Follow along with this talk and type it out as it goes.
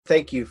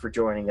thank you for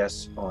joining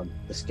us on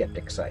The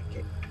Skeptic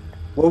Sidekick,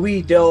 where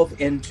we delve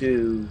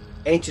into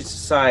ancient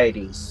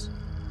societies,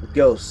 the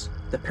ghosts,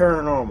 the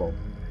paranormal,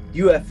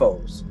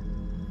 UFOs,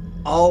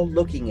 all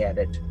looking at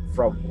it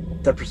from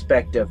the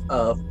perspective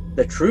of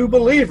the true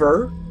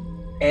believer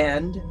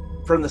and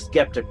from the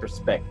skeptic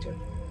perspective.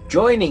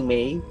 Joining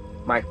me,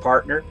 my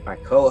partner, my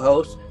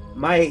co-host,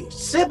 my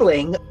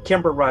sibling,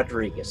 Kimber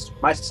Rodriguez.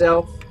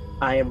 Myself,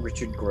 I am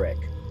Richard Gregg.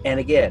 And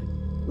again,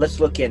 let's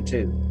look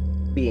into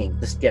being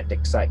the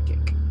skeptic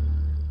sidekick.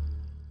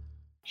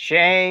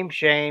 Shame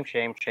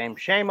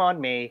on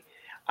me.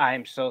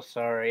 I'm so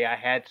sorry. I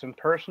had some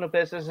personal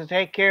business to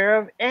take care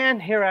of,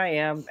 and here I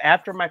am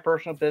after my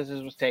personal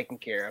business was taken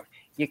care of.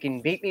 You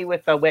can beat me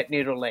with a wet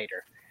noodle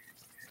later.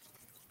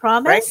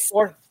 Promise?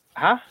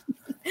 Promise?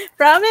 Bring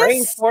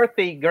Promise? forth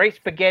the great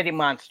spaghetti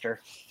monster.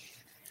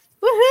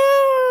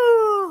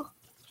 Woohoo!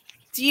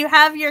 Do you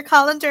have your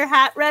colander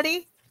hat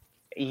ready?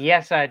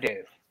 Yes, I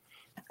do.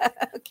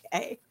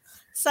 Okay.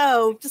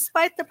 So,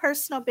 despite the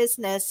personal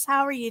business,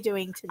 how are you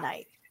doing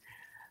tonight?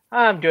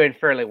 I'm doing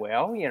fairly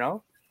well, you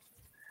know.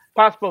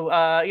 Possible,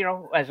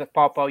 as a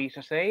Pawpaw used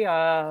to say,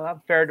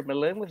 I'm fair to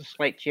middling with a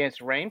slight chance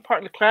of rain,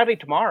 partly cloudy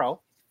tomorrow.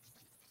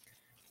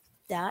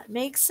 That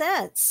makes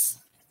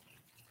sense.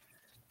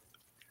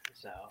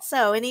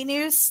 So, any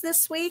news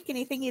this week?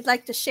 Anything you'd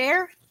like to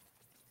share?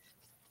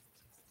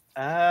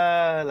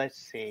 Let's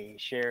see.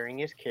 Sharing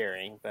is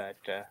caring, but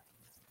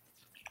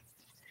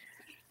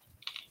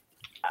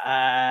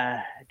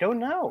don't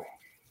know.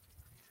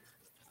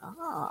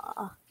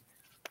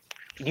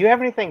 Do you have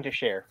anything to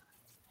share?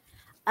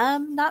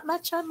 Not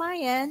much on my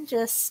end.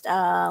 Just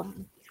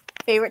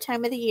favorite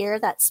time of the year,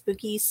 that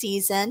spooky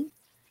season.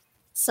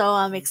 So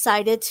I'm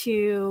excited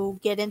to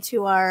get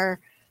into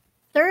our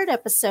third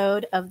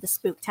episode of the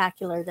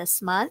Spooktacular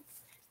this month.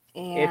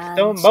 And it's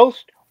the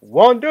most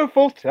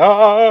wonderful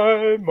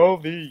time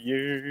of the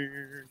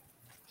year.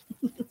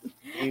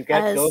 You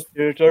got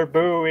ghosters are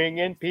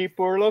booing and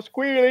people are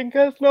squealing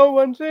because no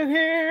one's in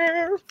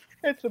here.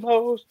 It's the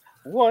most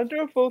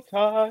wonderful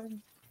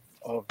time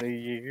of the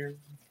year.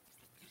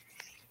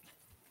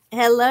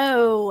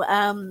 Hello.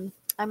 I'm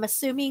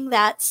assuming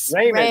that's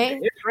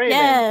Raymond. It's Raymond.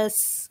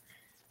 Yes.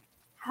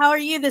 How are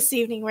you this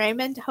evening,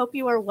 Raymond? Hope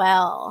you are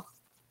well.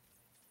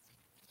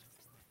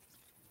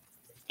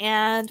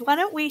 And why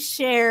don't we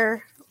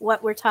share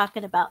what we're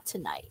talking about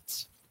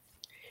tonight?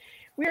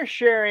 We're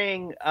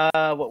sharing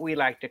what we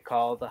like to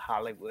call the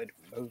Hollywood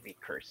movie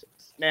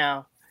curses.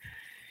 Now,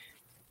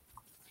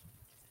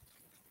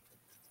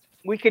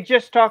 we could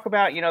just talk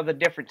about, the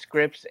different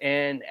scripts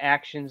and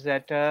actions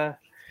that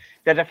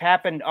have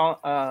happened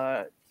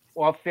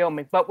while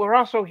filming, but we're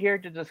also here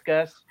to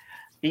discuss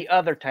the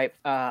other type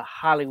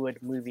Hollywood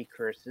movie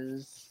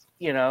curses.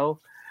 The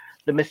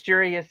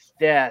mysterious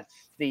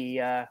deaths,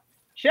 the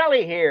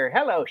Shelley here.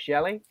 Hello,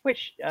 Shelley.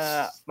 Which,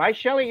 my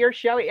Shelley, your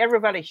Shelley,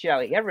 everybody's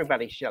Shelley.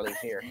 Everybody's Shelley's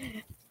here.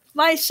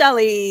 My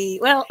Shelley.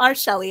 Well, our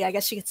Shelley, I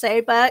guess you could say,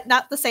 but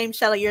not the same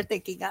Shelley you're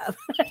thinking of.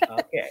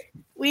 Okay.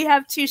 We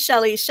have two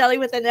Shelleys, Shelley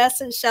with an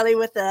S and Shelley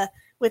with a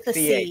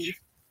C.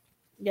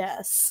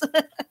 Yes.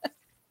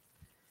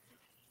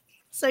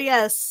 So,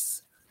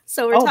 yes.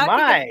 So we're talking. Oh,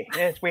 my.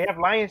 Yes, we have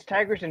lions,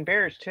 tigers, and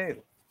bears,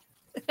 too.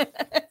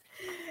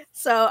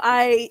 So,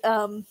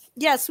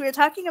 yes, we're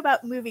talking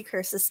about movie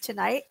curses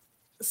tonight.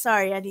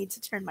 Sorry, I need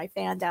to turn my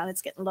fan down.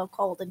 It's getting a little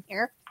cold in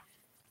here.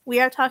 We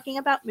are talking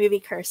about movie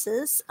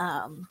curses.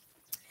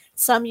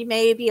 Some you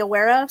may be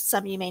aware of,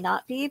 some you may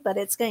not be, but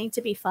it's going to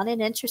be fun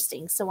and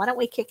interesting. So why don't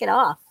we kick it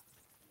off?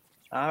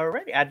 All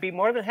righty. I'd be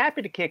more than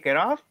happy to kick it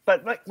off.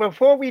 But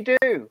before we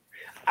do,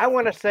 I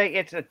want to say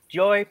it's a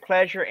joy,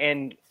 pleasure,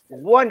 and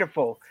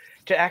wonderful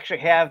to actually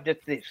have this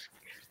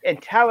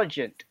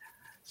intelligent,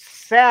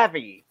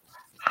 savvy,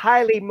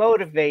 highly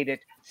motivated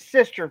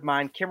sister of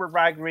mine, Kimber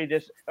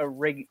Rodriguez,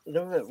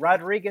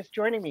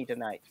 joining me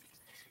tonight.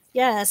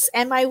 Yes,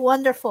 and my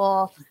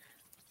wonderful,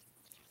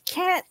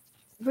 can't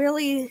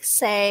really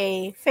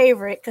say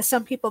favorite because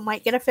some people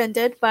might get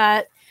offended,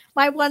 but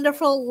my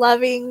wonderful,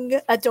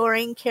 loving,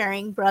 adoring,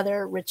 caring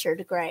brother,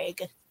 Richard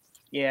Gregg.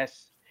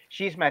 Yes,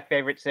 she's my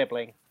favorite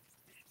sibling.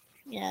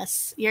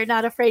 Yes, you're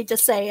not afraid to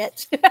say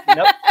it.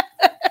 Nope.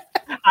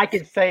 I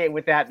can say it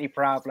without any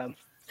problem.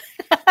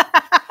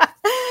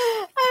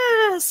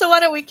 So why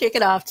don't we kick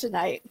it off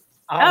tonight?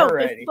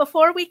 Alrighty.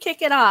 Before we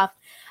kick it off,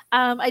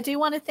 I do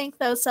want to thank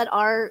those that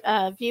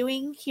are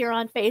viewing here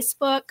on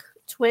Facebook,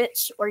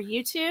 Twitch, or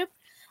YouTube.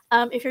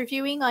 If you're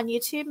viewing on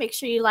YouTube, make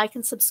sure you like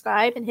and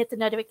subscribe and hit the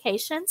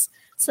notifications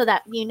so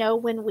that you know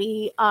when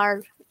we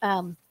are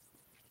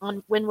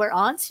when we're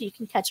on, so you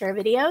can catch our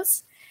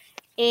videos.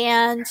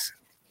 And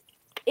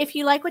if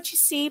you like what you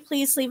see,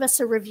 please leave us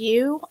a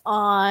review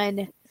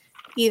on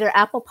either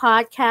Apple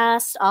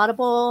Podcasts,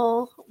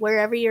 Audible,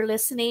 wherever you're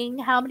listening.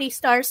 How many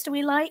stars do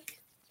we like?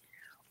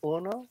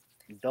 1,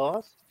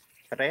 2,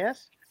 3,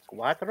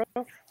 4,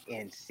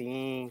 and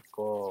 5.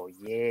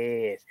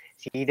 Yes.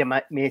 See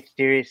the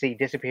mysteriously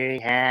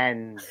disappearing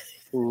hand.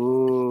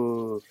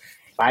 Ooh.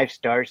 5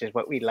 stars is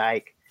what we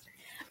like.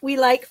 We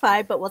like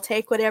 5, but we'll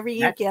take whatever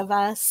you Not- give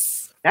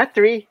us. Not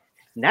 3,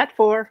 not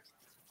 4,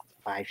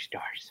 5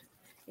 stars.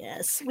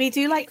 Yes, we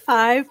do like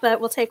 5, but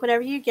we'll take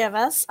whatever you give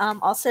us.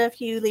 Also, if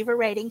you leave a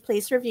rating,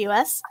 please review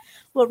us.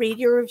 We'll read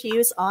your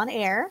reviews on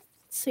air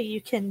so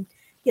you can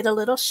get a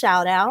little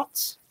shout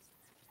out.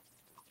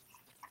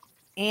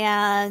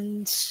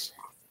 And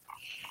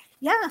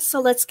yeah, so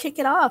let's kick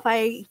it off.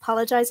 I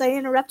apologize I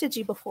interrupted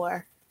you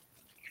before.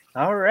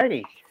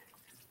 Alrighty.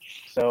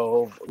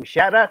 So we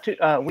shout out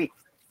to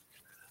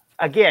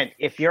again,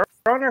 if you're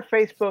on our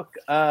Facebook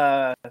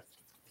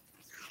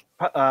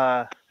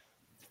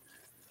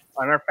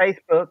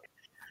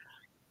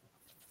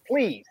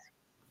please,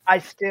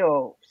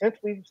 since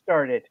we've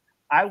started,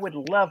 I would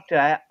love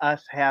to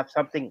us have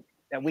something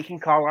that we can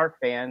call our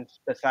fans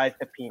besides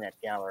the Peanut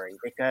Gallery,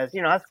 because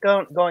us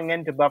going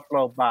into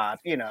Buffalo Bob,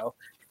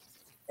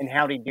 and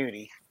Howdy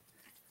Doody.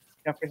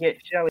 Don't forget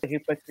Shelley, who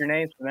puts your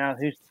names now,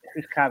 who's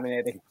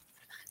commenting.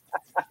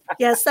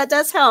 Yes, that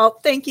does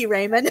help. Thank you,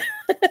 Raymond.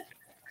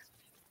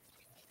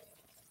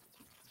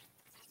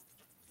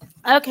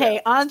 Okay,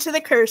 on to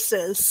the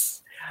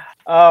curses.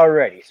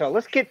 Alrighty, so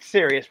let's get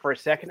serious for a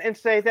second and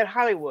say that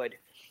Hollywood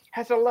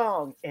has a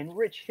long and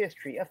rich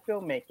history of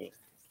filmmaking.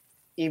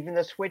 Even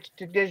the switch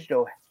to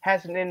digital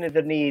hasn't ended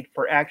the need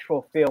for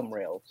actual film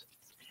reels,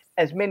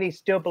 as many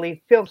still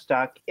believe film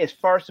stock is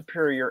far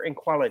superior in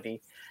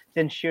quality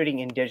than shooting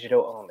in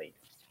digital only.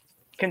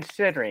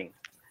 Considering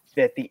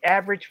that the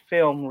average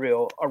film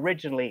reel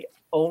originally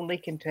only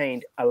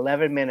contained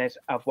 11 minutes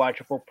of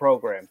watchable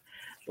program,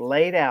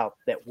 laid out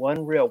that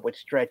one reel would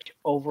stretch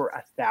over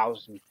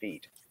 1,000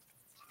 feet.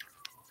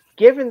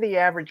 Given the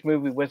average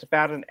movie was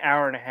about an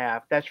hour and a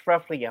half, that's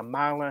roughly a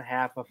mile and a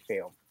half of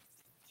film.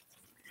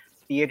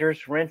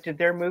 Theaters rented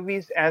their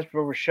movies as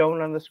were shown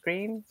on the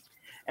screen,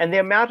 and the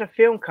amount of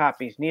film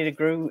copies needed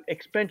grew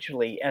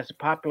exponentially as the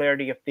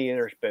popularity of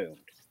theaters boomed.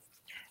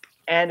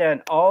 And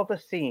on all the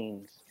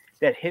scenes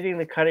that hitting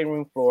the cutting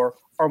room floor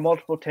are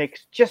multiple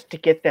takes just to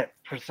get that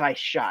precise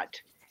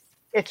shot.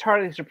 It's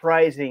hardly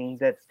surprising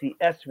that the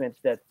estimates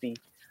that the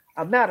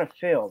amount of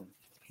film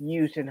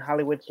used in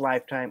Hollywood's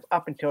lifetime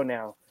up until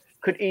now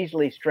could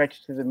easily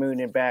stretch to the moon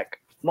and back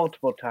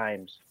multiple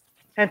times,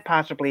 and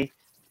possibly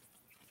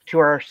to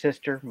our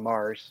sister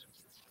Mars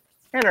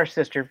and our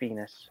sister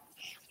Venus.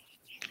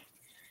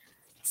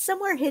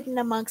 Somewhere hidden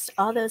amongst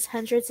all those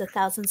hundreds of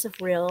thousands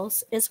of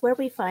reels is where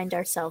we find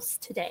ourselves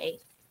today.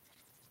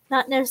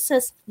 Not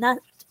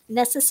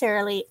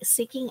necessarily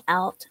seeking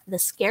out the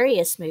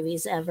scariest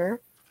movies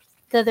ever,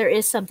 though there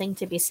is something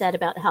to be said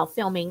about how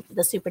filming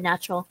the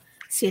supernatural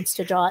seems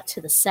to draw it to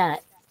the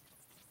set.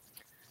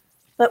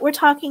 But we're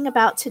talking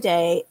about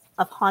today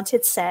of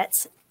haunted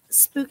sets,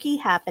 spooky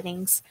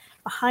happenings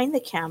behind the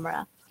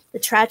camera, the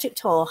tragic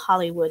toll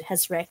Hollywood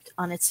has wreaked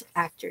on its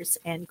actors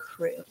and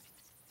crew.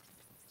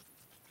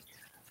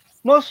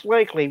 Most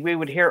likely, we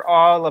would hear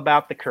all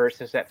about the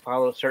curses that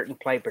follow certain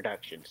play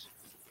productions.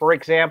 For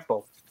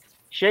example,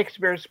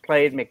 Shakespeare's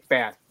play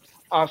Macbeth.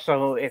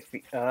 Also, if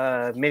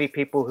many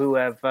people who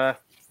have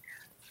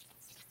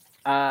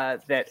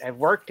that have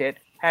worked it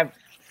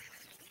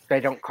they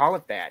don't call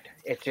it that.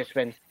 It's just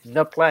been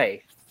the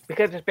play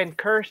because it's been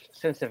cursed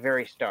since the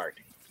very start.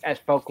 As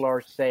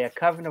folklore say, a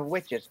coven of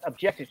witches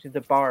objected to the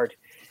bard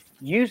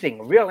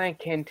using real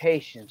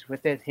incantations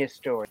within his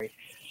story,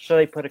 so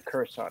they put a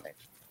curse on it.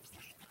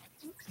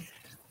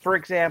 For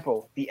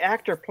example, the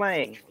actor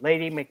playing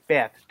Lady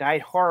Macbeth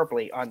died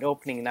horribly on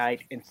opening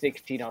night in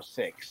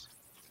 1606,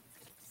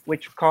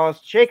 which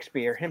caused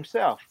Shakespeare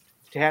himself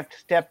to have to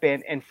step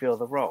in and fill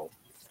the role.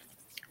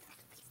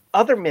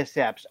 Other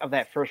mishaps of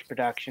that first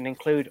production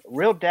include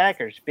real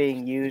daggers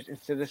being used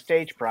instead of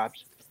stage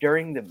props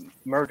during the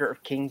murder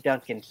of King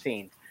Duncan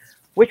scene,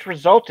 which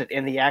resulted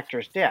in the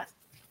actor's death.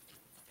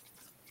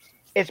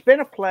 It's been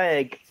a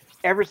plague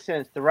ever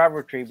since the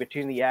rivalry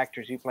between the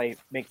actors who play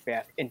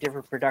Macbeth in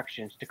different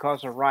productions to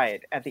cause a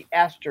riot at the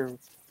Astor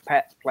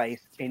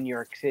Place in New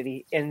York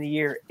City in the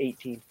year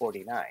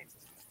 1849.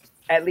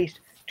 At least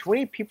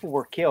 20 people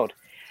were killed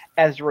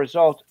as a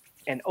result,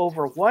 and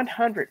over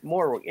 100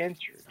 more were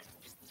injured.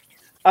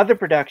 Other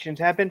productions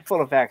have been full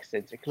of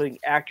accidents, including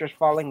actors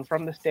falling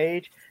from the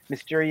stage,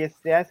 mysterious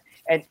deaths,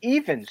 and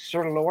even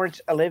Sir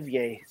Laurence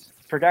Olivier's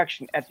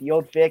production at the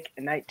Old Vic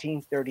in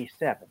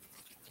 1937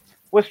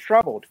 was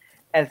troubled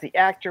as the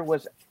actor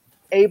was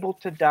able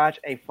to dodge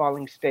a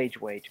falling stage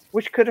weight,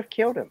 which could have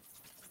killed him.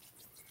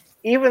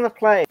 Even the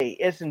play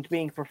isn't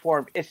being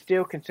performed, it's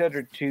still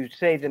considered to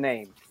say the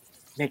name,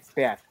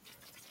 Macbeth,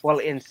 while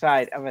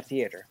inside of a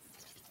theater.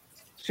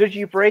 Should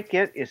you break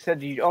it, it's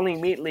said you only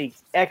immediately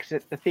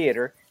exit the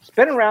theater,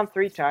 spin around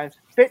 3 times,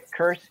 spit,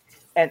 curse,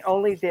 and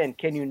only then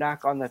can you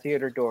knock on the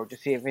theater door to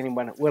see if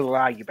anyone will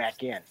allow you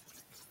back in.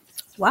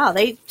 Wow,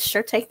 they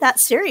sure take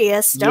that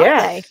serious, don't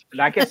yes. they?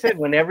 Like I said,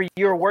 whenever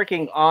you're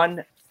working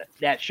on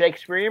that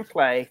Shakespearean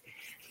play,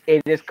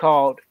 it is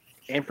called,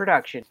 in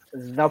production,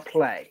 the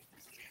play.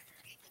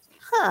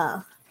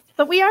 Huh.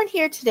 But we aren't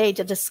here today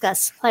to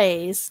discuss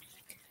plays,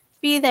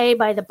 be they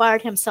by the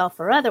bard himself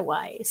or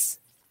otherwise.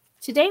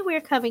 Today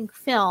we're covering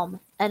film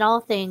and all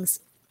things,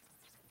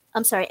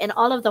 and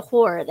all of the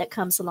horror that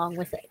comes along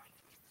with it.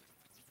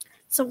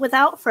 So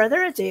without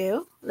further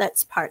ado,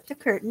 let's part the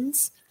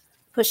curtains,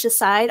 push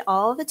aside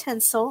all the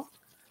tinsel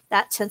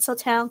that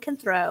Tinseltown can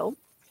throw,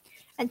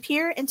 and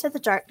peer into the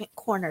dark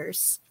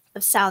corners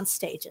of sound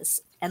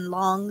stages and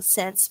long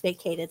since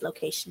vacated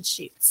location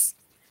shoots.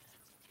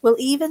 We'll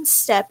even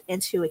step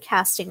into a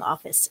casting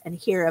office and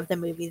hear of the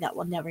movie that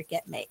will never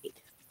get made.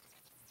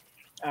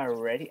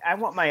 Alrighty. I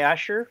want my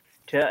usher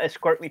to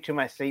escort me to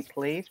my seat,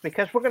 please,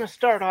 because we're going to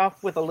start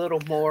off with a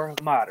little more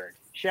modern,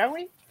 shall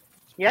we?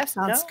 Yes?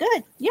 Sounds No?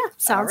 good. Yeah,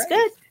 sounds Alrighty.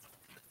 good.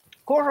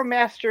 Horror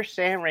Master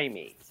Sam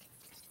Raimi,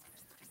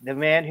 the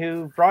man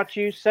who brought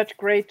you such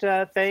great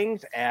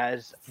things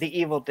as The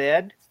Evil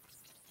Dead,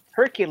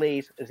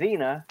 Hercules,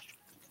 Xena,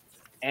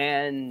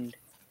 and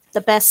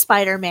The best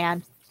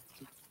Spider-Man.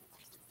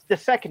 the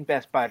second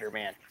best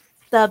Spider-Man.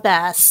 The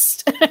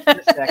best.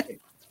 The second.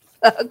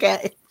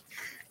 Okay.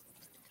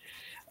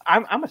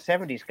 I'm a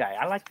 70s guy.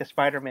 I like the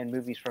Spider-Man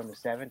movies from the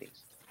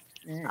 70s.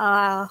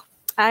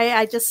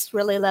 I just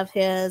really love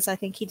his. I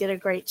think he did a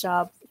great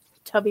job.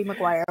 Tobey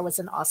Maguire was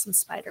an awesome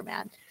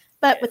Spider-Man.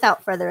 But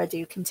without further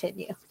ado,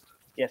 continue.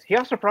 Yes, he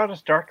also brought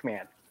us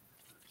Darkman.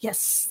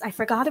 Yes, I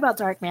forgot about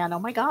Darkman. Oh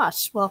my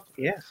gosh. Well,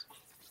 Yes.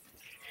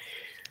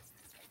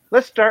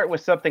 Let's start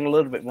with something a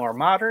little bit more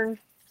modern.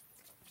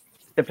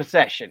 The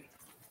Possession.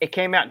 It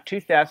came out in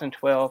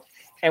 2012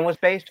 and was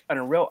based on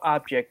a real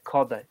object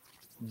called the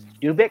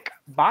Dybbuk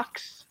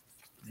box.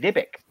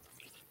 Dybbuk.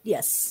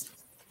 yes.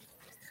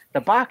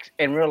 The box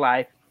in real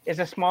life is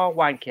a small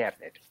wine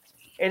cabinet.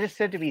 It is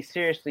said to be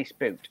seriously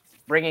spooked,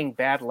 bringing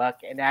bad luck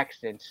and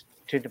accidents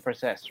to the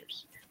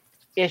possessors,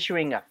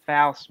 issuing a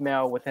foul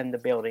smell within the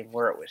building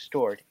where it was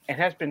stored, and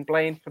has been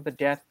blamed for the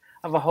death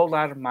of a whole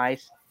lot of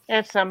mice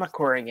and some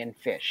aquarium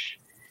fish.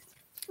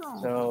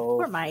 Oh, So-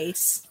 poor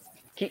mice.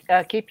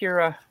 Keep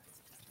your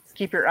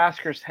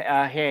Oscars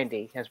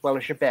handy as well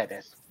as your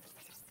bedders.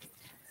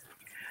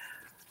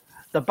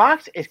 The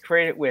box is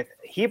created with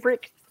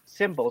Hebraic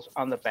symbols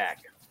on the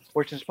back,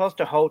 which is supposed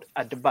to hold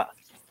a debuff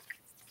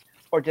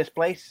or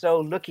display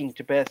so looking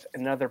to possess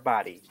another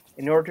body.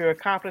 In order to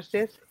accomplish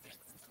this,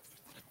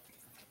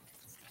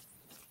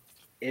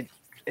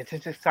 it's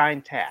an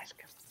assigned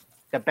task.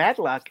 The bad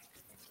luck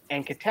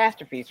and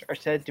catastrophes are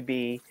said to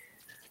be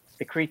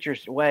the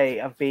creature's way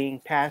of being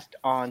passed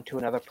on to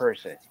another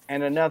person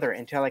and another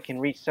until it can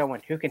reach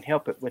someone who can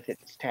help it with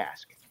its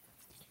task.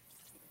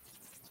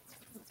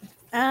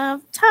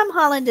 Tom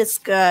Holland is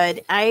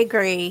good. I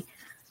agree.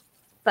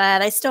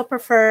 But I still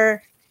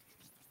prefer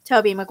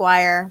Tobey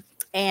Maguire,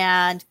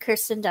 and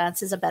Kirsten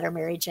Dunst is a better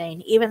Mary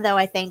Jane, even though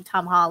I think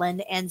Tom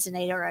Holland and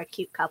Zendaya are a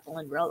cute couple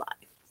in real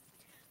life.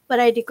 But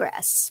I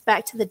digress.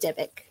 Back to the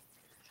Dybbuk.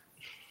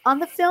 On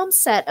the film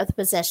set of The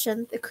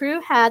Possession, the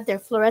crew had their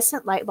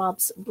fluorescent light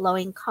bulbs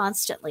blowing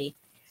constantly.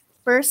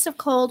 Bursts of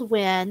cold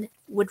wind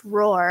would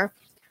roar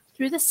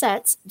through the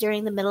sets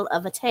during the middle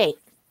of a take,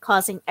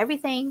 causing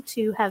everything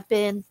to have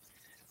been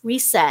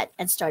reset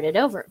and started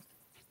over.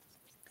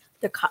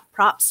 The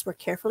props were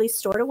carefully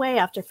stored away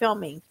after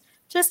filming,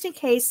 just in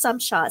case some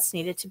shots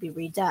needed to be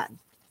redone.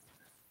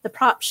 The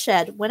prop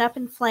shed went up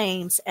in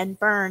flames and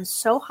burned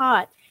so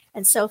hot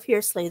and so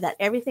fiercely that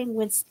everything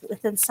within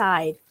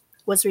inside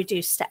was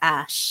reduced to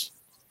ash.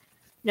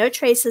 No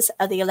traces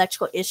of the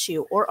electrical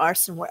issue or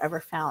arson were ever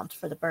found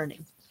for the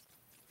burning.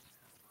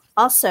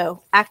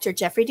 Also, actor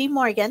Jeffrey D.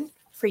 Morgan,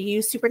 for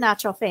you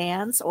Supernatural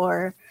fans,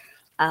 or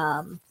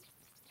that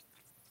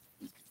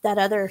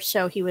other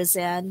show he was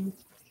in,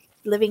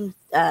 Walking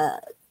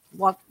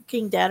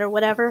Dead or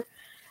whatever,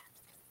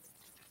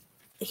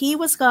 he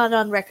was gone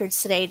on record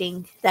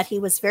stating that he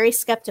was very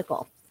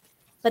skeptical.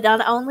 But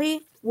not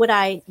only would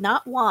I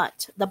not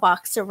want the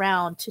box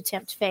around to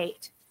tempt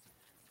fate,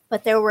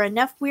 but there were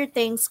enough weird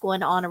things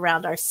going on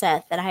around our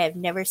set that I have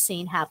never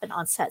seen happen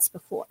on sets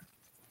before.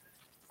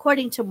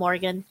 According to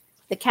Morgan,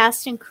 the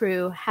cast and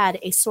crew had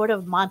a sort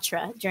of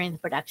mantra during the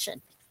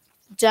production: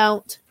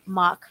 don't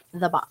mock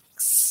the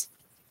box.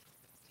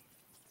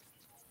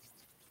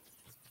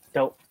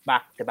 Don't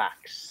mock the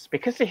box.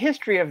 Because the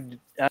history of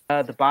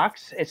the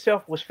box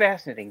itself was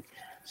fascinating.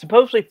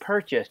 Supposedly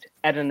purchased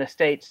at an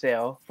estate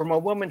sale from a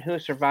woman who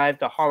survived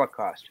the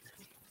Holocaust,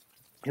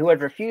 who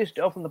had refused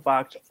to open the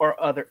box or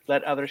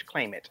let others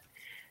claim it.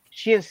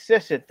 She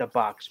insisted the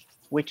box,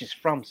 which is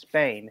from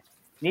Spain,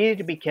 needed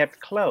to be kept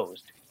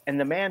closed, and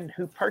the man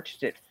who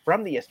purchased it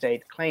from the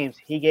estate claims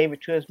he gave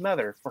it to his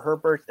mother for her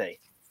birthday,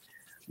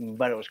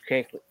 but it was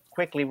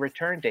quickly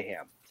returned to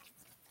him.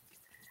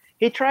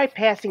 He tried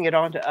passing it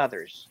on to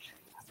others,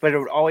 but it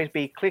would always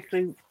be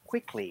quickly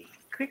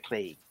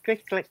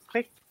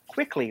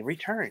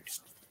returned.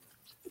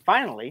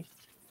 Finally,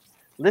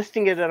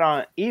 listing it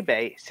on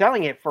eBay,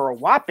 selling it for a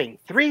whopping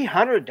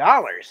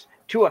 $300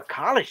 to a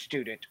college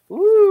student,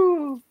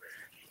 who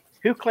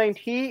claimed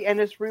he and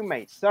his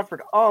roommates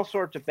suffered all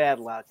sorts of bad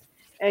luck,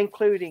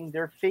 including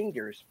their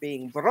fingers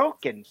being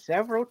broken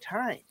several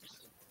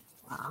times.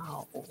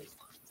 Wow.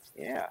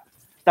 Yeah.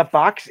 The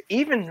box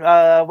even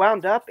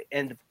wound up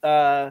in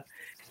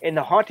in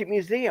the Haunted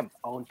Museum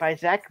owned by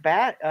Zach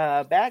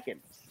Baggins,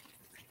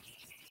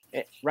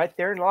 right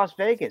there in Las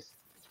Vegas.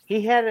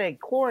 He had a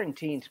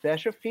quarantine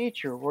special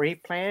feature where he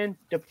planned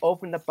to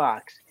open the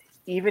box,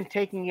 even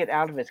taking it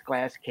out of its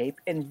glass cape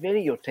and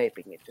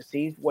videotaping it to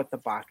see what the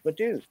box would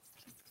do.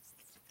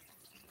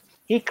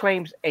 He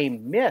claims a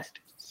mist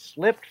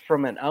slipped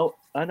from an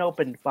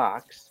unopened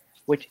box,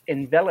 which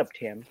enveloped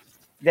him,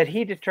 that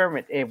he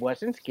determined it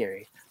wasn't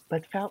scary,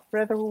 but felt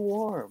rather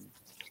warm,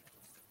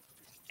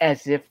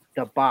 as if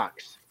the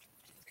box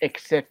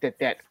accepted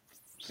that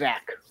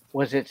Zach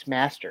was its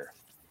master.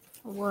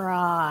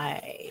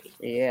 Right.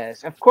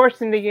 Yes, of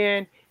course, in the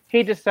end,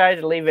 he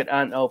decided to leave it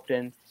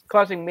unopened,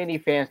 causing many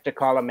fans to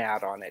call him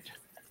out on it.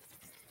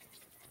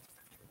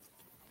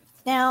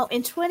 Now,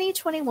 in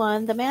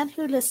 2021, the man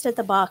who listed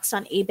the box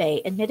on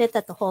eBay admitted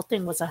that the whole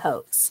thing was a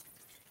hoax.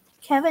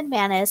 Kevin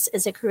Manis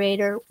is a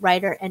creator,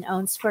 writer, and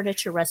owns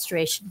furniture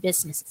restoration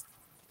businesses.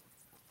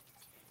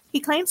 He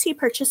claims he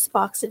purchased the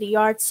box at a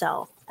yard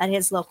sale at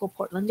his local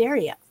Portland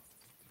area.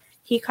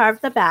 He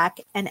carved the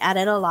back and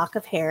added a lock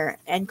of hair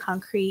and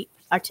concrete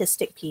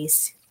artistic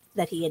piece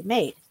that he had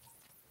made.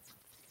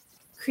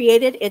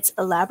 Created its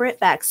elaborate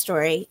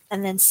backstory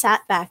and then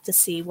sat back to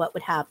see what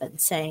would happen,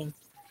 saying,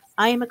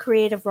 "I am a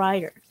creative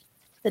writer.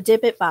 The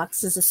Dybbuk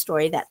box is a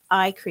story that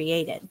I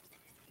created.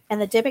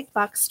 And the Dybbuk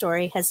box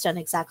story has done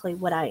exactly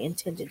what I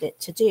intended it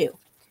to do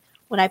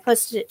when I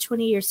posted it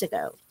 20 years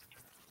ago,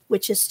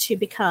 which is to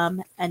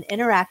become an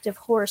interactive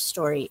horror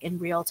story in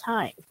real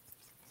time."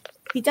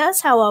 He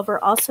does,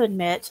 however, also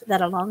admit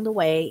that along the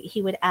way,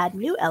 he would add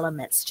new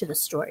elements to the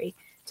story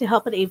to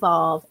help it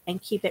evolve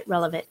and keep it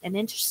relevant and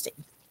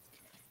interesting.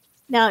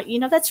 Now,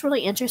 that's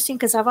really interesting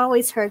because I've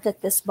always heard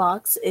that this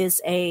box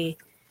is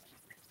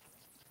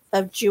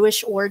of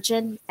Jewish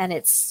origin and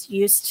it's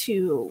used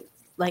to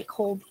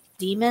hold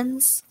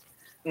demons.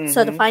 Mm-hmm.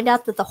 So to find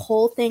out that the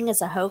whole thing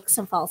is a hoax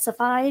and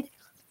falsified,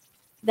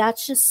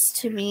 that's just,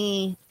 to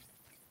me,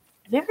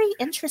 very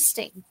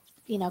interesting.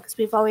 Because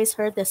we've always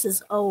heard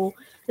this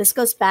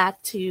goes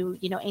back to,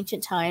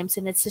 ancient times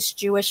and it's this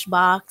Jewish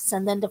box.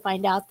 And then to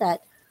find out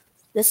that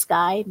this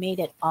guy made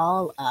it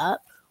all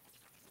up.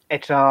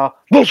 It's all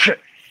bullshit.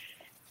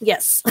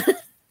 Yes.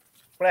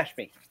 Bless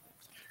me.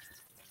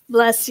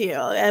 Bless you.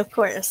 Of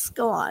course.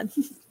 Go on.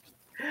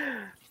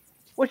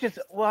 Which is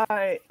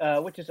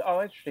all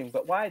interesting.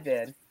 But why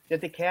then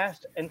did the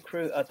cast and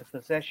crew of The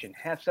Possession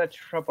have such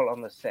trouble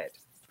on the set?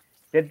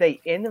 Did they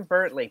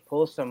inadvertently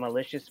pull some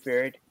malicious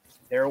spirit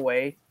their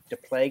way to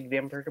plague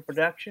them for the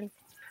production?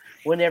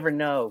 We'll never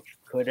know.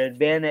 Could have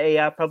been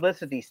a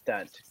publicity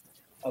stunt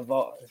of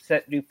all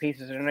set new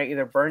pieces are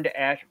either burned to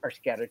ash or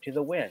scattered to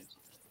the winds,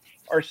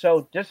 or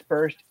so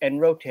dispersed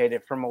and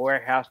rotated from a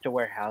warehouse to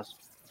warehouse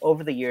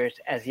over the years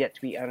as yet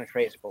to be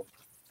untraceable.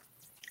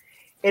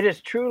 It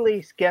is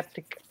truly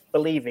skeptic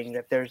believing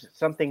that there's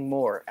something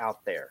more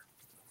out there.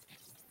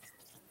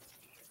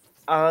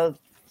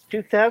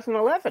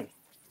 2011.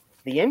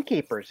 The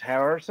Innkeepers,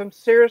 however, some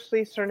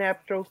seriously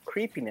supernatural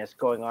creepiness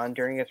going on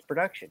during its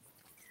production.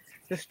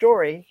 The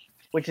story,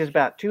 which is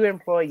about two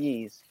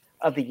employees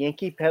of the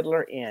Yankee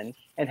Peddler Inn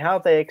and how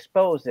they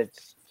expose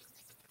its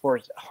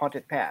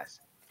haunted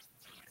past.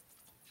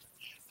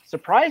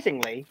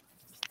 Surprisingly,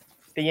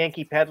 the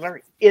Yankee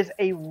Peddler is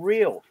a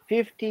real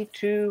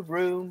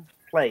 52-room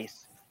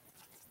place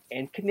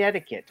in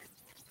Connecticut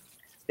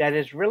that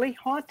is really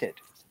haunted.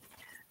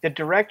 The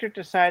director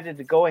decided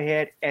to go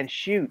ahead and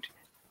shoot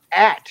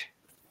at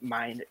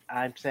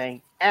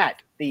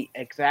the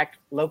exact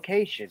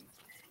location.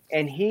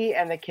 And he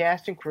and the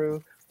cast and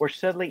crew were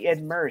suddenly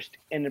immersed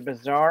in the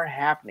bizarre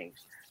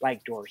happenings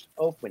like doors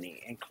opening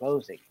and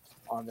closing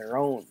on their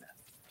own,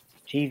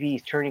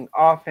 TVs turning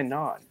off and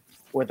on,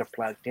 whether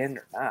plugged in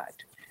or not,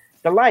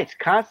 the lights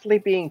constantly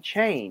being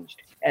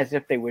changed as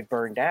if they were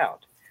burned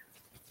out.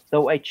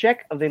 Though a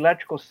check of the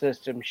electrical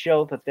system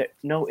showed that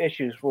no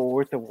issues were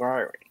worth the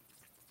worry.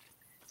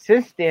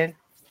 Since then,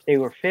 they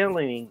were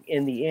filming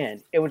in the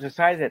end. It was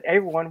decided that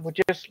everyone would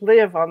just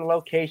live on the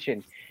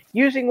location,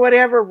 using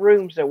whatever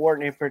rooms that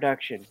weren't in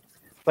production.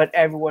 But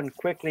everyone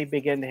quickly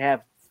began to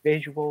have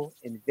visual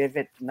and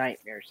vivid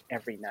nightmares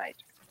every night.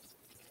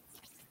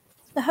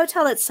 The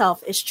hotel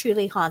itself is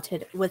truly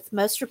haunted, with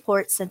most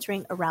reports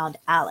centering around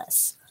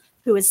Alice,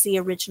 who is the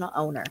original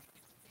owner.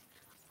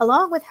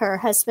 Along with her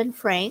husband,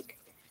 Frank,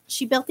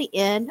 she built the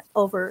inn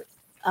over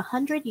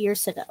 100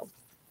 years ago.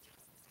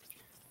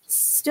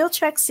 Still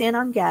checks in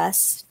on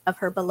guests of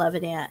her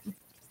beloved inn.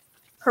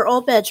 Her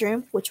old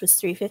bedroom, which was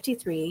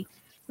 353,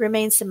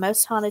 remains the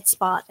most haunted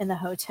spot in the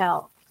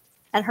hotel,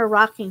 and her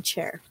rocking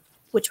chair,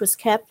 which was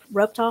kept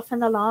roped off in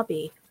the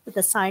lobby with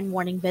a sign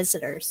warning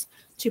visitors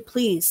to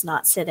please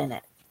not sit in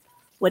it,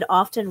 would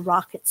often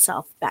rock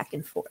itself back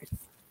and forth.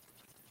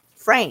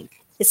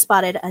 Frank is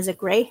spotted as a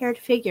gray-haired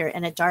figure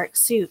in a dark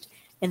suit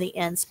in the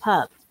inn's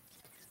pub,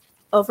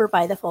 over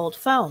by the old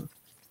phone.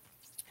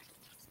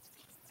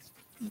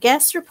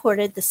 Guests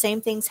reported the same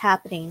things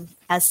happening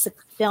as the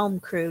film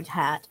crew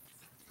had,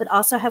 but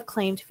also have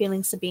claimed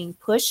feelings of being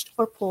pushed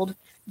or pulled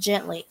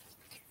gently.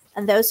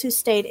 And those who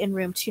stayed in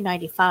room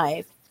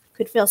 295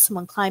 could feel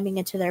someone climbing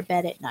into their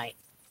bed at night.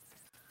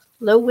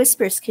 Low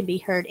whispers can be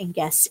heard in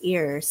guests'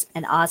 ears,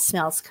 and odd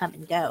smells come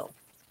and go.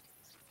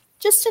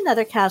 Just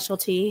another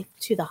casualty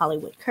to the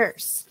Hollywood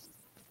curse.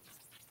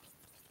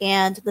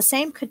 And the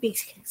same could be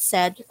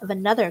said of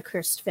another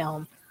cursed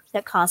film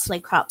that constantly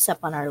crops up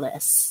on our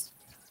lists.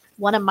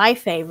 One of my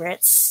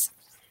favorites,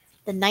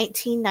 the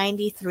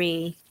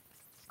 1993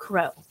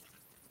 Crow.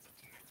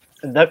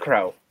 The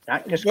Crow,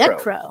 not just The Crow.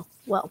 Crow.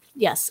 Well,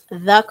 yes,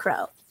 The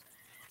Crow.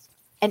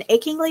 An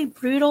achingly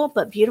brutal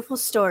but beautiful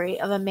story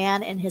of a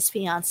man and his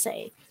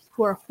fiancée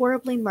who are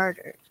horribly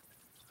murdered.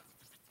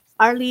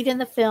 Our lead in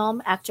the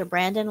film, actor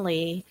Brandon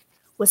Lee,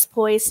 was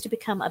poised to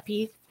become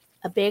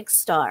a big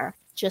star,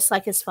 just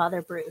like his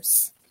father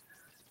Bruce.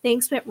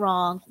 Things went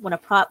wrong when a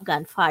prop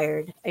gun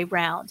fired a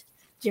round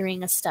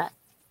during a stunt,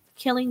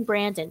 killing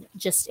Brandon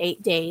just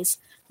 8 days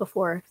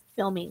before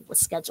filming was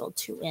scheduled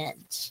to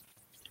end.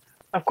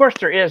 Of course,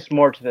 there is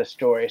more to this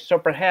story, so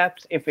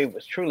perhaps if it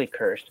was truly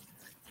cursed,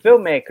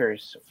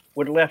 filmmakers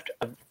would left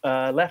a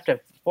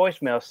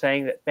voicemail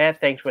saying that bad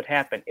things would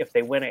happen if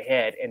they went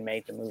ahead and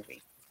made the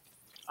movie.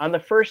 On the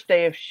first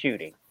day of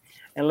shooting,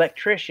 an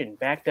electrician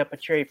backed up a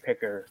cherry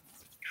picker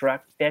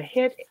truck that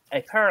hit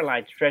a power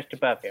line stretched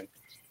above him.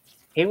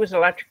 He was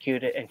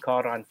electrocuted and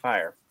caught on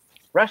fire,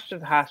 rushed to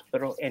the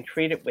hospital and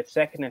treated with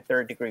second and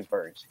third degree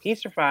burns. He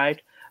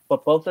survived,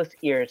 but both his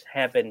ears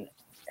had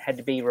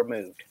to be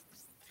removed.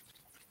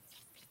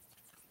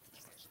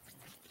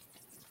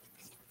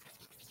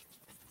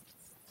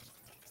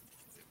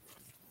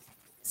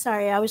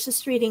 Sorry, I was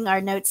just reading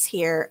our notes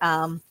here.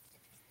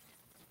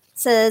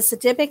 Says the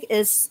Dybbuk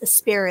is a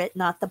spirit,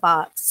 not the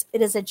box.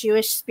 It is a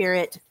Jewish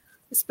spirit.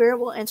 The spirit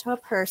will enter a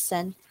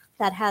person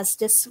that has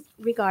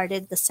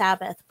disregarded the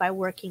Sabbath by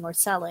working or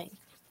selling.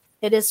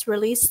 It is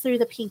released through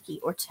the pinky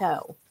or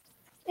toe.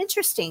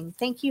 Interesting.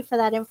 Thank you for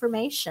that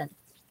information.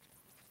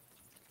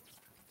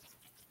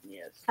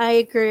 Yes. I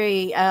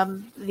agree.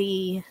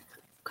 The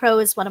Crow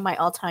is one of my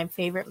all-time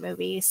favorite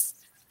movies.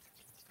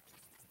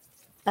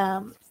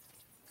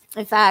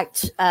 In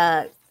fact,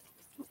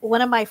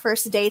 one of my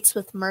first dates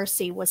with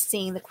Mercy was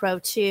seeing The Crow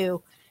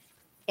 2,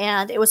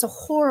 and it was a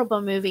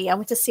horrible movie. I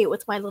went to see it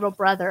with my little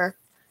brother,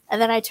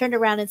 and then I turned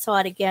around and saw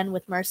it again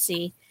with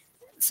Mercy.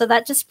 So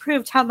that just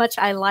proved how much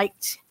I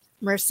liked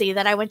Mercy,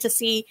 that I went to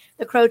see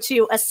The Crow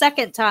 2 a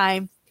second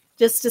time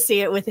just to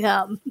see it with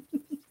him.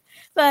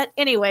 But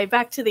anyway,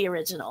 back to the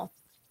original.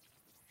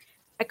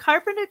 A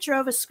carpenter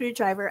drove a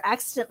screwdriver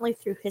accidentally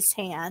through his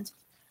hand.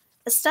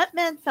 A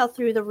stuntman fell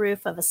through the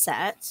roof of a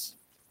set.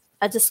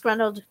 A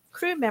disgruntled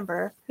crew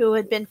member who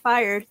had been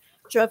fired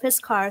drove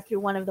his car through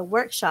one of the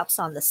workshops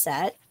on the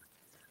set.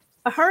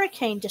 A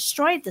hurricane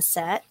destroyed the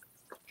set,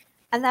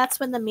 and that's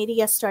when the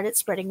media started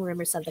spreading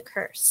rumors of the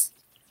curse,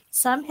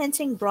 some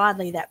hinting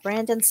broadly that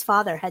Brandon's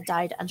father had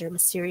died under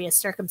mysterious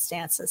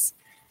circumstances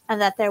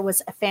and that there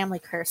was a family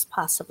curse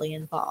possibly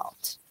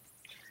involved.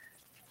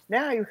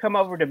 Now you come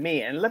over to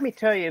me, and let me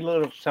tell you a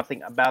little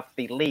something about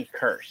the Lee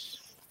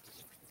curse.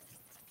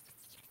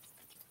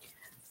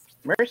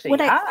 Mercy,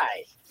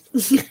 hi.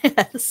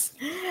 Yes.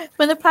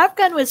 When the prop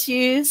gun was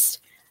used,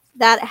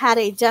 that had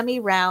a dummy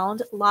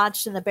round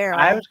lodged in the barrel.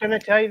 I was going to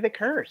tell you the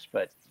curse,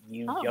 but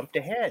you jumped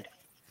ahead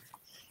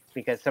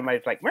because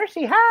somebody's like,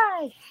 Mercy,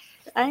 hi.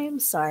 I am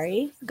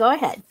sorry. Go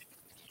ahead.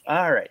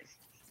 All right.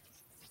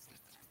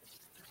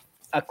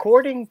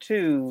 According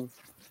to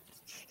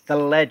the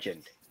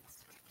legend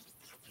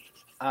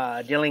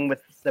dealing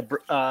with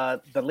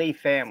the Lee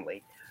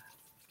family,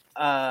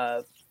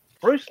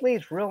 Bruce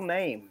Lee's real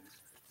name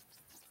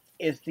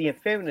is the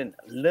feminine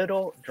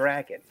Little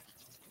Dragon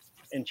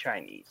in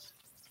Chinese.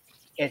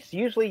 It's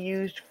usually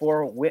used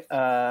for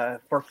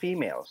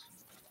females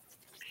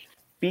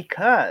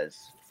because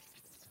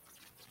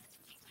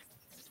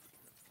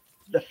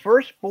the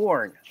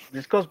firstborn.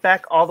 This goes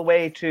back all the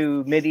way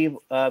to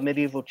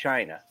medieval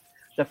China.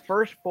 The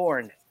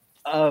firstborn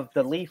of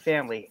the Li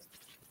family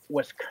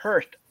was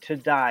cursed to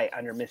die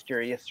under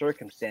mysterious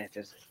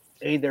circumstances,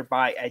 either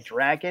by a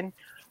dragon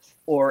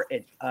or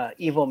an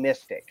evil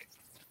mystic.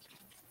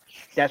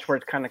 That's where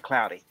it's kind of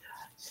cloudy.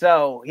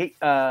 So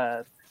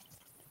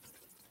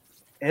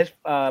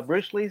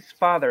Bruce Lee's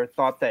father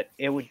thought that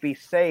it would be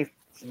safe,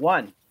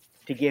 one,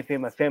 to give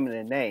him a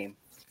feminine name,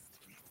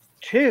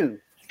 two,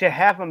 to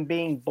have him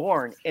being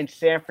born in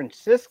San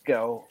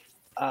Francisco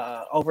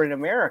over in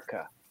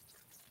America.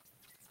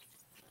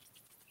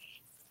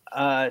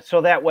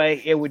 So that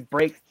way it would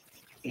break,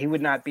 he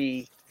would not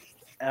be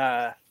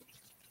born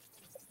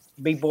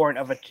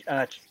of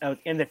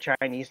in the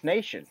Chinese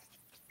nation.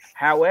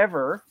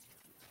 However,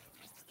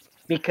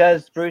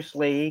 because Bruce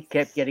Lee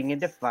kept getting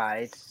into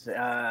fights,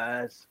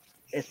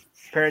 his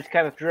parents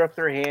kind of threw up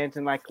their hands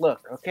and like,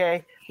 look,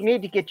 okay, we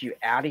need to get you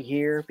out of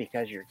here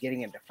because you're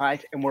getting into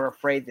fights and we're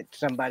afraid that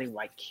somebody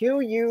might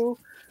kill you.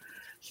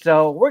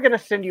 So we're going to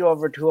send you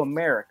over to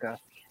America.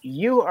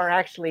 You are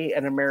actually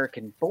an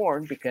American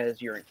born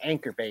because you're an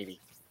anchor baby.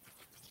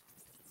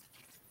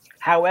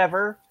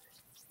 However,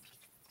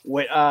 he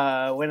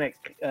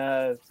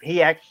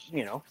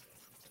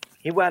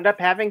he wound up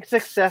having a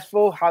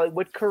successful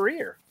Hollywood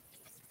career,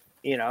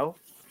 well,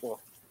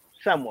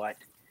 somewhat.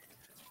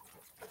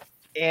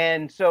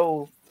 And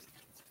so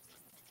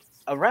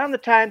around the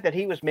time that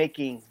he was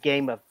making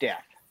Game of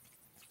Death,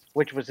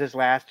 which was his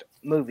last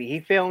movie, he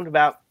filmed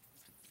about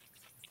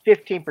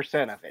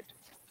 15% of it.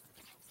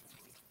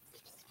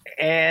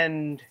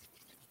 And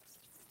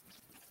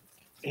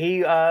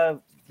he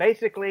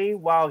basically,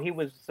 while he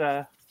was,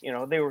 they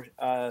were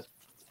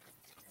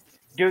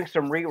doing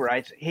some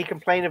rewrites, he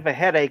complained of a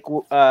headache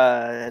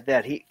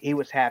that he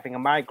was having, a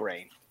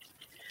migraine.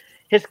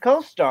 His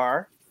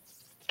co-star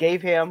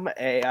gave him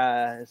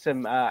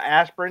some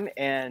aspirin,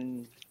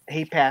 and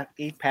he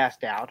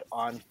passed out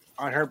on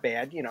her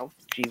bed.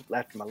 She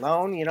left him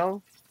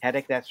alone.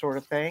 Headache, that sort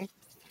of thing.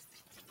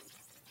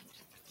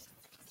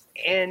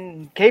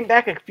 And came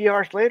back a few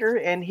hours later,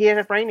 and he had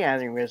a brain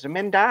aneurysm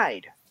and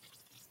died.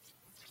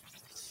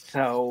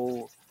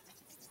 So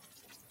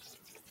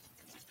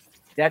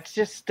that's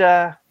just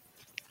the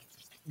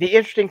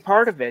interesting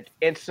part of it.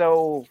 And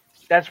so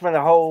that's when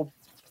the whole,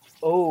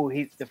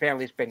 the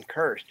family's been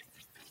cursed.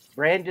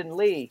 Brandon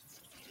Lee,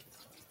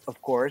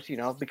 of course,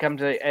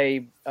 becomes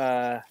a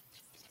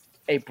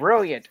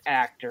brilliant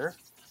actor.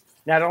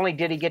 Not only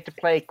did he get to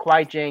play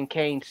Kwai Jane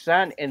Kane's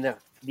son in the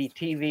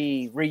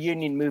TV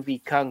reunion movie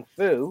Kung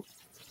Fu,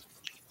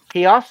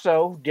 he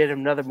also did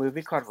another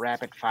movie called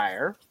Rapid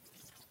Fire.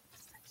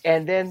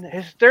 And then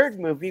his third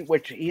movie,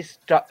 which he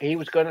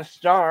was going to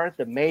star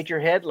the major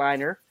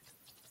headliner,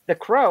 The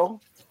Crow,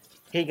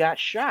 he got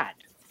shot.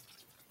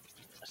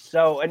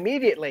 So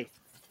immediately,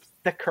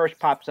 the curse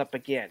pops up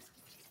again.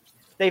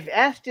 They've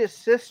asked his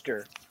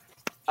sister,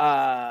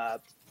 are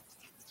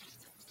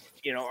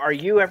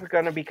you ever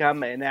going to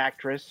become an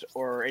actress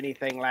or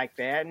anything like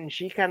that? And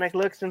she kind of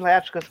looks and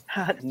laughs, goes,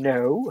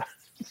 no.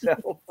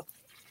 So,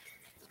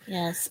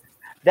 yes,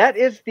 that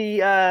is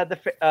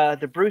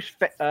the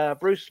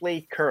Bruce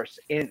Lee curse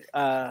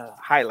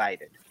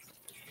highlighted.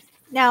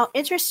 Now,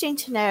 interesting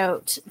to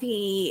note,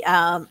 the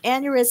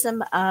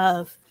aneurysm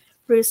of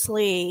Bruce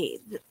Lee.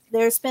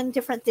 There's been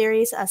different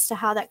theories as to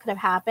how that could have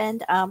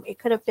happened. It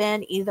could have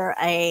been either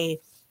a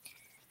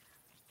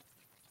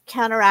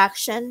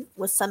counteraction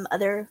with some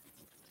other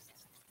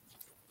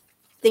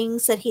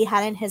things that he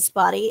had in his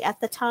body at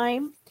the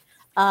time.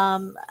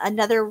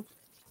 Another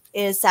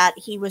is that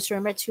he was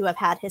rumored to have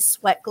had his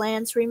sweat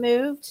glands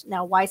removed.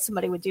 Now, why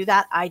somebody would do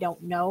that, I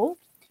don't know.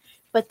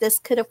 But this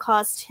could have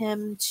caused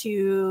him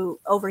to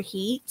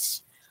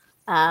overheat.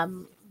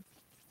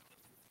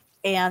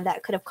 And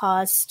that could have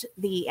caused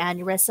the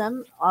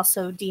aneurysm,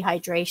 also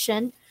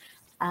dehydration.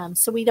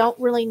 So we don't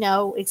really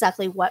know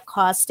exactly what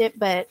caused it,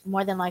 but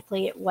more than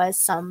likely it was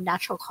some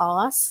natural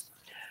cause.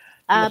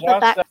 I'm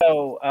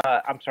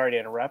sorry to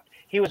interrupt.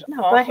 He was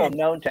also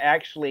known to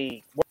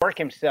actually work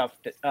himself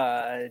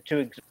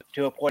to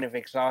a point of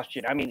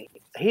exhaustion. I mean,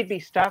 he'd be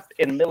stopped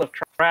in the middle of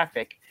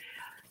traffic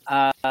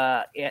in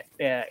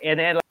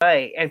LA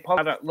and pull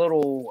out a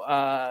little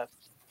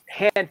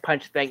hand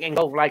punch thing and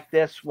go like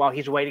this while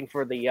he's waiting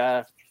for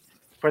the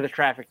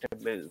traffic to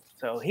move.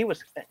 So he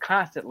was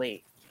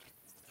constantly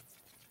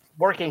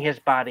working his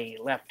body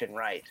left and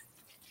right.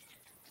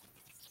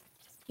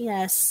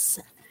 Yes.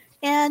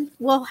 And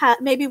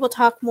maybe we'll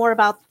talk more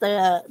about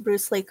the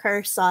Bruce Lee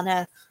curse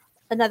on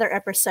another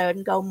episode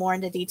and go more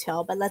into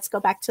detail. But let's go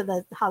back to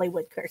the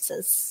Hollywood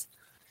curses.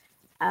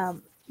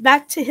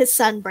 Back to his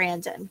son,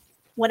 Brandon.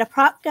 When a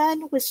prop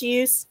gun was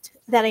used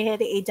that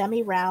had a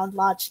dummy round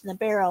lodged in the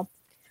barrel,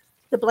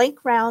 the blank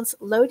rounds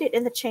loaded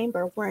in the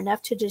chamber were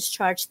enough to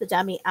discharge the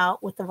dummy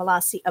out with the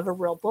velocity of a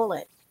real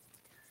bullet.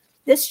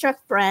 This struck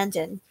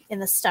Brandon in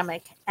the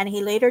stomach, and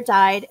he later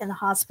died in the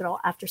hospital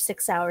after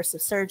 6 hours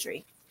of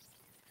surgery.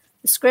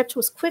 The script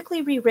was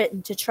quickly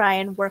rewritten to try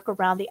and work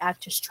around the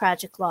actor's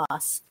tragic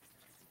loss.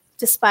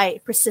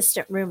 Despite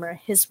persistent rumor,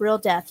 his real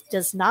death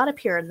does not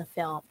appear in the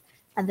film,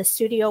 and the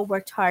studio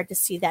worked hard to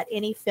see that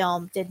any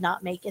film did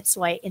not make its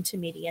way into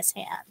media's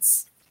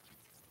hands.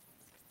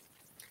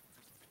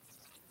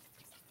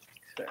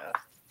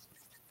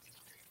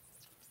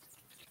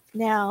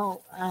 Now,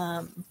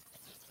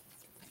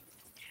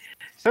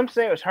 some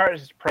say it was hard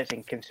as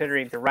surprising,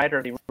 considering the writer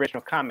of the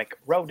original comic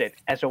wrote it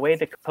as a way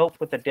to cope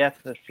with the death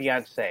of his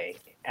fiancée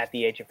at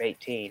the age of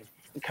 18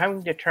 and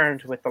coming to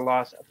terms with the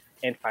loss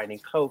and finding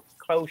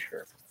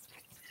closure.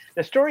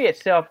 The story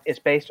itself is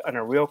based on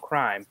a real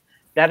crime,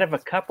 that of a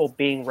couple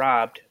being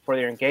robbed for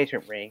their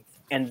engagement ring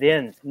and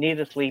then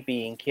needlessly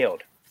being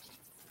killed.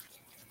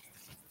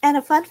 And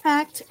a fun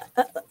fact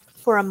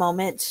for a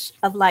moment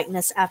of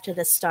likeness after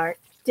the start.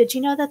 Did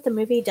you know that the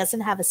movie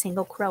doesn't have a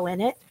single crow in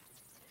it?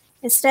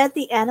 Instead,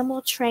 the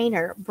animal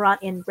trainer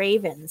brought in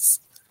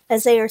ravens,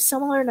 as they are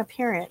similar in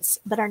appearance,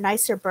 but are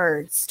nicer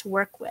birds to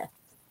work with.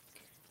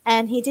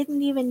 And he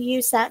didn't even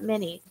use that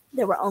many.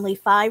 There were only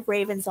 5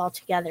 ravens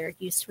altogether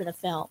used for the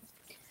film.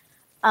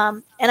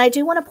 And I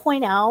do want to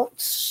point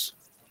out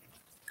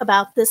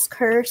about this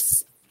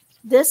curse.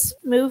 This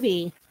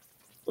movie,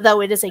 though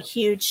it is a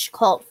huge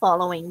cult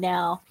following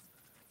now,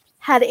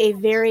 had a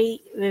very,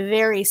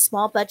 very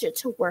small budget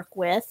to work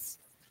with.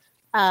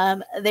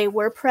 They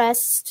were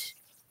pressed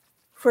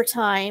for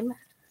time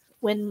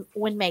when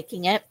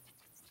making it,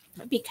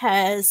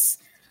 because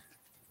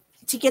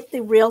to get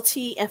the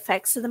realty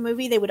effects of the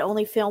movie, they would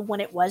only film when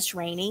it was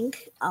raining.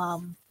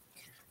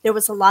 There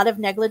was a lot of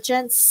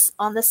negligence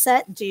on the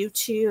set due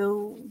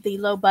to the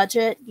low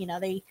budget.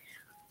 They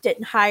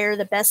didn't hire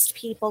the best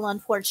people,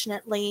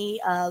 unfortunately.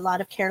 A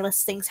lot of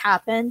careless things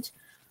happened.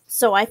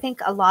 So I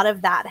think a lot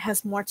of that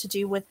has more to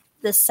do with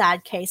this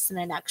sad case than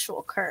an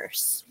actual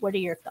curse. What are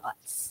your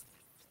thoughts?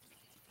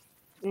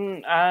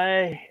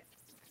 I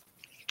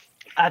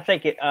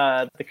think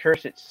the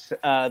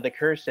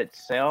curse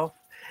itself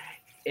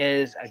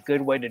is a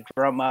good way to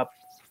drum up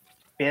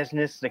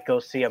business to go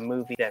see a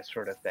movie, that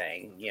sort of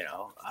thing.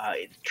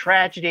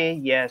 Tragedy,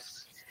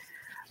 yes.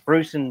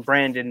 Bruce and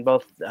Brandon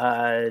both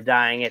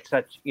dying at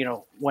such,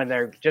 when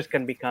they're just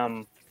going to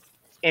become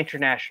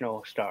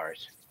international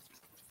stars.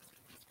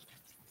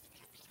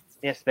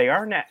 Yes, they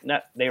are not.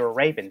 They were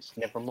ravens,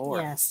 nevermore.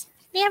 Yes,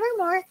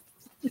 nevermore.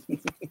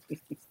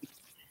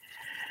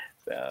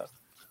 So.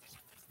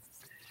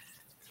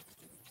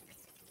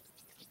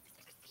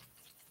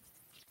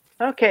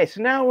 Okay,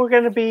 so now we're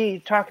going to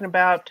be talking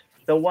about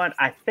the one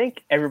I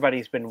think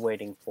everybody's been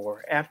waiting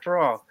for. After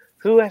all,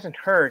 who hasn't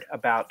heard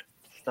about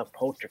the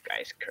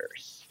Poltergeist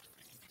Curse?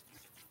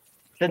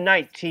 The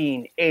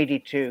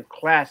 1982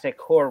 classic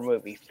horror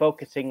movie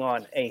focusing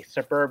on a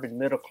suburban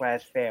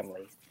middle-class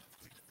family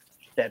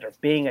that are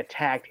being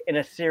attacked in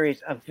a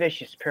series of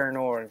vicious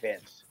paranormal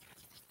events.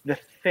 The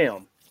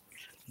film,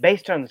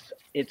 based on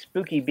its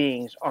spooky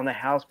beings on the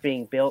house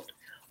being built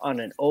on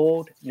an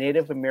old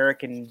Native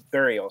American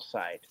burial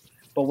site,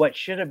 but what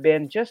should have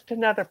been just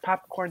another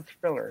popcorn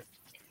thriller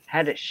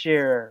had its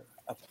share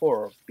of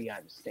horror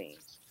behind the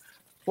scenes.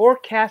 4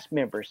 cast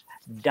members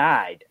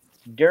died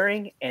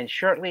during and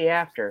shortly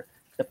after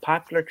the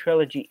popular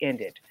trilogy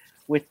ended,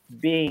 with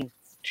being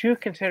 2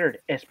 considered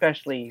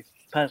especially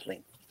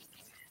puzzling.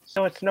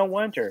 So it's no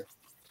wonder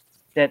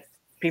that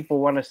people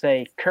want to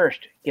say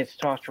cursed gets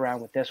tossed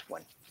around with this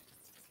one.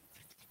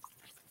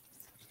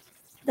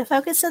 The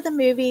focus of the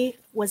movie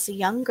was a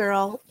young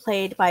girl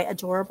played by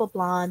adorable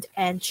blonde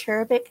and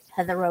cherubic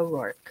Heather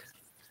O'Rourke,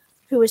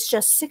 who was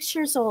just 6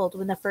 years old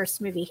when the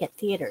first movie hit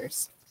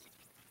theaters.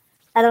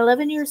 At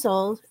 11 years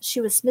old, she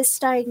was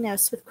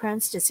misdiagnosed with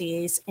Crohn's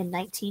disease in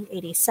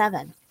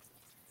 1987.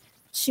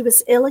 She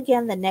was ill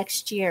again the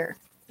next year,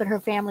 but her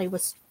family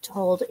was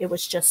told it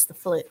was just the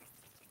flu.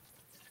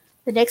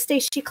 The next day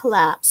she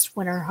collapsed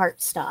when her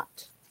heart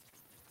stopped.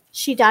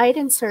 She died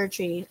in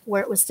surgery,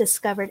 where it was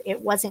discovered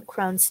it wasn't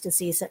Crohn's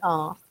disease at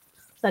all,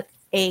 but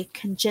a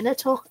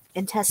congenital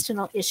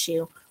intestinal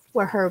issue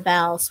where her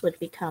bowels would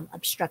become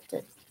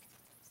obstructed.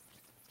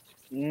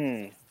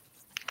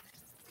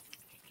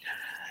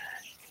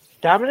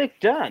 Dominic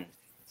Dunn,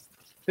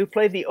 who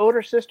played the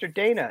older sister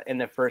Dana in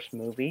the first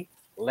movie,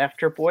 left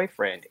her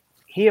boyfriend.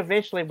 He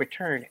eventually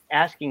returned,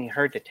 asking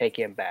her to take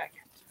him back.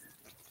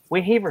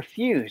 When he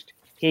refused,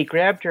 he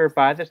grabbed her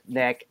by the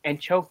neck and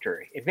choked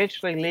her,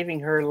 eventually leaving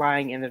her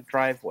lying in the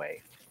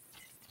driveway.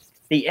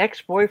 The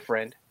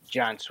ex-boyfriend,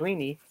 John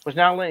Sweeney, was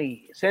not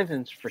only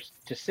sentenced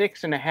to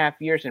 6.5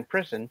 years in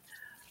prison,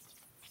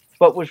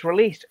 but was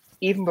released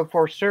even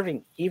before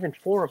serving even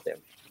 4 of them.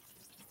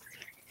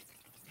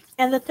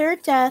 And the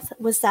third death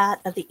was that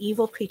of the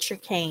evil preacher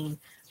Cain,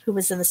 who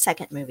was in the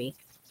second movie.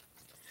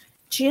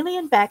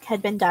 Julian Beck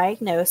had been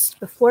diagnosed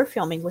before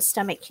filming with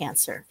stomach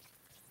cancer,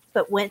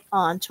 but went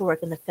on to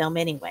work in the film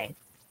anyway.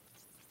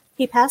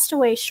 He passed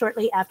away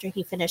shortly after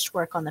he finished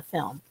work on the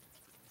film.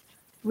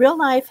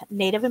 Real-life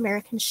Native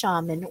American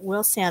shaman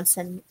Will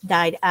Sampson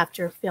died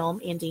after film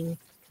ending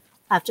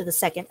after the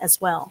second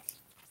as well.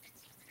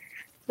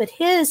 But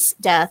his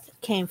death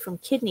came from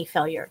kidney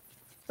failure,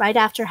 right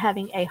after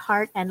having a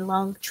heart and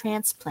lung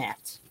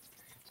transplant.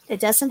 It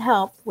doesn't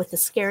help with the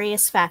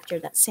scariest factor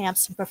that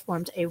Sampson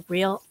performed a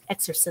real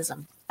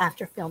exorcism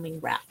after filming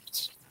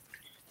Wrapped.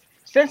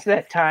 Since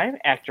that time,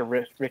 actor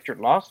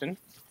Richard Lawson,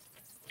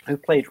 who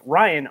played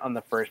Ryan on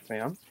the first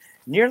film,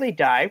 nearly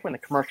died when the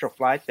commercial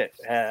flight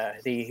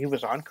that he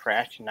was on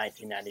crashed in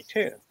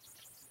 1992.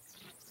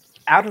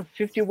 Out of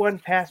 51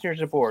 passengers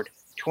aboard,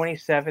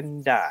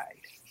 27 died.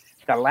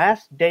 The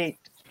last date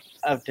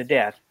of the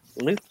death,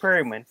 Luke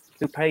Perryman,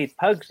 who played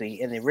Pugsy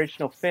in the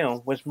original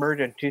film, was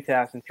murdered in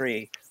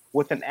 2003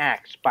 with an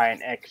axe by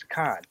an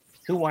ex-con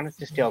who wanted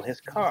to steal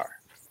his car.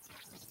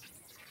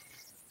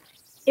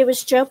 It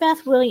was Jo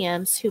Beth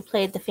Williams who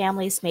played the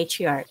family's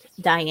matriarch,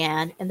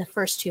 Diane, in the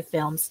first 2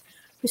 films,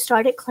 who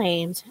started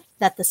claims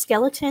that the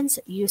skeletons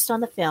used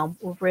on the film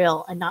were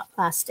real and not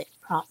plastic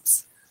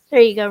props. There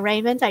you go,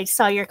 Raymond. I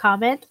saw your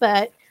comment,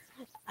 but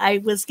I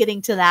was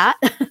getting to that.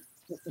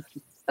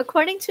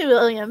 According to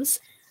Williams,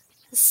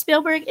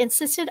 Spielberg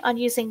insisted on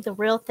using the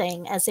real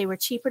thing as they were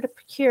cheaper to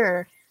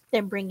procure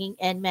than bringing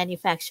in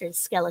manufactured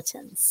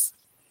skeletons.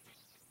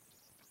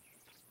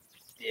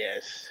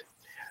 Yes.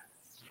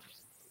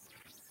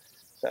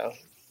 So,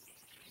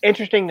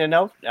 interesting to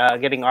note,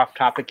 getting off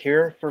topic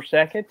here for a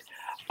second.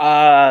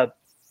 Back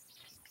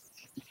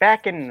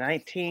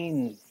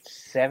in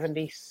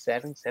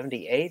 77,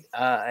 78,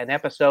 an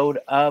episode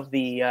of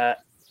the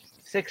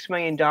 $6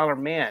 Million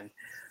Man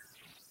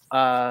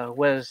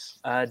was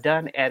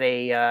done at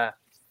a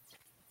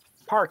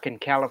park in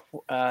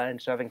in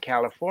Southern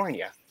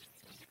California.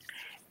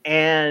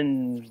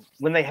 And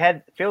when they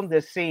had filmed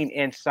this scene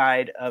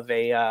inside of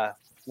a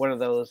one of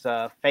those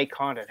fake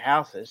haunted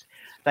houses,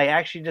 they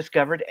actually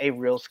discovered a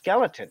real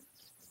skeleton.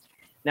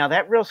 Now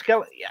that real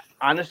skeleton, yeah,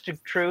 honest to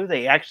true,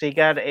 they actually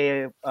got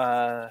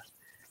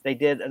they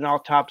did an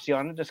autopsy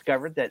on it,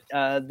 discovered that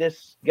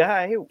this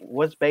guy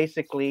was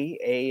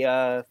basically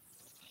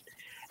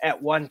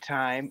at one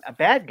time a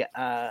bad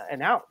guy,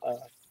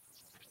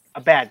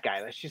 a bad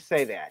guy. Let's just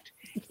say that.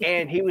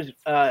 And he was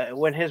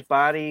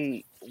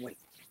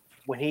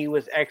when he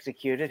was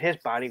executed, his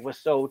body was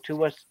sold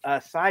to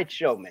a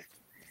sideshowman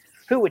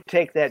who would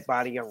take that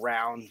body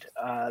around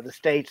the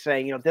state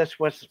saying, this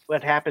was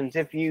what happens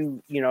if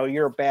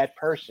you're a bad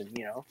person,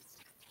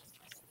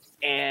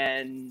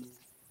 and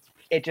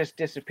it just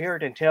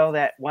disappeared until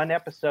that one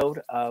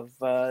episode of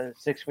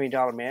 $6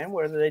 Million Man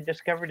where they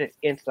discovered it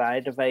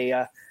inside of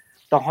the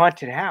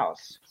haunted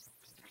house.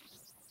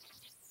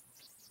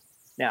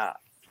 Now,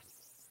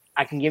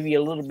 I can give you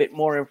a little bit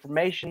more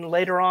information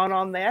later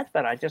on that,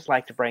 but I just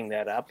like to bring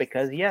that up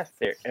because, yes,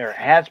 there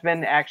has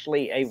been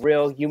actually a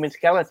real human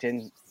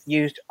skeleton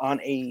used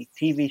on a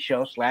TV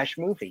show /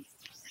 movie.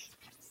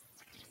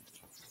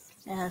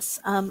 Yes.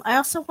 I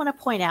also want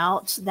to point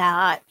out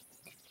that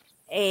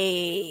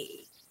a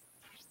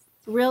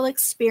real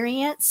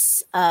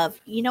experience of,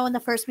 in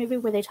the first movie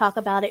where they talk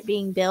about it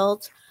being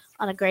built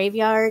on a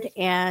graveyard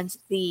and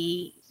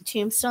the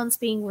tombstones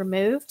being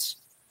removed,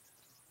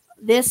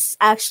 this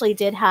actually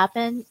did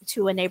happen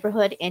to a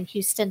neighborhood in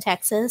Houston,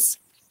 Texas.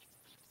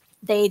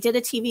 They did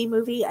a TV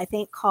movie, I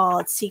think,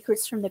 called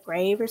Secrets from the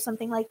Grave or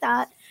something like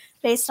that,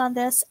 based on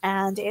this.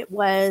 And it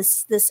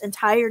was this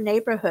entire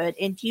neighborhood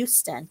in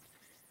Houston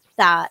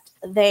that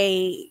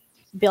they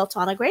built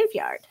on a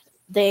graveyard.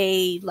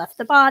 They left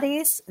the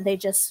bodies, they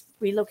just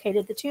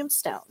relocated the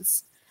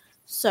tombstones.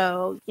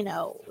 So,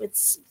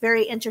 it's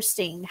very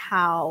interesting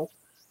how,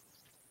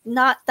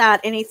 not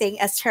that anything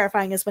as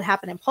terrifying as what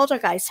happened in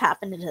Poltergeist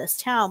happened in this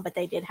town, but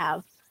they did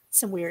have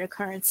some weird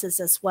occurrences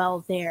as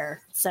well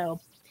there. So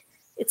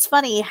it's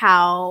funny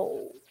how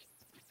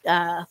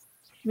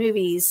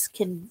movies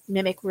can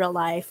mimic real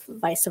life,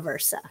 vice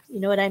versa. You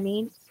know what I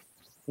mean?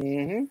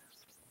 Mm-hmm.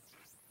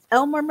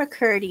 Elmer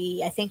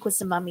McCurdy, I think, was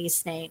the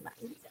mummy's name.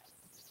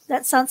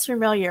 That sounds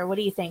familiar. What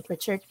do you think,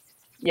 Richard?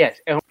 Yes,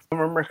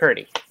 Elmer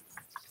McCurdy.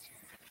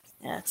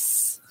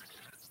 Yes.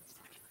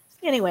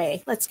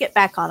 Anyway, let's get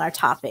back on our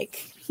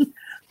topic.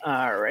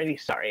 Alrighty,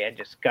 sorry, I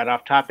just got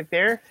off topic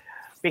there.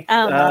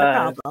 Not a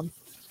problem.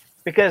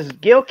 Because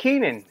Gil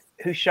Keenan,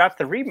 who shot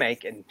the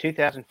remake in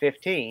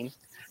 2015,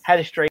 had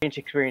a strange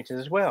experience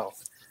as well.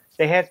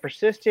 They had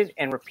persistent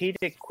and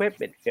repeated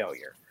equipment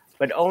failure,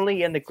 but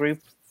only in the group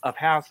of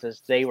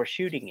houses they were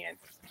shooting in.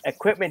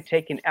 Equipment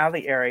taken out of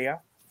the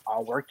area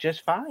all worked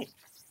just fine.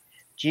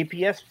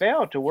 GPS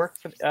failed to work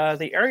for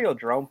the aerial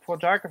drone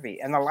photography,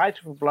 and the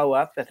lights would blow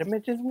up that had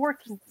been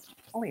working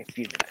only a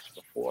few minutes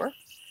before.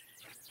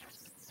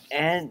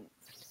 And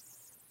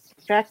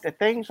in fact, the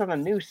things on the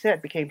new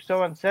set became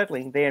so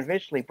unsettling, they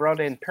eventually brought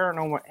in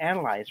paranormal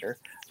analyzer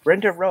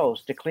Brenda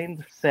Rose to clean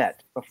the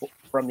set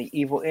from the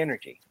evil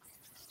energy.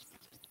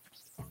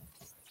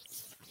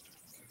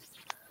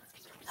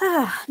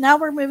 Now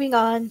we're moving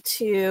on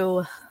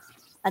to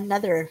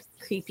another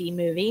creepy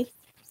movie.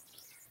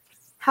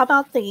 How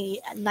about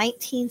the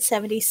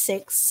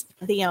 1976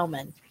 The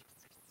Omen?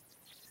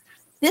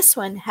 This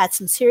one had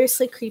some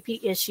seriously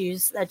creepy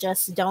issues that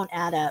just don't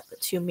add up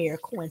to mere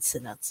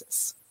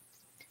coincidences.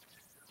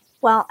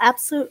 While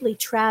absolutely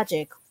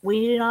tragic,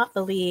 we do not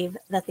believe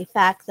that the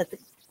fact that the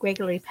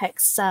Gregory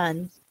Peck's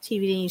son,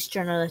 TV news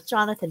journalist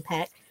Jonathan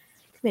Peck,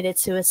 committed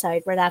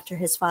suicide right after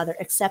his father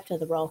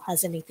accepted the role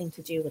has anything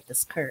to do with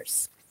this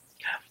curse.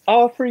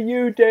 All for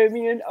you,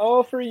 Damien,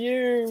 all for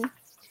you.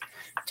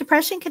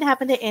 Depression can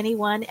happen to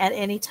anyone at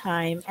any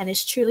time and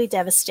is truly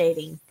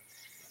devastating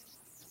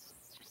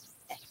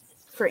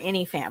for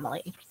any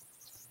family.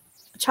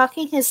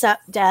 Chalking his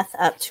death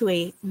up to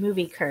a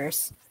movie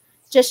curse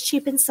just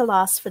cheapens the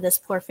loss for this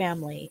poor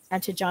family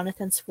and to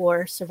Jonathan's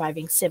 4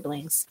 surviving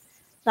siblings,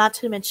 not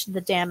to mention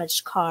the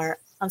damage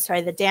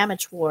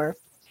war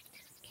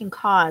can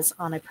cause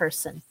on a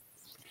person.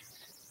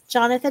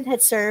 Jonathan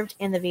had served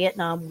in the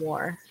Vietnam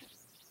War.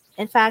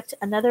 In fact,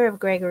 another of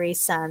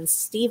Gregory's sons,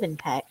 Stephen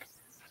Peck,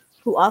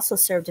 who also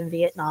served in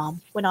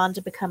Vietnam, went on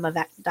to become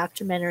a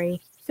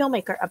documentary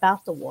filmmaker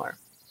about the war,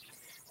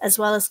 as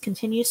well as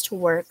continues to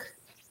work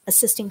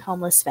assisting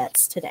homeless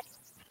vets today.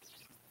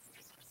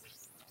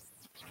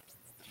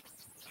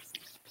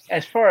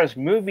 As far as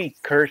movie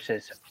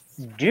curses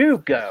do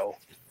go,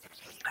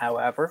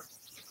 however,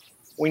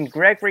 when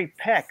Gregory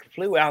Peck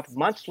flew out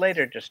months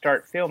later to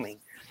start filming,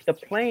 the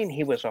plane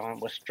he was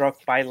on was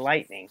struck by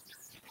lightning,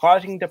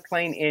 causing the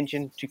plane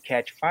engine to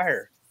catch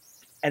fire,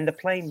 and the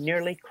plane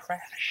nearly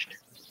crashed.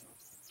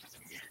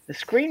 The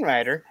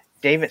screenwriter,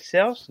 David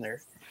Selzner,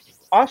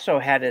 also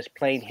had his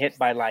plane hit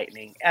by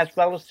lightning, as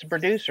well as the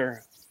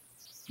producer,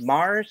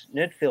 Mars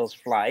Nudfield's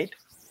flight,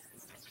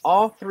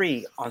 all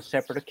three on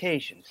separate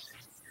occasions.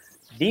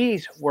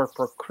 These were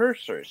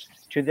precursors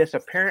to this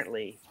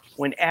apparently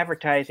when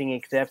advertising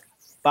exec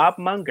Bob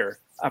Munger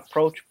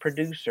approached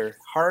producer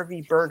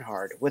Harvey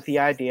Bernhard with the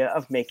idea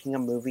of making a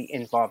movie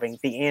involving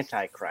the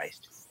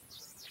Antichrist.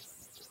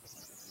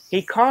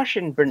 He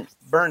cautioned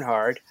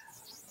Bernhard,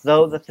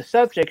 though, that the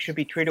subject should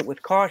be treated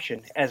with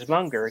caution, as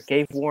Munger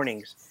gave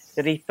warnings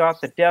that he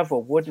thought the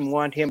devil wouldn't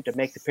want him to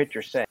make the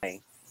picture,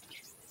 saying,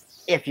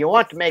 "If you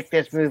want to make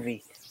this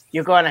movie,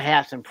 you're going to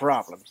have some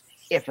problems.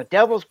 If the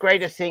devil's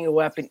greatest single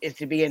weapon is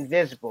to be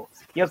invisible,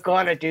 you're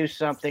going to do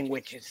something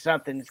which is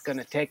something that's going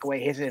to take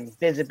away his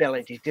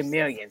invisibility to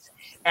millions,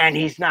 and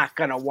he's not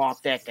going to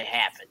want that to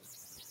happen."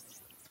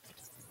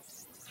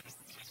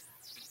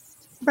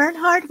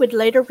 Bernhard would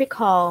later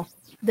recall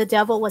the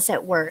devil was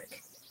at work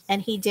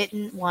and he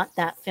didn't want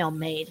that film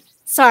made.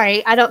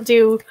 Sorry, I don't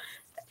do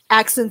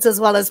accents as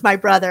well as my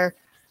brother.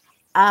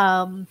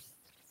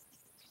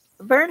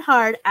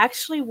 Bernhard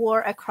actually wore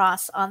a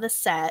cross on the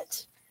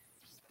set.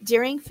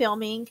 During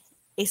filming,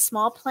 a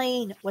small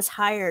plane was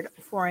hired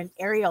for an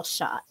aerial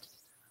shot,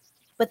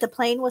 but the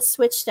plane was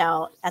switched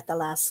out at the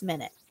last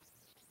minute.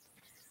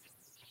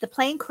 The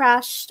plane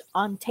crashed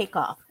on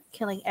takeoff,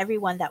 killing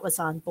everyone that was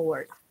on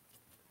board.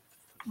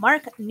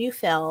 Mark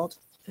Neufeld,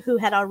 who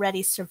had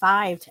already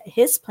survived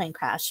his plane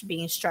crash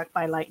being struck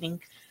by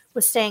lightning,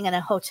 was staying in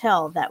a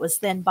hotel that was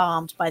then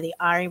bombed by the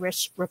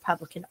Irish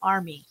Republican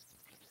Army,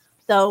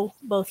 though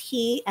both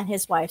he and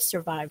his wife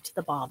survived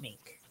the bombing.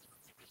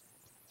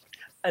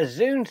 A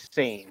Zune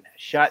scene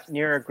shot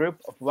near a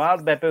group of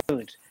wild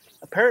baboons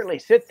apparently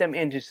sent them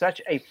into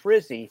such a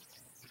frenzy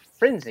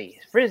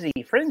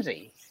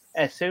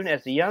as soon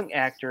as the young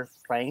actor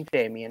playing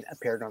Damien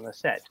appeared on the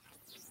set.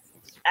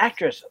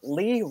 Actress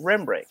Lee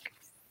Rembrick,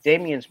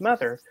 Damien's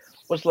mother,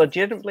 was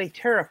legitimately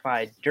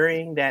terrified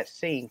during that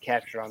scene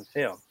captured on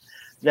film.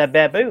 The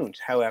baboons,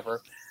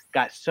 however,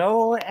 got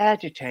so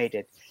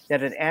agitated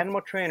that an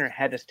animal trainer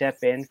had to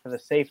step in for the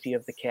safety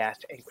of the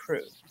cast and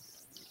crew.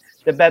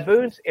 The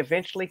baboons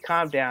eventually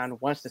calmed down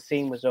once the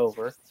scene was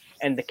over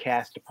and the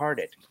cast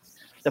departed.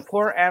 The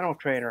poor animal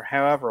trainer,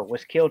 however,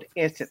 was killed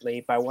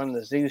instantly by one of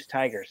the zoo's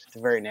tigers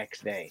the very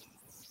next day.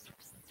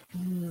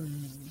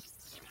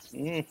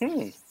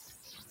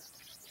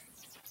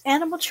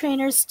 Animal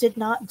trainers did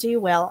not do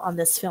well on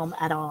this film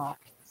at all,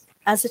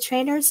 as the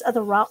trainers of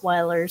the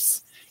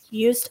Rottweilers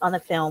used on the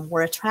film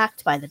were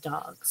attracted by the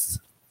dogs.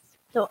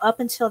 Though up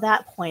until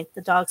that point,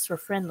 the dogs were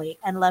friendly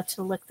and loved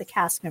to lick the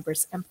cast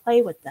members and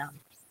play with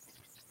them.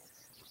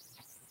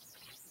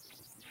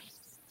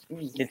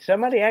 Did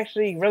somebody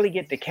actually really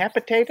get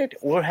decapitated?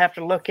 We'll have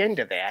to look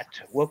into that.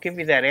 We'll give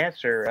you that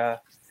answer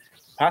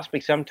possibly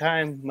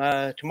sometime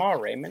tomorrow,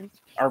 Raymond,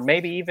 or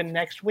maybe even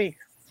next week.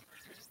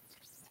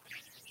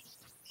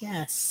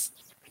 Yes.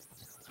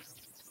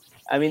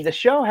 I mean, the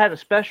show had a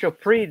special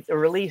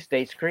pre-release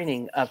date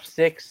screening of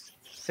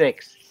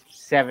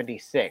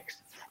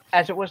 6/6/76,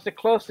 as it was the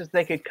closest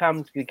they could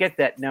come to get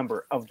that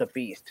number of the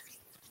beast.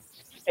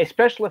 A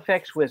special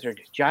effects wizard,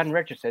 John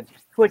Richardson,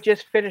 who had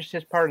just finished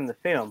his part in the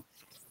film,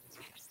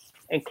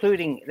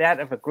 including that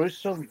of a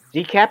gruesome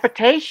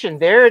decapitation.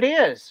 There it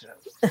is.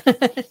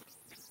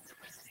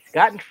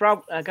 got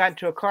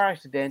into a car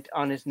accident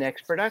on his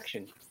next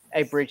production,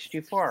 A Bridge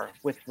Too Far,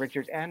 with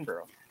Richard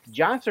Attenborough.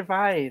 John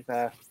survived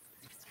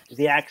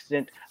the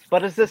accident,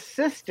 but his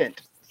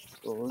assistant,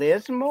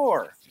 Liz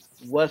Moore,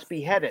 was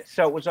beheaded.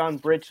 So it was on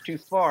Bridge Too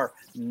Far,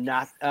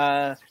 not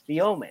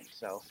The Omen.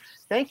 So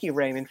thank you,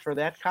 Raymond, for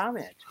that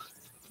comment.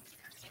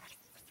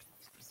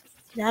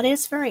 That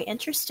is very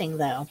interesting,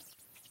 though.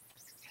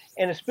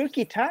 In a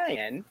spooky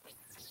tie-in,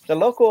 the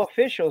local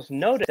officials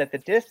noted that the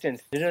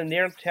distance to the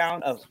near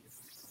town of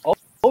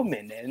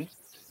Ominen,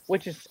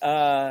 which is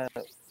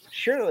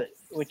sure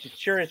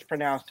is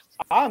pronounced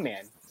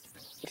Amen,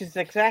 which is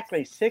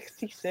exactly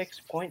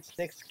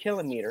 66.6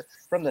 kilometers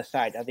from the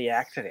site of the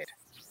accident.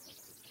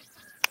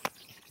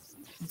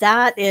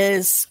 That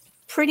is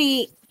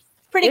pretty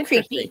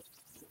creepy.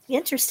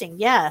 Interesting,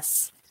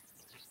 yes.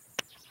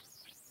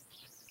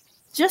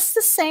 Just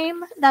the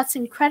same, that's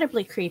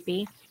incredibly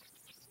creepy.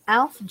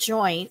 Alf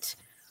Joint,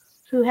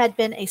 who had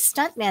been a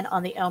stuntman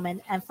on The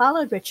Omen and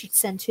followed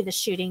Richardson to the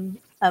shooting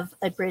of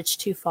A Bridge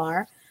Too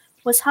Far,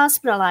 was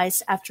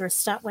hospitalized after a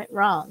stunt went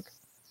wrong.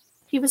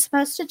 He was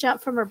supposed to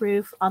jump from a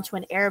roof onto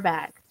an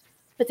airbag,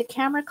 but the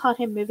camera caught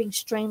him moving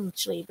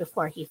strangely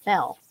before he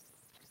fell,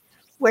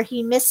 where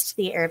he missed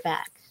the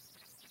airbag.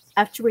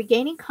 After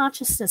regaining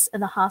consciousness in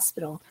the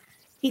hospital,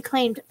 he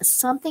claimed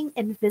something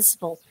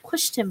invisible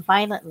pushed him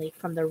violently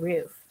from the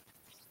roof.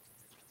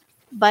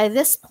 By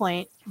this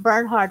point,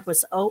 Bernhard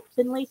was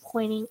openly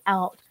pointing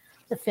out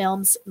the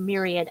film's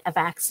myriad of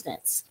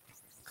accidents,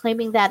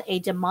 claiming that a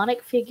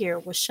demonic figure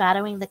was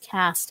shadowing the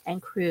cast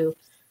and crew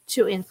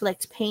to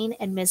inflict pain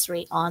and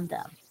misery on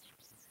them.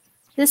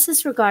 This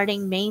is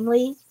regarding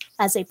mainly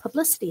as a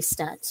publicity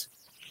stunt,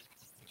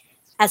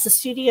 as the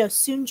studio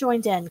soon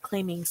joined in,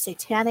 claiming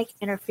satanic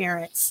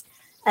interference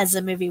as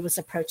the movie was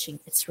approaching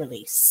its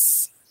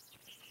release.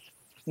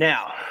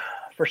 Now,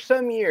 for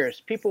some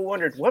years, people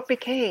wondered what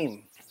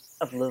became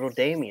of little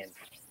Damien.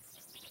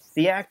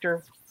 The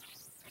actor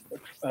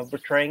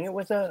portraying it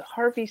was a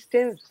Harvey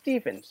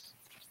Stevens.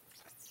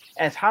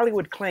 As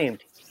Hollywood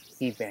claimed,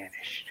 he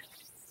vanished.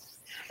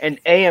 An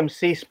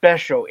AMC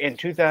special in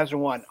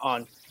 2001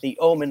 on The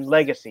Omen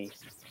Legacy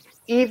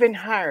even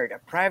hired a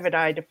private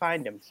eye to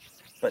find him,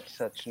 but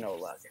such no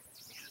luck.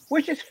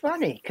 Which is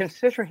funny,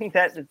 considering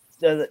that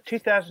the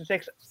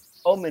 2006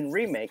 Omen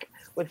remake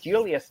with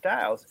Julia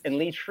Stiles and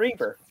Lee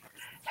Schreiber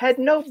had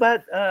no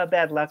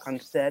bad luck on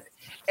set,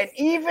 and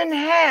even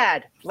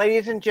had,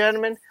 ladies and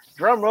gentlemen,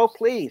 drum roll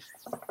please,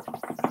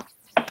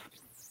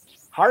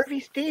 Harvey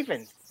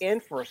Stevens in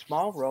for a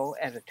small role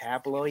as a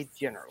tabloid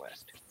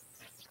generalist.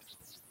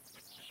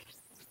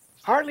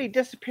 Hardly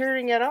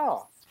disappearing at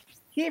all.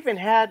 He even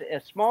had a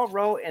small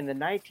role in the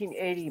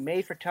 1980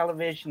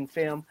 made-for-television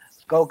film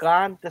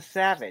Gauguin the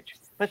Savage,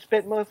 but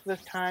spent most of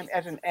his time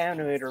as an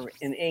animator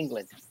in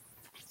England.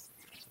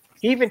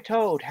 He even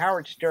told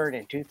Howard Stern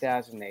in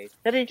 2008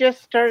 that he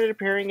just started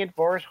appearing in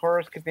Boris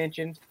Horror's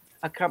conventions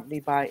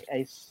accompanied by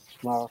a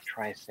small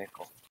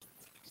tricycle.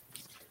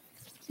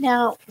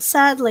 Now,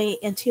 sadly,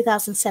 in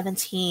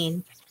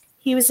 2017,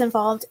 he was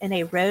involved in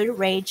a road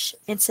rage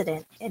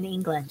incident in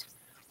England,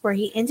 where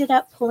he ended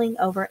up pulling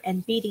over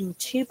and beating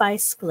two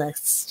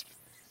bicyclists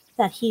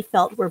that he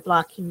felt were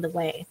blocking the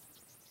way.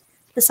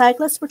 The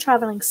cyclists were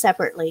traveling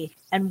separately,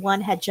 and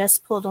one had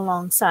just pulled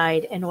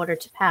alongside in order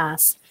to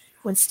pass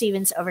when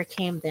Stevens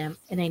overcame them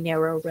in a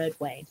narrow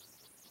roadway.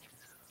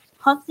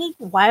 Honking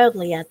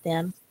wildly at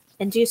them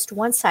induced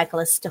one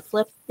cyclist to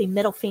flip the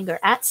middle finger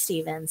at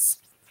Stevens,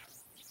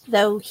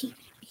 though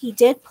he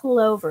did pull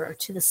over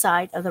to the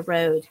side of the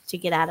road to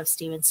get out of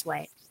Stevens'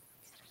 way.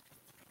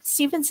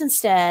 Stevens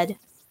instead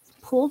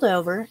pulled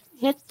over,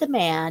 hit the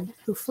man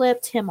who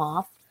flipped him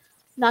off,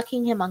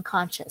 knocking him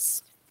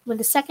unconscious. When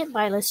the second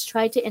bicyclist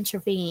tried to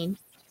intervene,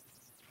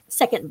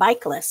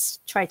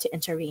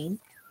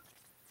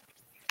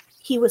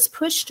 he was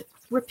punched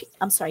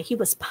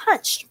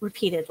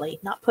repeatedly,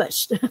 not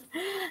pushed,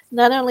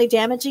 not only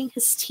damaging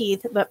his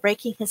teeth, but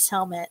breaking his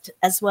helmet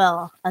as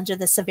well under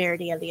the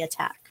severity of the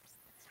attack.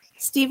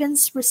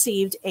 Stevens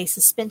received a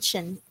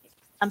suspension.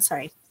 A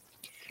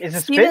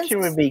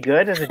suspension would be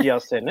good as a jail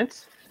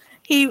sentence.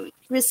 He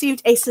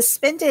received a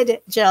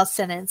suspended jail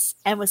sentence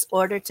and was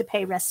ordered to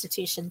pay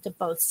restitution to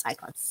both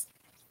cyclists.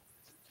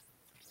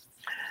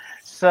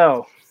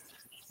 So,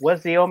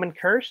 was the Omen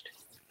cursed?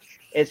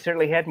 It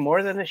certainly had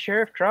more than the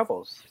share of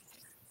troubles,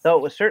 though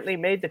it was certainly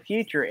made the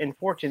future and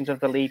fortunes of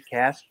the lead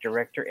cast,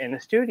 director, and the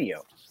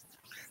studio.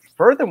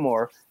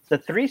 Furthermore, the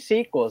 3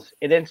 sequels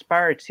it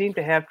inspired seemed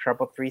to have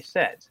trouble-free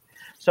sets.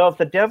 So if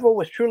the devil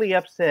was truly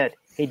upset,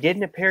 he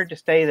didn't appear to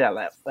stay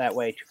that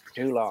way for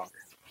too long.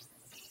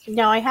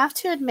 Now, I have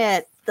to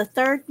admit, the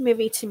third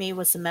movie to me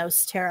was the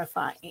most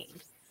terrifying,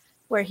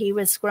 where he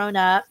was grown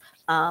up.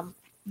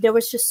 There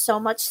was just so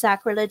much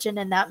sacrilege in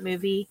that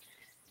movie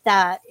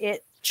that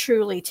it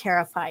truly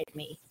terrified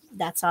me.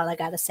 That's all I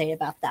got to say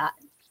about that.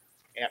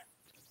 Yep.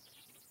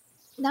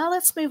 Now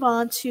let's move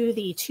on to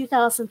the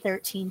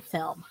 2013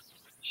 film.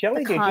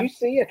 Shelley, did you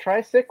see a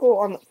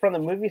tricycle from the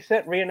movie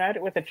set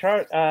reunited with a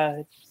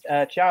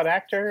child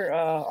actor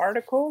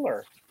article,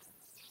 or?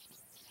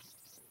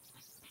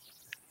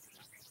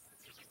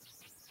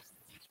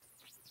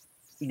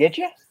 Did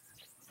you?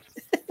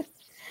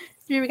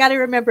 You got to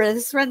remember,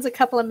 this runs a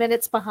couple of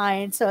minutes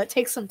behind, so it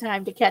takes some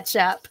time to catch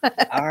up.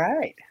 All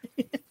right.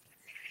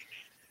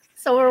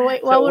 So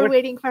while we're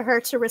waiting for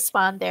her to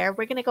respond there,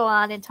 we're going to go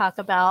on and talk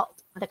about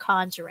The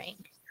Conjuring.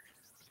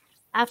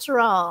 After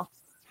all,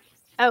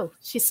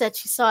 she said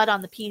she saw it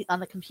on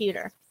the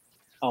computer.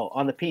 Oh,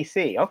 on the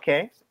PC.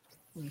 Okay.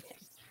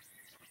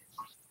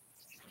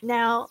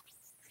 Now,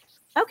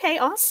 okay,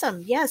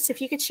 awesome. Yes,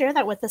 if you could share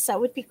that with us, that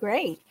would be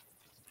great.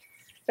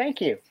 Thank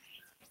you.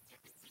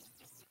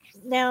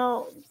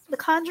 Now, The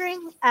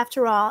Conjuring,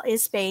 after all,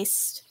 is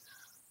based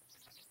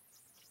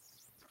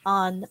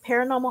on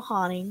paranormal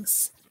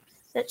hauntings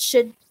that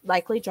should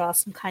likely draw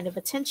some kind of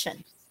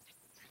attention.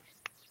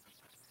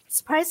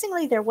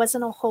 Surprisingly, there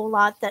wasn't a whole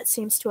lot that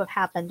seems to have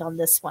happened on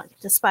this one,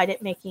 despite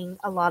it making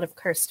a lot of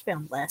cursed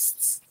film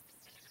lists.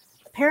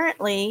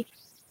 Apparently,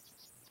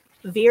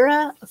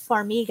 Vera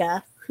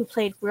Farmiga, who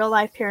played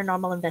real-life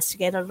paranormal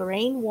investigator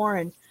Lorraine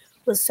Warren,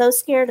 was so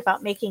scared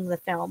about making the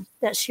film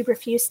that she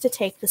refused to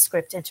take the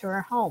script into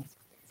her home,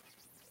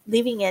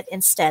 leaving it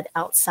instead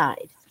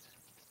outside.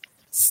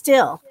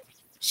 Still,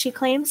 she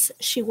claims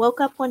she woke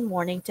up one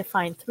morning to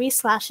find 3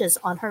 slashes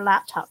on her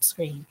laptop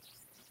screen,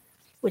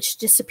 which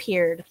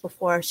disappeared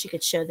before she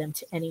could show them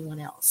to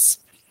anyone else.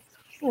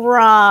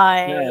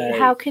 Right.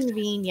 How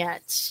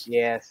convenient.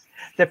 Yes.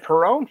 The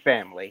Perron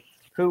family,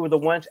 who were the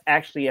ones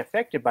actually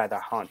affected by the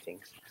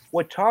hauntings,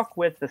 would talk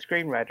with the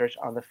screenwriters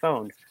on the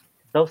phone,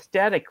 though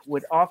static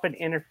would often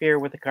interfere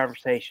with the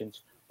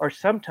conversations, or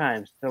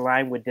sometimes the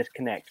line would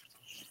disconnect.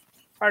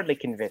 Hardly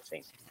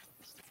convincing.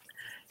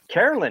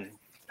 Carolyn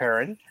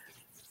Perron,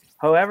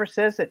 however,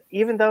 says that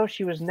even though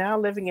she was now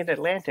living in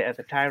Atlanta at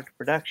the time of the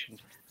production,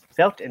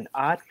 felt an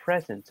odd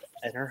presence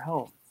in her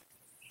home.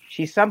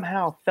 She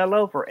somehow fell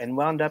over and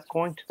wound up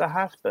going to the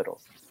hospital.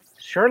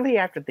 Shortly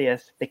after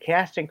this, the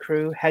cast and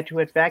crew had to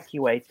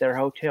evacuate their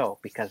hotel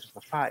because of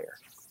the fire.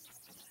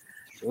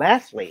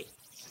 Lastly,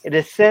 it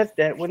is said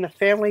that when the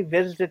family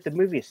visited the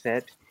movie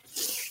set,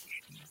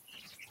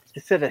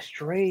 it said a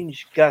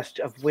strange gust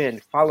of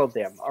wind followed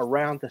them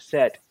around the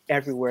set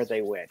everywhere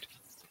they went.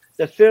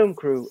 The film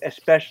crew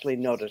especially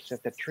noticed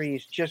that the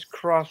trees just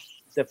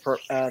across the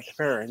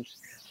ferns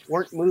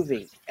weren't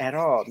moving at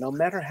all, no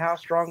matter how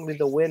strongly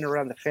the wind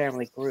around the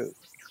family grew.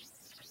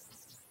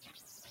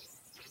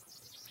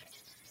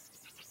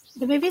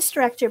 The movie's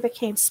director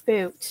became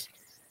spooked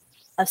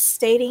of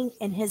stating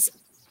in his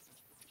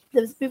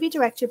the movie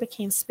director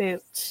became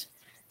spooked,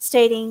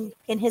 stating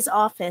in his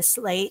office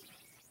late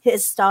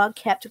his dog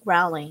kept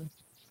growling,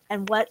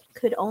 and what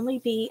could only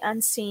be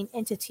unseen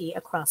entity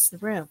across the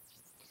room.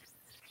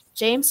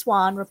 James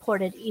Wan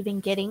reported even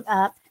getting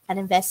up and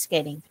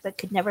investigating, but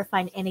could never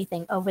find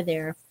anything over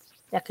there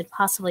that could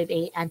possibly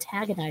be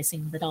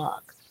antagonizing the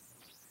dog.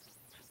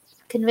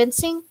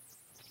 Convincing?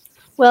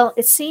 Well,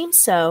 it seemed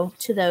so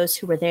to those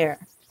who were there.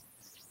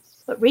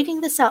 But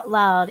reading this out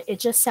loud, it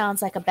just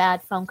sounds like a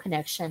bad phone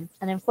connection,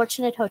 an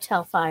unfortunate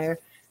hotel fire,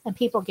 and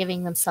people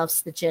giving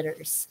themselves the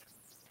jitters.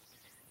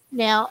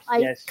 Now, I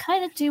Yes.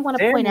 kind of do want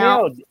to point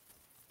out.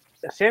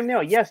 Sam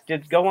Neill, yes,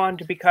 did go on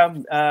to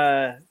become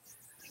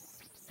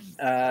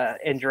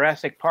in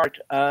Jurassic Park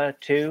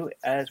 2,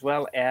 as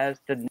well as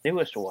the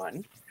newest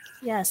one.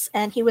 Yes,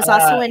 and he was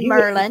also in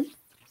Merlin.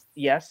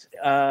 Yes,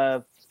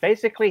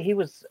 basically he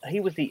was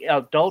the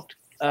adult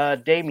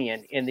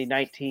Damien in the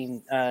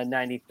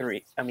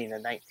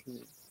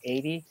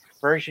 1980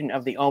 version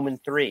of The Omen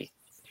 3,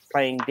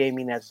 playing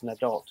Damien as an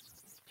adult.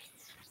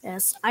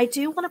 Yes, I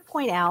do want to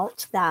point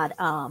out that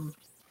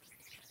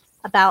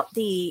about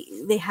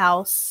the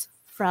house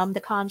from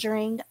The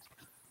Conjuring.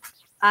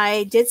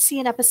 I did see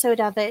an episode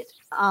of it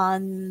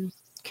on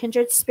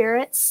Kindred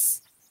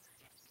Spirits.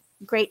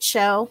 Great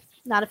show,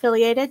 not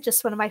affiliated,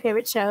 just one of my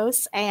favorite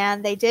shows.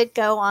 And they did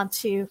go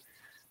to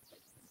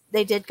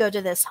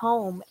this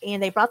home,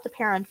 and they brought the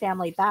Perron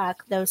family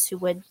back, those who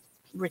would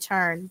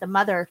return. The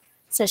mother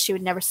says she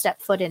would never step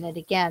foot in it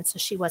again, so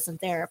she wasn't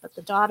there, but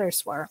the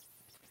daughters were.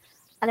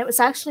 And it was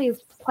actually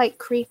quite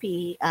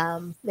creepy.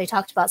 They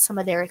talked about some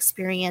of their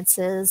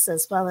experiences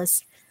as well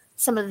as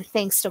some of the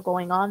things still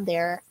going on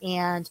there.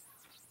 And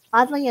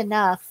oddly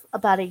enough,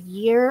 about a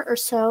year or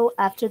so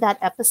after that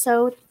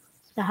episode,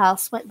 the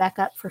house went back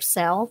up for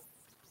sale.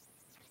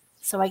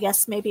 So I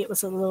guess maybe it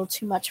was a little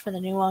too much for the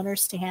new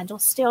owners to handle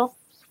still.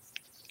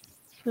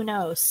 Who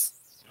knows?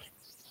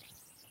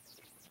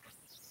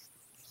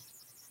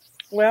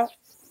 Well,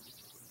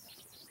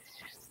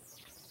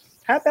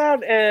 how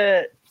about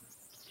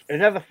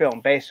another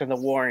film based on the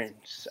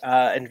Warrens'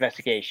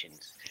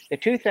 investigations? The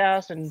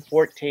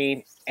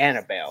 2014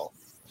 Annabelle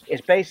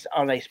is based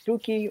on a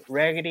spooky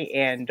Raggedy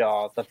Ann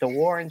doll that the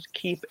Warrens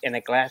keep in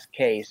a glass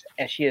case,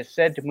 as she is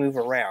said to move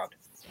around.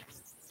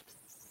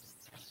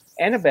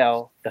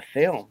 Annabelle, the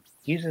film,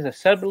 uses a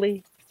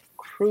subtly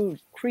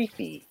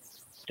creepy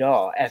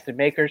doll, as the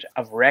makers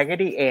of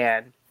Raggedy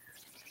Ann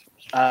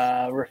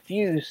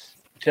refuse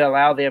to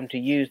allow them to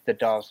use the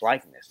doll's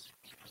likeness.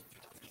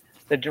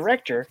 The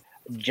director,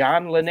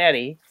 John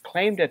Linetti,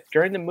 claimed that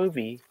during the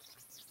movie,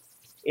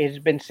 it has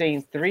been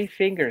seen 3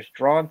 fingers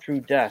drawn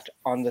through dust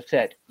on the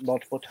set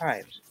multiple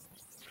times.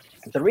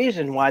 The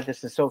reason why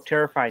this is so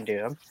terrifying to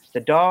him,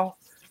 the doll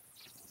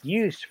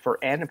used for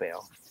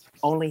Annabelle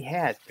only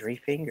had 3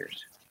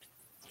 fingers.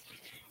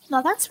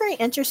 Now that's very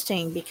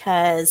interesting,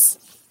 because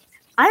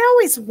I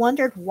always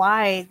wondered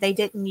why they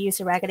didn't use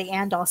a Raggedy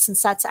Ann doll,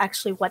 since that's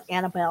actually what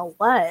Annabelle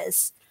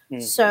was.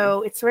 Mm-hmm.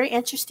 So it's very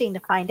interesting to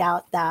find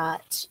out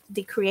that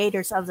the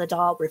creators of the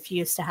doll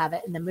refused to have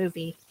it in the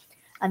movie.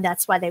 And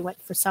that's why they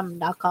went for some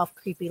knockoff,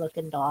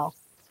 creepy-looking doll.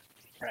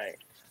 Right.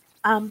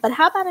 But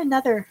how about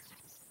another...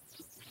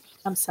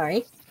 I'm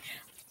sorry.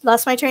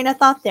 Lost my train of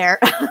thought there.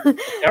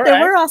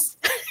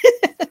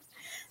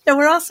 There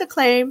were also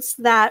claims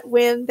that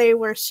when they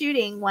were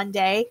shooting one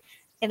day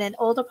in an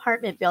old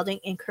apartment building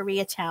in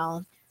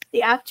Koreatown,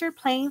 the actor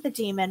playing the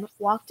demon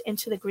walked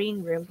into the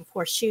green room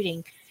before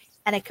shooting,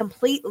 and a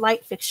complete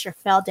light fixture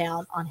fell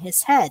down on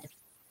his head.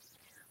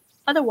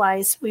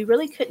 Otherwise, we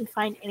really couldn't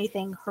find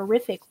anything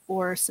horrific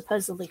or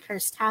supposedly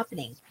cursed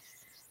happening.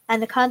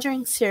 And the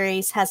Conjuring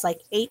series has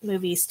like 8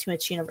 movies to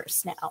its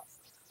universe now,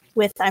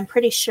 with, I'm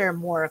pretty sure,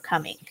 more are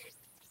coming.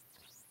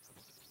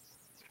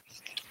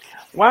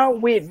 While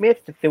we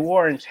admit that the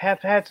Warrens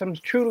have had some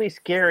truly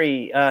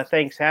scary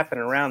things happen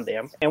around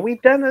them, and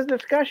we've done a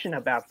discussion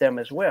about them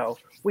as well,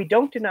 we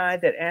don't deny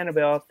that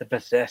Annabelle, the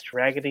possessed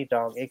Raggedy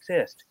dog,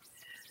 exists.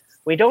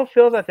 We don't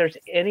feel that there's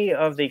any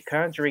of the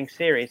Conjuring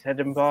series that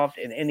involved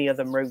in any of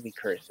the movie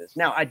curses.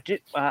 Now,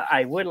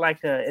 I would like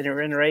to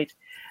reiterate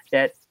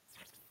that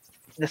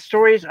the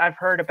stories I've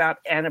heard about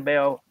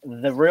Annabelle,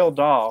 the real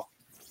doll,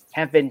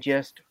 have been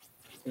just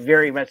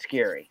very much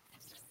scary.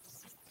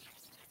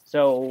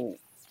 So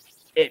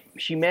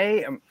She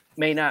may or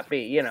may not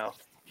be, you know.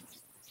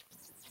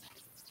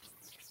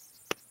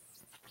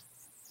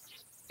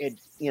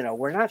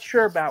 We're not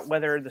sure about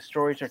whether the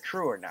stories are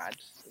true or not.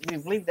 We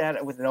leave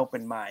that with an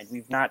open mind.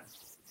 We've not.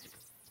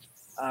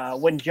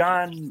 When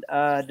John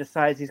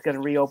decides he's going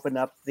to reopen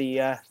up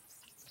the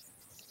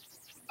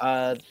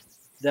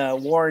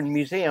Warren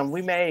Museum,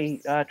 we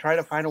may try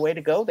to find a way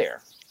to go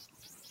there.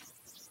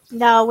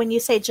 Now, when you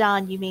say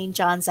John, you mean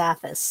John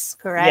Zaffis,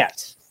 correct?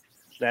 Yes,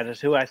 that is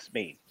who I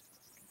mean.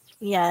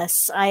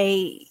 Yes,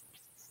 I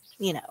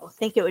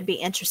think it would be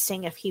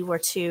interesting if he were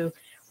to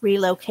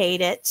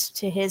relocate it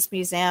to his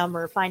museum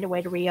or find a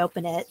way to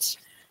reopen it.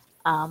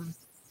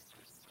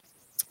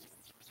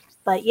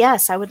 But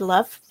yes, I would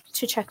love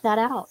to check that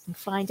out and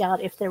find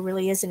out if there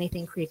really is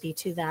anything creepy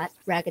to that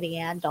Raggedy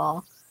Ann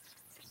doll.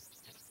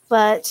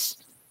 But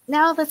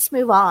now let's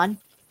move on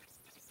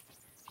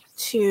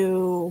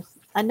to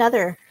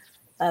another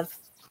of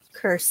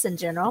curse in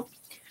general,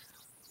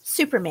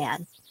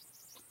 Superman.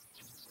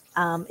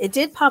 It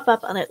did pop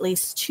up on at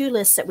least 2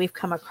 lists that we've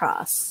come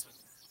across,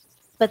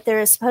 but there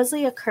is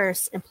supposedly a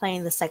curse in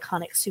playing this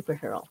iconic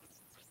superhero.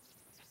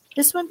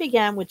 This one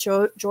began with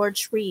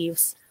George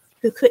Reeves,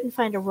 who couldn't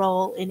find a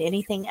role in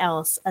anything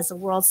else as the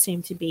world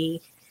seemed to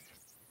be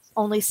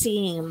only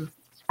seeing him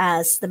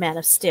as the Man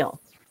of Steel.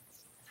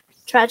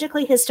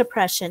 Tragically, his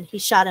depression, he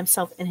shot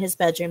himself in his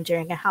bedroom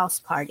during a house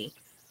party,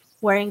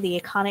 wearing the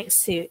iconic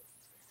suit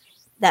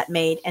that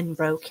made and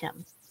broke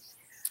him.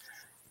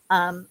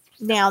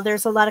 Now,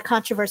 there's a lot of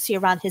controversy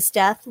around his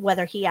death,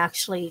 whether he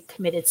actually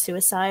committed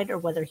suicide or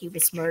whether he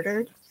was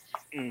murdered.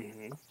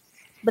 Mm-hmm.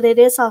 But it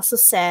is also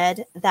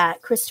said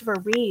that Christopher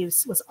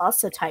Reeves was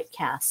also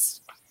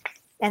typecast,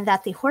 and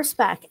that the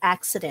horseback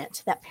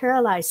accident that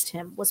paralyzed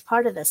him was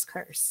part of this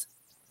curse.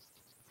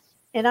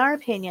 In our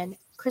opinion,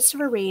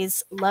 Christopher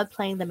Reeves loved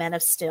playing the Man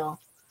of Steel,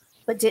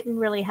 but didn't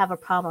really have a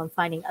problem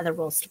finding other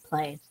roles to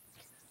play,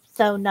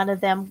 though none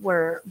of them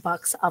were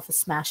box office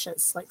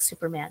smashes like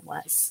Superman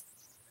was.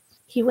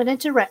 He went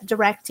into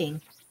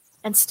directing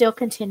and still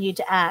continued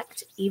to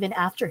act even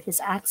after his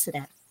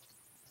accident.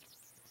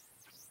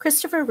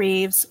 Christopher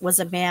Reeves was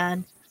a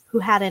man who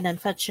had an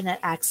unfortunate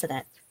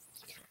accident,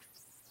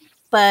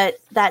 but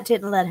that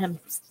didn't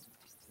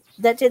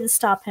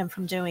stop him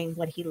from doing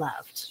what he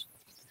loved.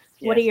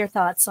 Yes. What are your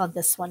thoughts on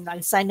this one?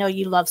 Because I know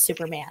you love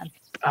Superman.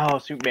 Oh,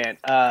 Superman.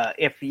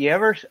 If you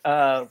ever,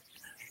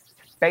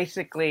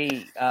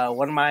 basically,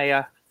 one of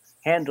my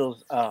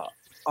handles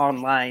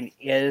online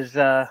is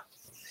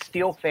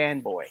Steel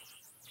Fanboy,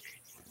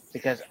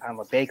 because I'm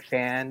a big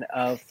fan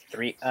of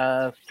three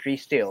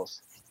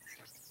Steels.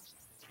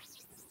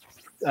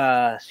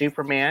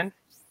 Superman,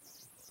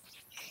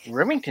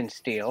 Remington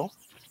Steele,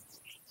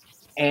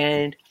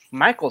 and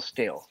Michael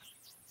Steele.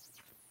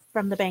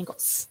 From the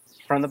Bengals.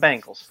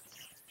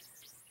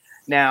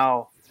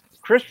 Now,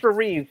 Christopher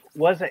Reeve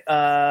was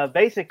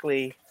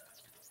basically,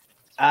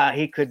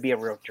 he could be a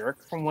real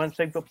jerk from one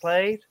single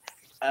play.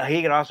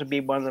 He could also be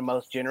one of the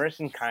most generous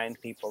and kind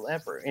people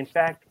ever. In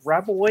fact,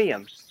 Robin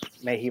Williams,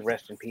 may he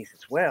rest in peace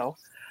as well,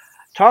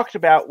 talks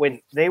about when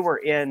they were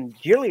in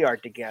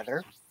Juilliard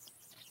together,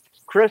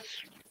 Chris,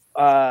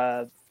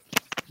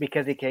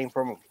 because he came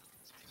from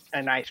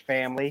a nice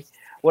family,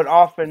 would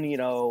often,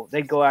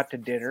 they'd go out to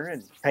dinner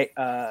and pay,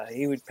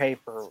 he would pay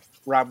for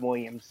Robin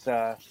Williams'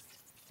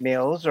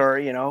 meals or,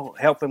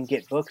 help him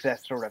get books,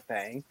 that sort of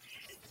thing.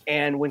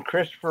 And when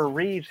Christopher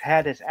Reeves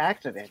had his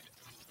accident,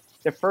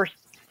 the first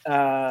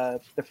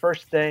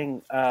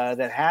thing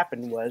that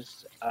happened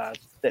was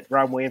that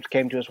Robin Williams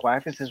came to his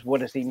wife and says, "What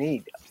does he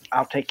need?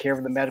 I'll take care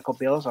of the medical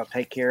bills. I'll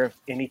take care of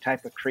any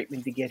type of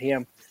treatment to get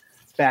him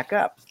back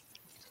up."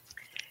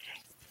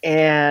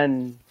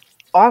 And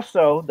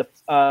also,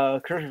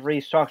 Christopher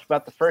Reeves talks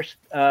about the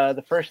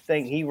first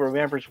thing he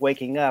remembers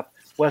waking up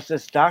was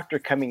this doctor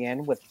coming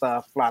in with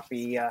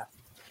floppy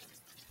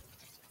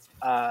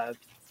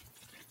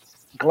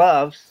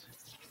gloves,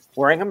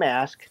 wearing a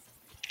mask,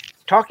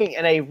 talking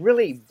in a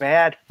really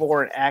bad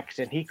foreign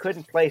accent. He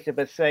couldn't place it,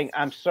 but saying,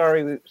 "I'm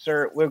sorry,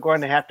 sir, we're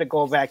going to have to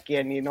go back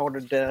in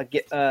order to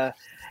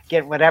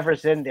get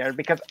whatever's in there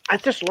because I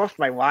just lost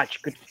my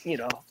watch."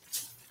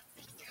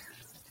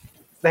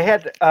 They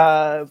had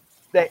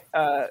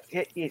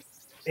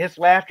his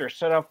laughter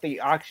set off the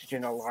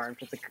oxygen alarm,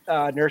 so the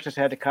nurses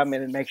had to come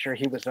in and make sure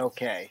he was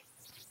okay.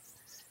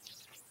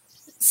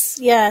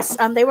 Yes,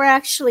 they were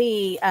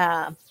actually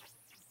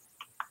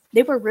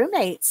they were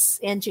roommates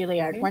in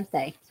Juilliard, mm-hmm. weren't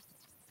they?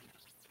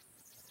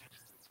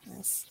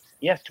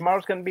 Yes,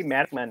 tomorrow's going to be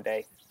Mad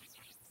Monday.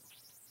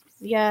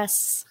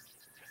 Yes.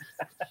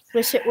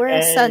 Wish it were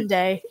a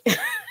Sunday.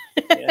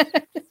 Yes,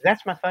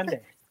 that's my fun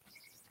day.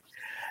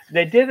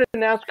 They did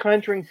announce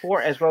Conjuring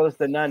 4 as well as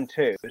The Nun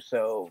 2,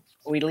 so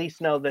we at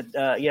least know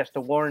that, yes,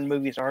 the Warren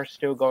movies are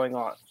still going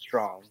on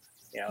strong.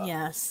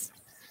 Yes.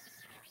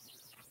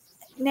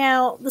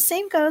 Now, the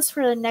same goes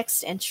for the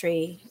next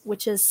entry,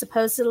 which is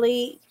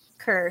supposedly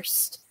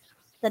cursed,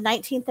 the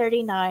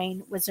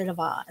 1939 Wizard of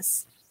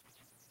Oz.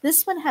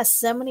 This one has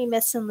so many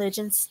myths and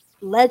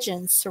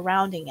legends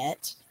surrounding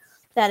it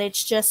that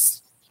it's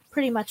just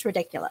pretty much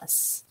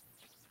ridiculous.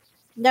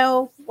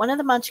 No, one of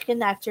the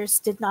Munchkin actors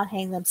did not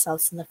hang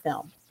themselves in the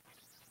film.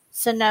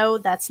 So no,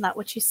 that's not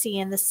what you see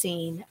in the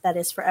scene that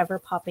is forever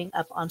popping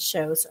up on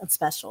shows and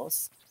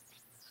specials.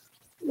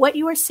 What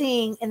you are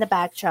seeing in the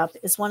backdrop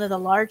is one of the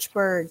large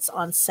birds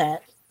on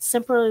set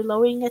simply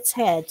lowering its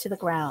head to the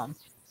ground.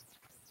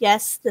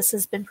 Yes, this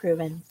has been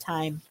proven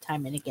time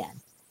and again.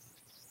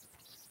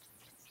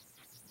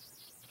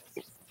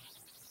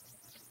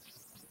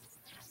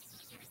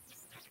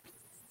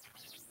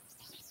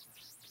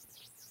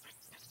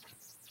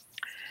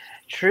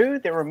 True,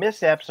 there were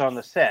mishaps on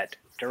the set.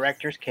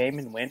 Directors came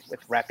and went with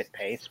rapid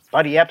pace.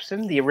 Buddy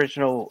Epson, the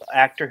original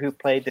actor who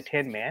played the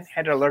Tin Man,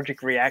 had an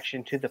allergic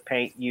reaction to the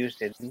paint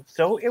used in,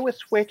 so it was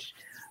switched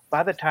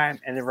by the time,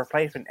 and the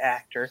replacement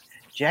actor,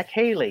 Jack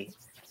Haley,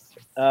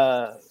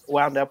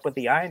 wound up with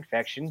the eye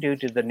infection due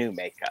to the new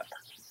makeup.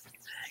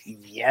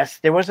 Yes,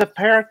 there was a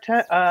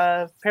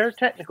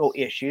paratechnical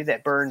issue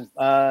that burned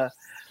the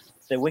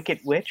Wicked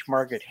Witch,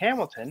 Margaret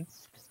Hamilton.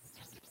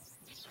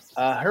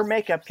 Her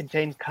makeup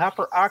contained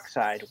copper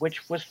oxide,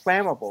 which was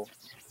flammable.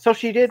 So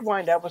she did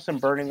wind up with some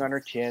burning on her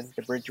chin,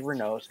 the bridge of her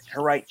nose,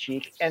 her right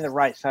cheek, and the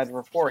right side of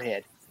her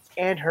forehead,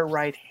 and her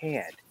right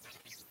hand.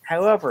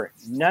 However,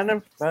 none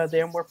of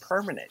them were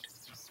permanent.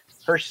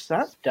 Her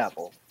stunt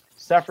double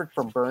suffered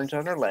from burns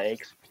on her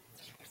legs.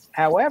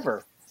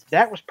 However,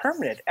 that was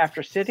permanent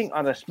after sitting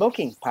on a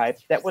smoking pipe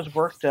that was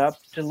worked up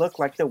to look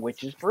like the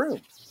witch's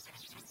broom.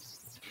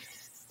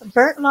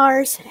 Bert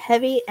Lahr's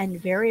heavy and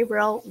very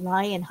real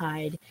lion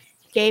hide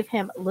gave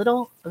him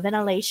little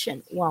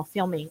ventilation while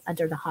filming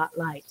under the hot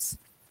lights.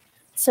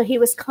 So he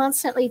was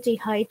constantly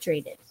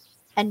dehydrated,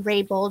 and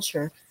Ray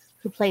Bolger,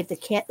 who played the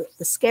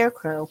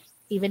Scarecrow,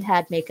 even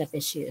had makeup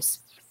issues.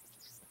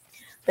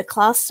 The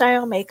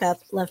cloth-style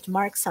makeup left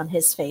marks on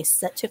his face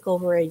that took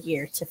over a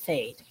year to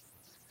fade.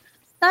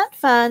 Not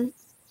fun,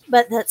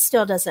 but that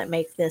still doesn't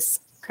make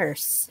this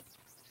curse.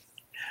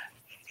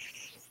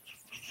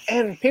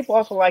 And people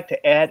also like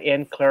to add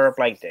in Clara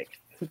Blankdick,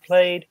 who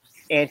played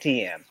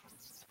Auntie M.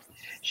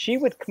 She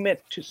would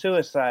commit to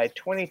suicide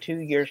 22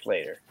 years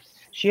later.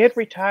 She had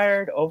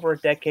retired over a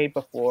decade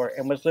before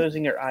and was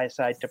losing her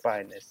eyesight to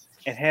blindness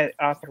and had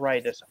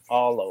arthritis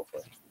all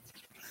over.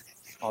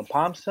 On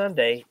Palm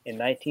Sunday in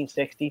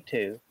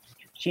 1962,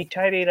 she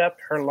tidied up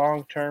her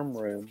long-term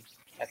room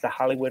at the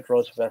Hollywood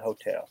Roosevelt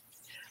Hotel,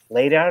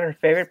 laid out her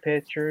favorite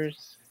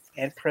pictures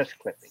and press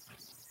clippings,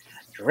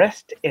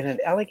 dressed in an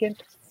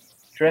elegant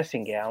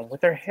dressing gown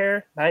with her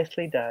hair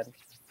nicely done,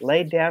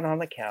 laid down on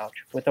the couch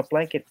with a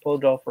blanket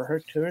pulled over her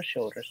to her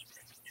shoulders,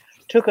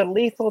 took a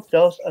lethal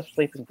dose of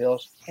sleeping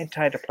pills, and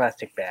tied a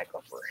plastic bag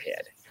over her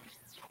head.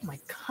 Oh my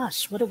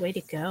gosh, what a way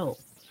to go.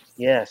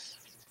 Yes.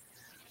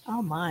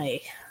 Oh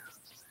my.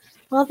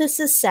 Well, this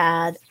is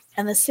sad,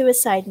 and the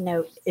suicide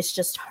note is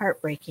just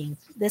heartbreaking.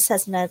 This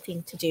has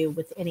nothing to do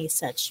with any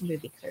such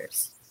movie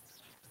curse.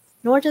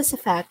 Nor does the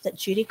fact that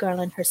Judy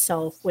Garland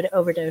herself would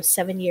overdose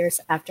 7 years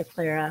after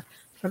Clara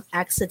from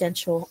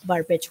accidental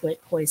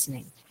barbiturate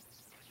poisoning.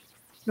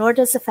 Nor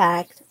does the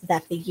fact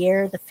that the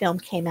year the film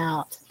came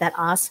out, that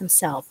Oz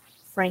himself,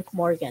 Frank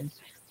Morgan,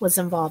 was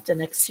involved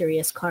in a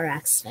serious car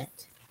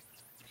accident.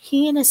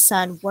 He and his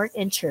son weren't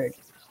injured,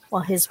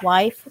 while his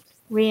wife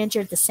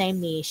re-injured the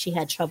same knee she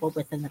had trouble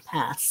with in the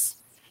past.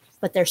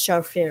 But their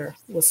chauffeur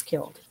was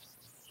killed.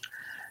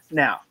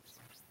 Now,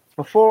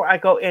 before I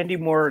go into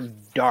more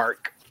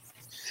dark,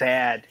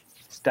 sad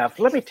stuff,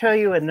 let me tell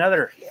you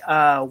another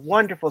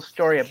wonderful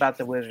story about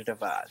the Wizard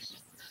of Oz.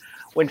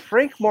 When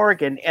Frank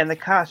Morgan and the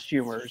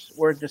costumers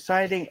were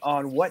deciding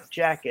on what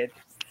jacket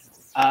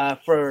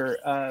for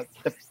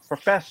the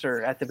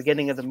professor at the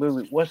beginning of the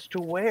movie was to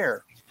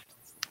wear,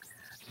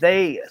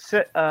 they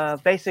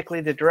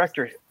basically the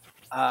director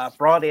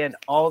brought in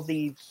all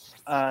these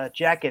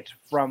jackets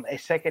from a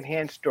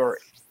secondhand store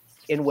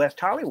in West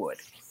Hollywood.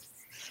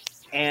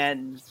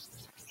 And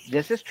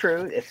this is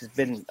true. This has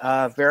been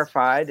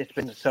verified. It's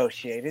been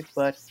associated.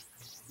 But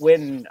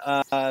when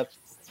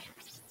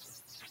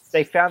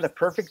they found the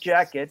perfect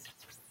jacket,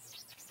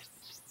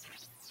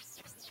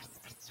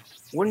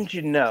 wouldn't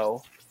you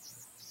know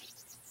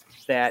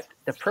that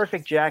the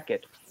perfect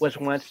jacket was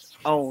once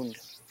owned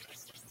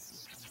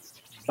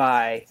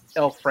by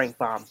L. Frank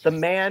Baum, the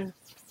man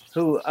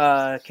who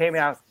came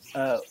out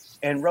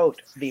and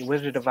wrote The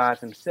Wizard of Oz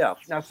himself.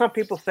 Now, some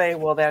people say,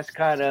 well, that's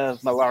kind of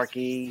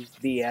malarkey,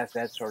 BS,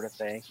 that sort of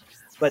thing.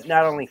 But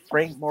not only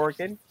Frank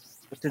Morgan,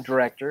 but the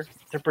director,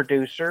 the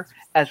producer,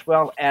 as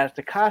well as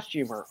the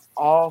costumer,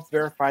 all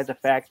verified the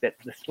fact that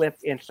the slip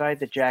inside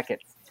the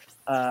jacket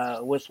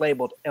was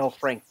labeled L.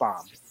 Frank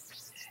Baum,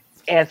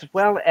 as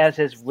well as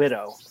his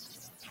widow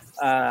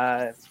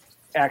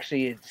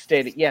actually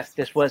stated, yes,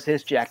 this was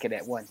his jacket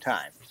at one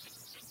time.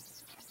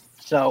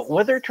 So,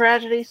 were there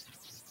tragedies?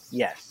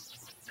 Yes.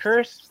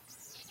 Curse?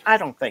 I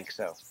don't think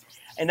so.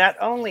 And not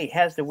only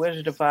has The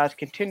Wizard of Oz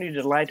continued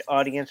to delight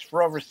audience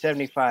for over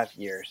 75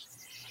 years,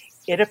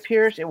 it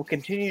appears it will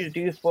continue to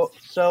do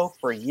so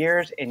for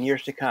years and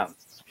years to come.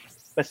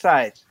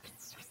 Besides,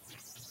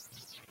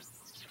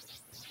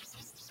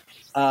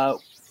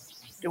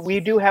 we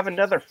do have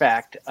another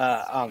fact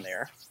on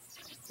there.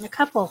 A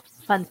couple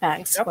fun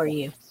facts for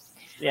you.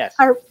 Yes.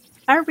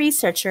 Our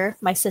researcher,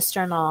 my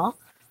sister-in-law,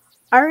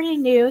 already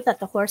knew that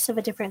the horse of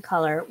a different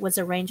color was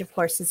a range of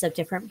horses of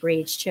different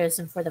breeds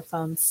chosen for the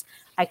film's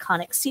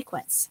iconic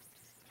sequence.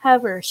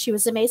 However, she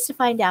was amazed to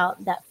find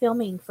out that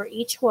filming for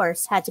each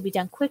horse had to be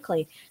done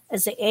quickly,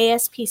 as the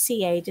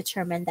ASPCA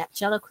determined that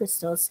jello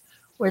crystals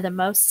were the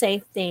most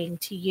safe thing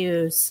to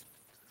use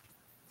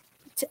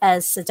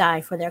as the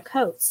dye for their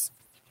coats.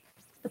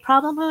 The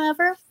problem,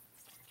 however,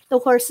 the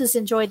horses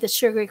enjoyed the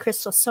sugary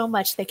crystal so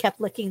much they kept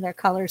licking their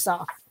colors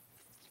off.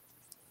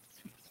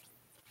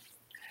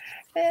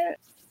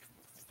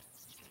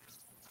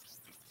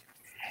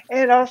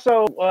 And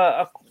also,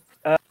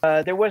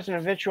 there was an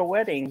eventual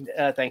wedding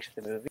thanks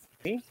to the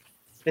movie.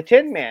 The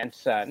Tin Man's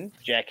son,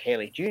 Jack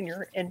Haley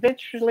Jr.,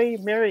 eventually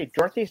married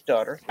Dorothy's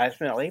daughter, Liza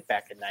Minnelli,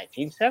 back in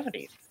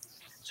 1970.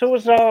 So it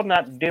was all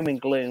not doom and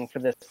gloom for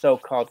this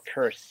so-called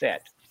cursed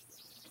set.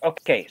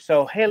 Okay,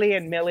 so Haley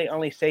and Millie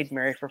only stayed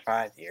married for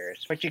 5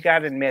 years, but you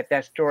gotta admit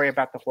that story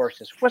about the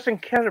horses was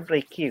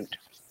incredibly cute.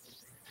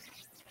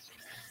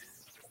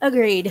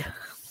 Agreed.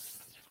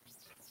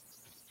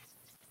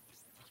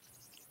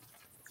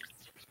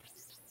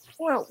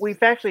 Well,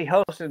 we've actually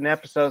hosted an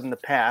episode in the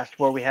past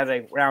where we had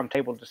a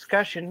roundtable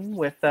discussion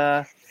with,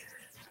 I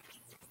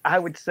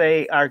would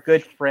say, our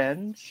good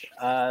friends,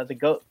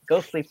 the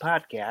Ghostly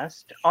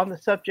Podcast, on the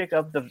subject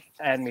of the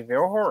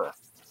Amityville Horror.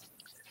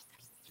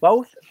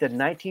 Both the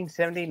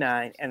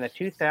 1979 and the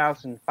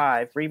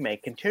 2005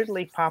 remake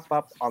continually pop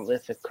up on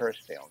lists of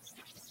cursed films.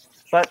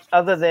 But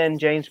other than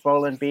James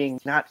Brolin being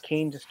not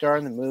keen to star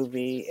in the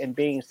movie and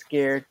being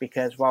scared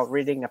because while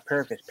reading a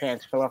pair of his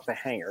pants fell off the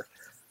hanger,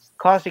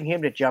 causing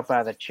him to jump out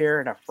of the chair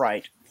in a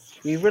fright,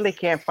 we really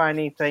can't find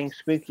anything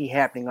spooky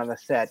happening on the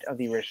set of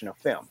the original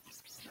film.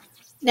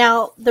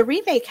 Now, the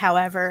remake,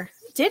 however,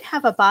 did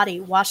have a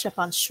body wash up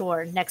on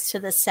shore next to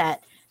the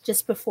set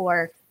just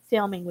before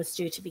filming was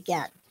due to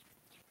begin.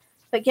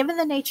 But given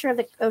the nature of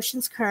the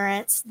ocean's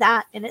currents,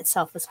 that in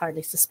itself was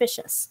hardly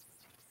suspicious.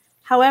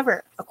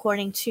 However,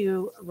 according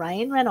to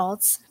Ryan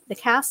Reynolds, the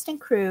cast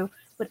and crew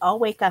would all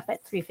wake up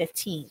at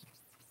 3:15,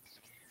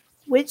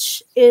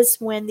 which is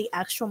when the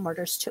actual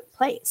murders took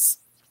place.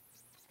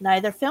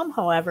 Neither film,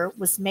 however,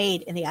 was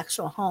made in the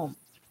actual home,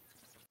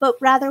 but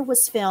rather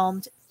was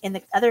filmed in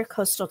the other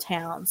coastal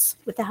towns,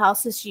 with the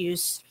houses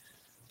used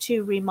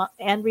to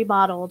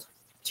remodeled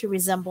to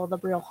resemble the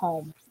real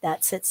home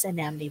that sits in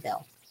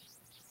Amityville.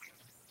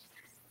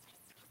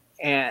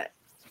 And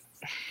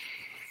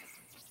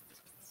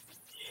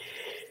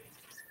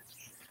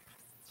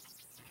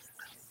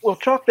we'll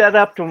chalk that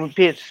up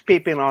to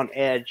people on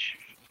edge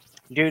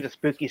due to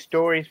spooky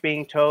stories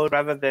being told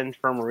rather than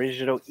from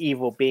original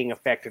evil being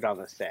affected on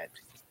the set.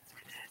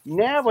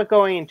 Now we're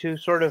going into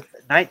sort of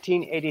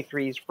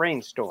 1983's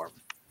Brainstorm.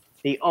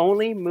 The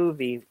only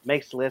movie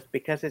makes the list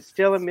because it's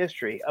still a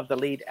mystery of the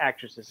lead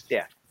actress's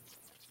death.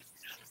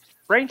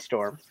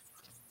 Brainstorm,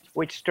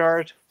 which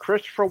stars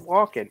Christopher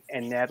Walken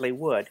and Natalie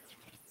Wood,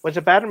 was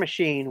about a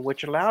machine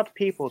which allowed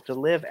people to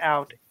live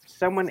out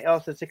someone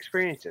else's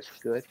experiences,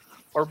 good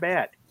or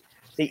bad.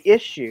 The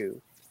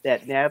issue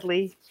that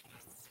Natalie,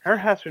 her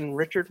husband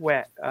Richard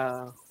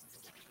Wagner,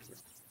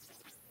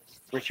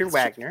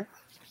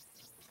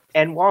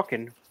 and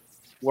Walken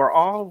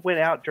went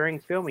out during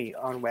filming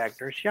on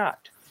Wagner's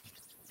yacht.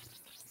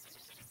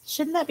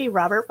 Shouldn't that be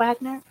Robert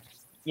Wagner?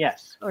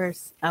 Yes.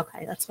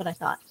 Okay, that's what I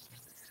thought.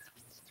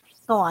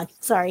 Go on.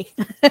 Sorry.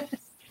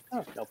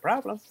 Oh, no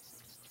problem.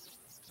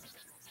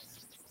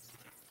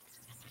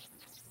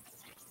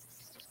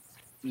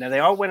 Now, they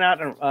all went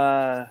out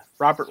on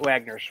Robert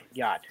Wagner's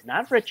yacht.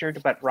 Not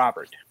Richard, but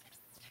Robert.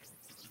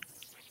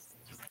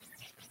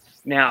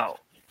 Now,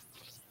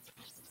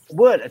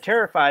 Wood,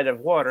 terrified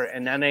of water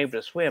and unable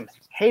to swim,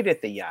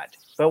 hated the yacht,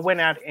 but went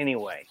out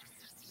anyway.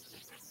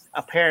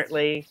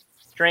 Apparently,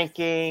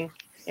 drinking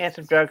and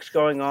some drugs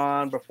going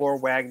on before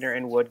Wagner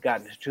and Wood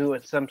got into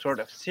some sort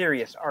of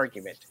serious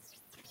argument.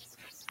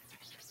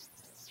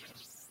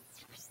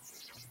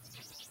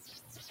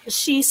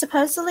 She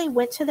supposedly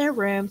went to their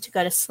room to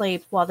go to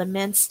sleep while the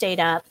men stayed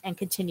up and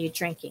continued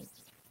drinking.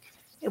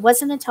 It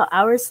wasn't until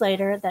hours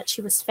later that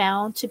she was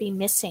found to be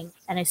missing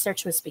and a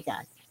search was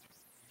begun.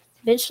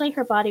 Eventually,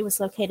 her body was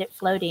located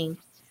floating,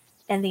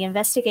 and the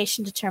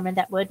investigation determined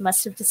that Wood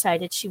must have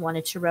decided she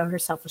wanted to row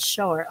herself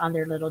ashore on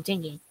their little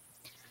dinghy,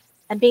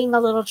 and being a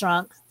little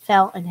drunk,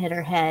 fell and hit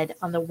her head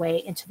on the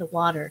way into the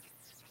water,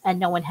 and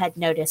no one had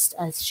noticed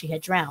as she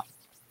had drowned.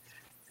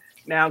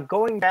 Now,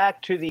 going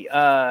back to the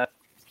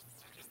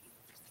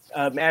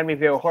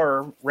Amityville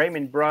Horror,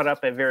 Raymond brought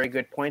up a very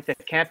good point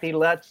that Kathy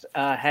Lutz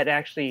had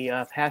actually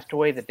passed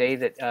away the day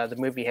that the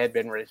movie had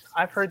been released.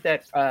 I've heard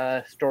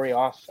that story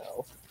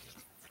also.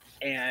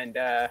 And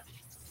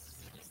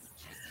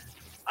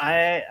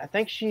I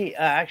think she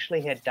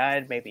actually had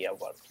died maybe a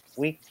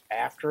week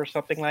after or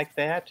something like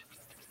that.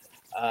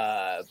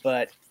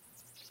 But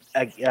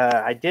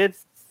I did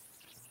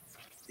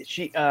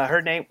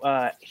her name,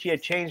 she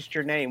had changed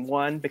her name,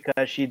 one,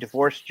 because she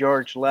divorced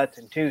George Lutz,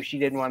 and two, she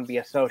didn't want to be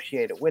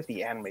associated with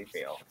the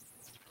Amityville.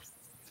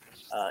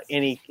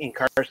 Any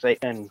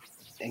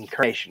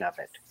incarnation of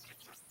it.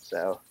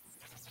 So.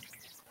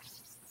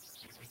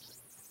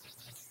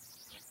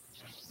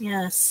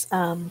 Yes.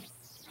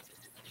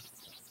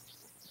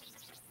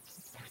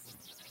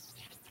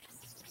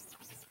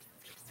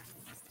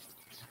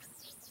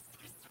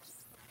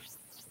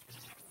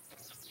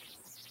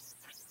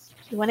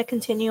 You want to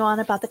continue on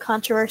about the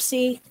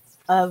controversy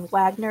of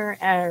Wagner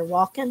or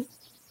Walken?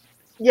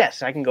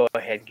 Yes, I can go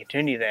ahead and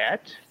continue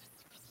that.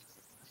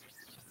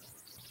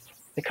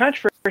 The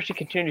controversy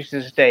continues to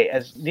this day,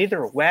 as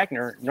neither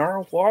Wagner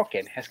nor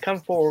Walken has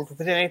come forward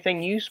with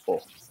anything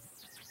useful.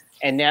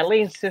 And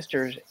Natalie's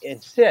sisters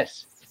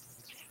insist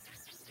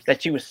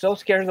that she was so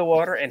scared of the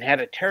water and had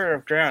a terror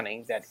of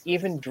drowning that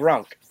even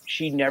drunk,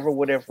 she never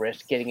would have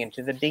risked getting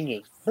into the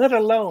dinghy, let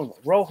alone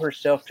row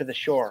herself to the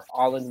shore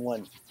all in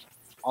one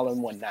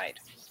night.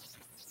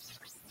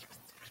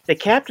 The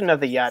captain of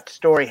the yacht's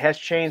story has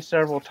changed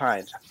several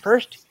times.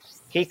 First,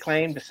 he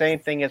claimed the same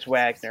thing as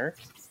Wagner.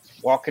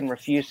 Walken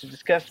refused to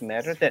discuss the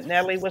matter, that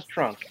Natalie was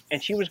drunk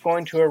and she was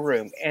going to her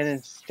room and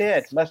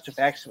instead must have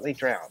accidentally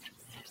drowned.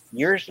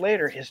 Years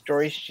later, his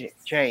story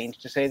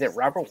changed to say that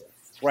Robert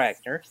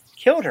Wagner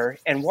killed her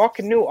and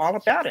Walken knew all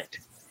about it.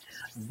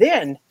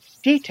 Then,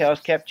 details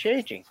kept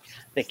changing.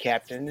 The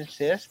captain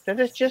insists that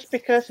it's just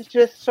because it's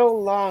just so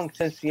long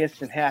since the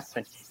incident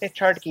happened, it's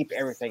hard to keep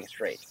everything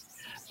straight.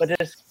 But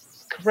his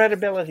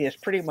credibility is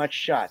pretty much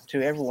shot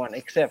to everyone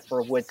except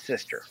for Wood's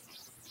sister.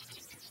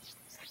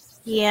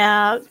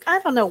 Yeah, I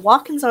don't know.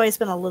 Walken's always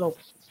been a little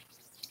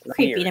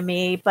creepy Weird. to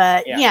me,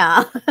 but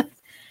yeah.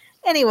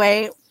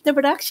 Anyway, the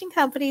production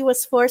company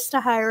was forced to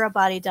hire a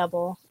body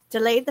double,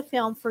 delayed the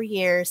film for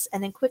years,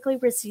 and then quickly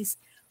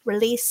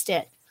released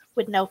it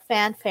with no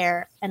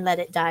fanfare and let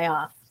it die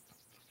off.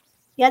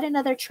 Yet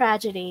another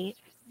tragedy,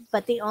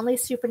 but the only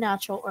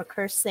supernatural or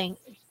cursed thing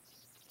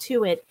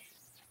to it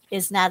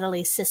is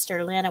Natalie's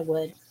sister, Lana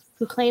Wood,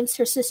 who claims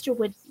her sister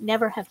would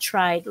never have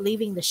tried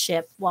leaving the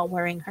ship while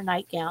wearing her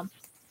nightgown,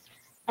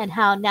 and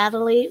how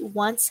Natalie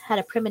once had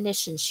a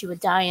premonition she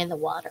would die in the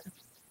water.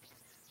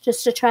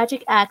 Just a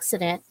tragic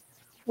accident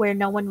where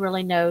no one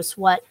really knows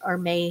what or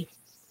may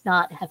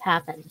not have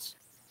happened.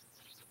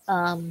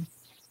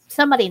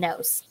 Somebody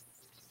knows.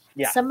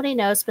 Yeah. Somebody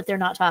knows, but they're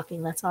not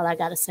talking. That's all I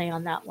got to say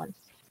on that one.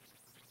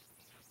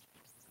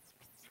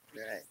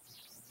 Right.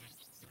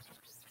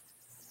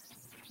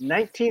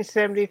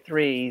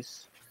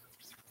 1973's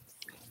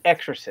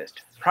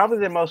Exorcist, probably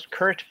the most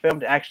cursed film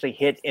to actually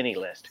hit any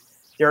list.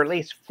 There are at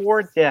least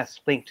 4 deaths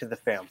linked to the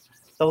film,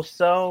 though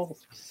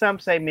some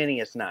say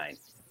many as 9.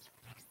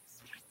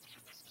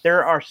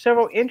 There are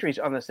several injuries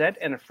on the set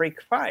and a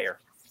freak fire.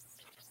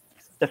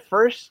 The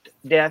first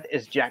death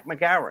is Jack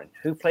McGowan,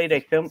 who played a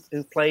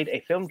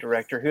film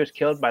director who was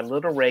killed by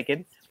Little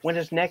Reagan when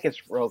his neck is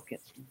broken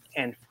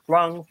and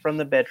flung from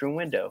the bedroom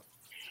window.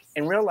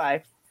 In real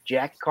life,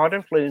 Jack caught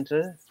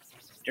influenza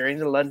during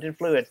the London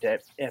flu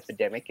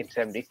epidemic in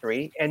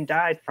 '73 and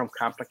died from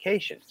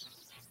complications.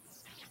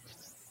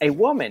 A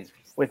woman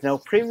with no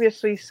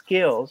previously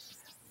skills,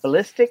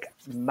 Ballistic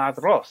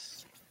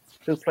Madros,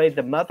 who played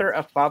the mother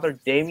of Father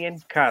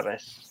Damien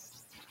Carras,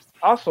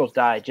 also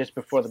died just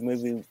before the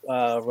movie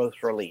was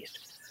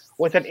released,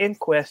 with an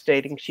inquest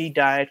stating she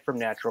died from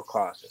natural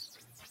causes.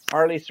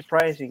 Hardly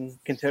surprising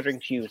considering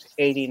she was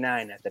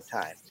 89 at the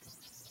time.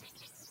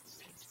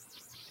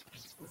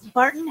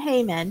 Barton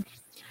Heyman,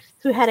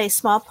 who had a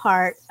small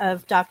part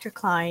of Dr.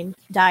 Klein,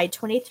 died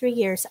 23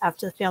 years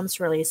after the film's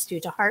release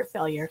due to heart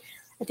failure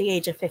at the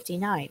age of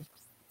 59.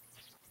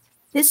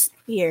 This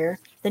year,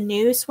 the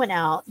news went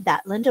out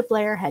that Linda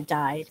Blair had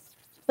died,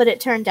 but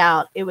it turned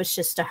out it was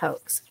just a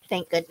hoax.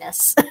 Thank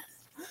goodness.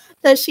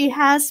 Though she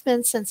has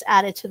been since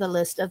added to the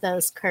list of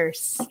those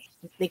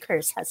the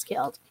curse has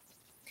killed.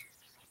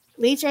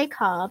 Lee J.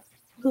 Cobb,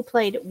 who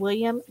played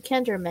William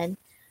Kinderman,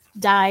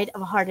 died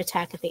of a heart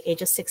attack at the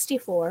age of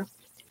 64,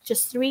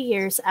 just 3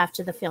 years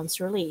after the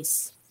film's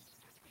release.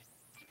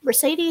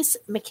 Mercedes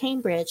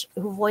McCambridge,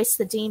 who voiced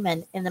the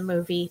demon in the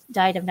movie,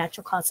 died of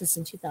natural causes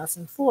in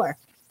 2004.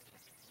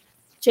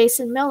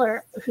 Jason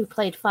Miller, who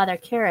played Father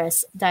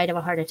Karras, died of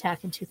a heart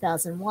attack in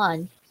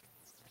 2001.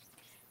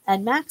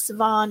 And Max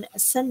von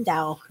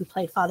Sydow, who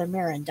played Father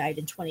Merrin, died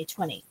in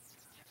 2020.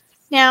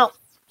 Now,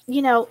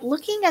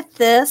 looking at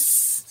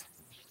this,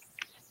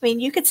 I mean,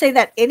 you could say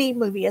that any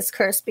movie is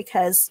cursed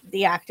because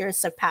the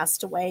actors have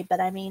passed away,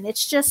 but I mean,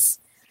 it's just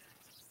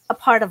a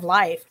part of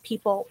life.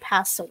 People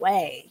pass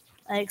away,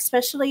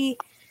 especially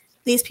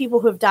these people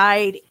who have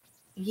died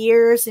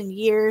years and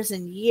years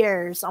and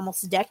years,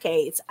 almost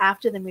decades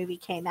after the movie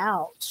came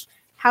out.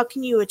 How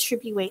can you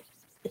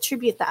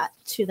attribute that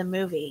to the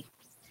movie?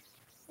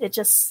 It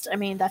just, I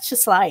mean, that's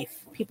just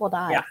life. People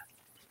die. Yeah.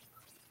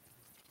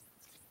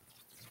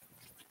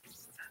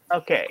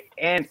 Okay,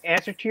 and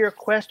answer to your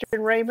question,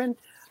 Raymond,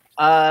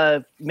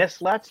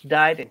 Miss Lutz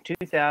died in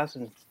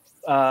 2000.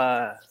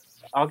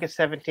 August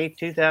 17th,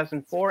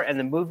 2004, and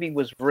the movie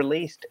was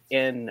released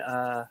in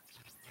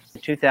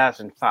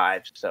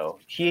 2005. So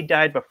she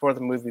died before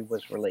the movie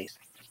was released.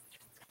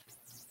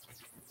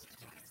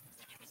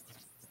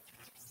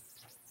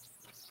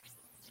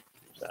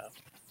 So.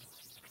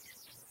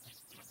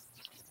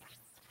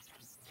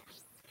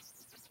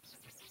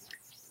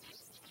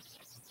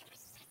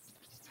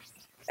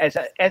 As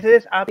it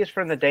is obvious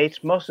from the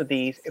dates, most of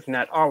these, if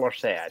not all, are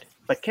sad,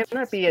 but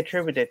cannot be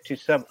attributed to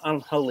some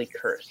unholy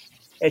curse.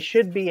 It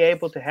should be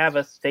able to have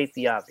us state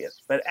the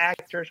obvious, but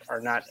actors are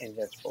not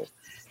invincible.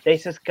 They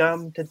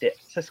succumb to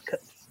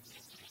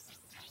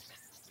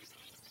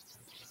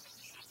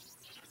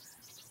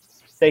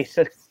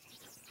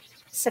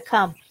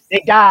Succumb.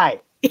 They die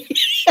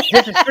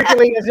just as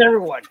quickly as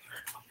everyone.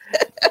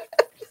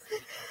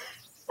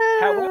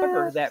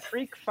 However, that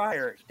freak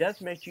fire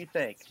does make you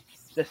think.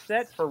 The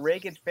set for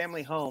Reagan's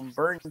family home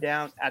burned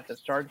down at the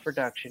start of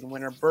production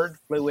when a bird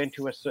flew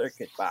into a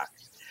circuit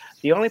box.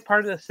 The only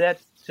part of the set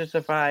to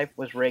survive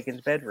was Reagan's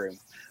bedroom,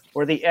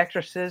 where the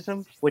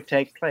exorcism would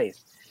take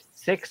place.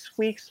 6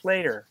 weeks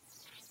later,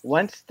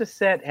 once the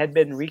set had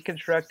been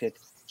reconstructed,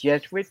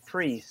 Jesuit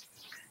priest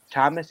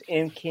Thomas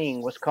M.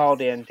 King was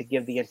called in to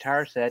give the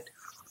entire set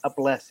a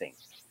blessing,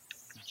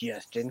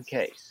 just in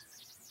case.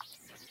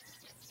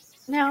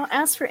 Now,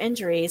 as for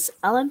injuries,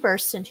 Ellen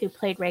Burstyn, who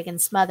played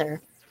Reagan's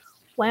mother,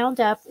 wound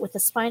up with a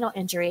spinal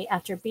injury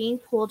after being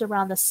pulled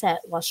around the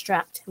set while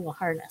strapped to a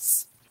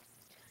harness.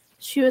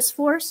 She was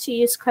forced to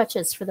use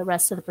crutches for the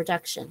rest of the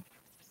production.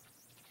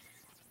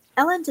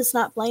 Ellen does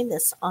not blame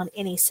this on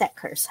any set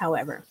curse,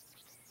 however,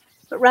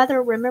 but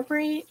rather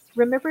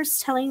remembers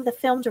telling the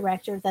film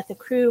director that the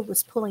crew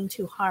was pulling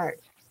too hard.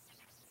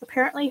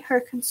 Apparently, her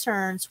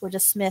concerns were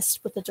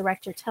dismissed with the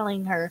director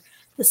telling her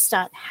the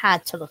stunt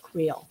had to look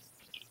real.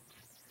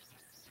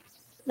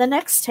 The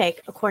next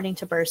take, according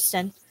to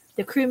Burstyn,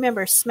 the crew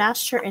member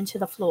smashed her into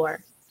the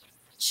floor.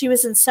 She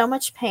was in so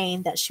much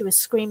pain that she was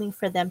screaming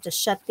for them to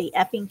shut the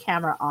effing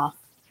camera off.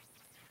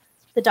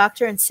 The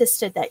doctor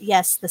insisted that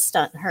yes, the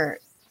stunt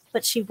hurt,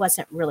 but she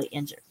wasn't really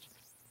injured.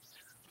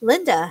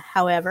 Linda,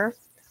 however,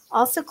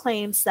 also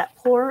claims that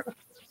poor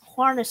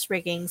harness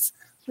riggings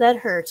led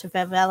her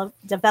to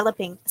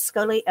developing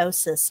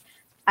scoliosis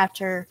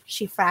after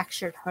she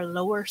fractured her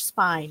lower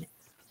spine.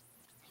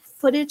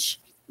 Footage,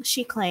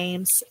 she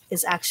claims,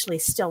 is actually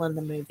still in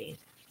the movie.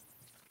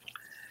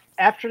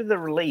 After the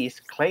release,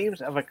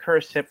 claims of a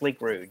curse simply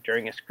grew.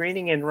 During a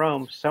screening in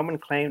Rome, someone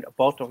claimed a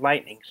bolt of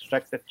lightning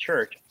struck the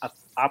church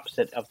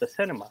opposite of the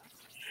cinema.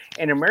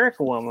 An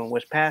American woman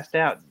was passed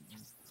out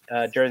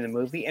during the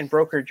movie and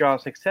broke her jaw,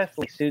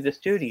 successfully sued the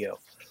studio.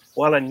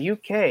 While in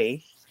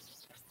UK,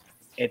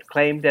 it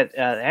claimed that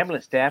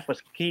ambulance staff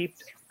was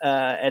kept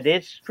at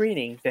its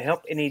screening to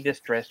help any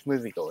distressed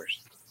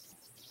moviegoers.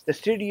 The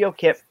studio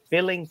kept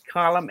filling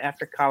column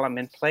after column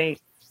in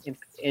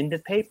the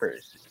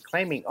papers,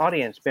 claiming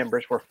audience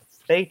members were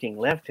fainting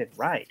left and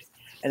right,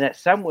 and that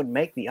some would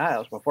make the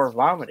aisles before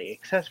vomiting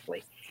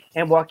excessively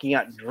and walking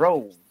out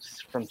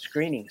droves from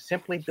screenings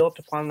simply built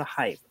upon the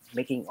hype,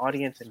 making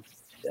audience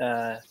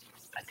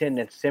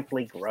attendance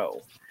simply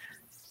grow.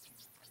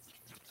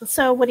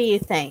 So what do you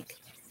think?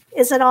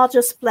 Is it all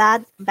just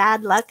bad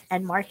luck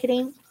and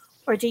marketing,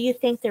 or do you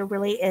think there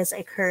really is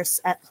a curse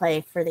at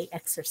play for The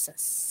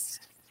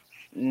Exorcist?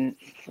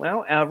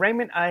 Well,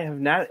 Raymond, I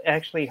have not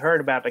actually heard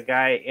about a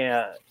guy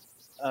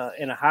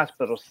in a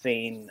hospital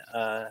scene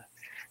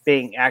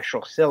being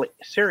actual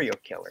serial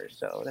killers.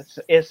 So that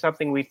is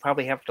something we'd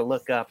probably have to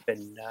look up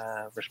and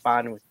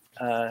respond with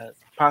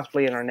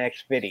possibly in our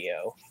next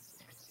video.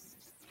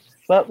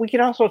 But we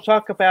can also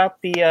talk about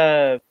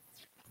a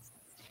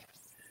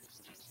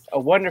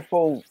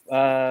wonderful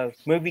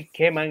movie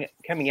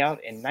coming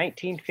out in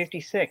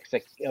 1956.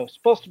 It was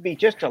supposed to be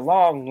just a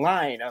long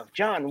line of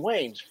John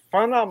Wayne's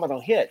phenomenal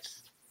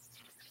hits.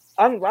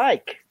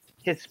 Unlike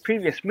his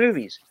previous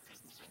movies,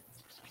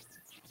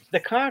 the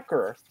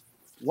Conqueror,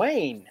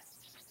 Wayne,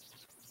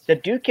 the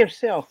Duke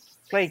himself,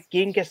 played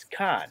Genghis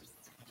Khan,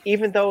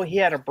 even though he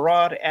had a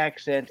broad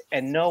accent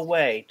and no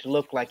way to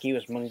look like he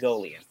was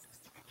Mongolian.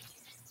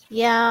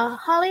 Yeah,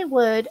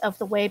 Hollywood of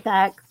the way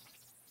back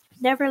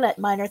never let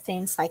minor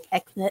things like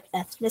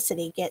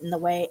ethnicity get in the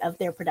way of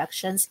their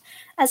productions,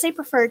 as they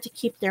preferred to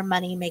keep their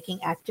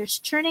money-making actors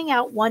churning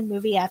out one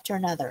movie after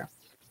another.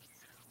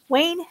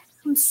 Wayne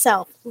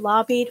himself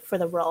lobbied for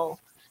the role,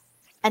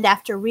 and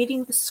after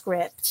reading the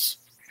script,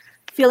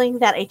 feeling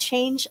that a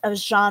change of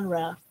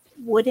genre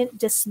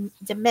wouldn't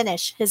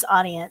diminish his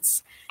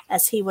audience,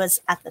 as he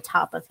was at the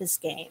top of his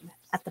game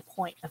at the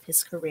point of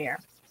his career.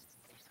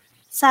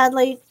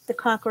 Sadly, The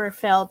Conqueror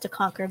failed to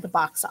conquer the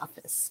box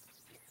office,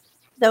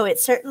 though it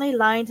certainly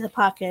lined the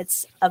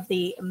pockets of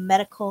the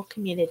medical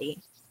community,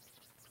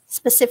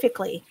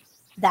 specifically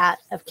that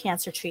of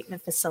cancer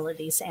treatment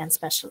facilities and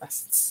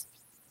specialists.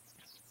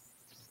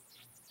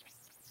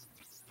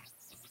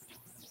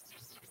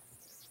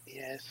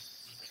 Yes.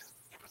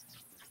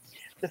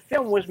 The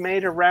film was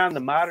made around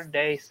the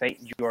modern-day St.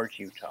 George,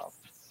 Utah.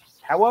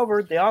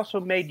 However, they also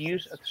made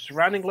use of the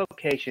surrounding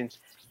locations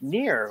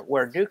near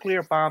where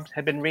nuclear bombs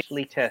had been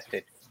recently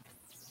tested.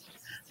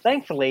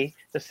 Thankfully,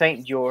 the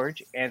St.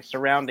 George and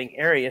surrounding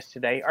areas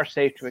today are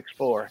safe to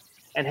explore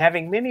and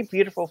having many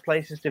beautiful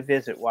places to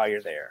visit while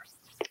you're there.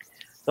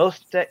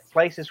 Those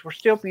places were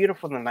still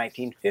beautiful in the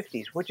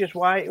 1950s, which is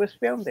why it was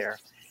filmed there.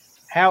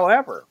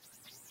 However,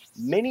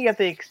 many of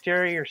the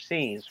exterior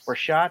scenes were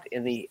shot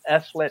in the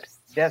Uslet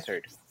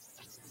Desert,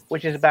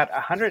 which is about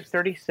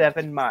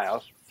 137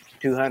 miles,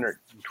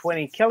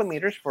 220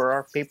 kilometers for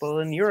our people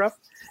in Europe,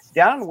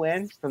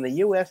 downwind from the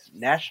U.S.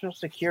 National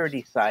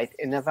Security Site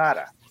in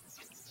Nevada.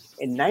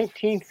 In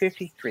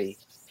 1953,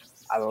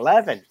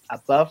 11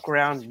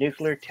 above-ground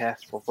nuclear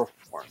tests were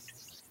performed.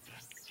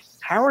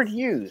 Howard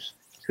Hughes,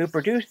 who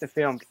produced the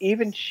film,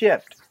 even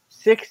shipped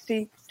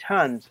 60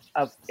 tons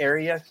of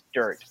area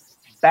dirt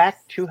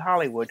back to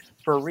Hollywood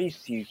for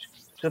reuse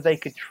so they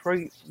could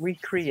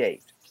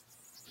recreate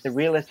the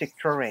realistic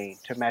terrain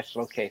to match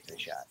location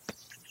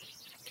shots.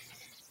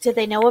 Did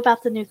they know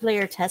about the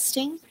nuclear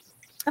testing?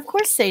 Of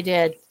course they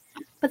did.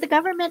 But the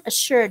government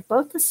assured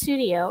both the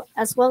studio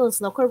as well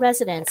as local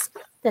residents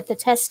that the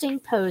testing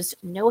posed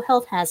no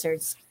health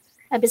hazards.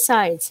 And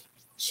besides,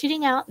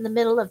 shooting out in the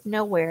middle of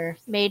nowhere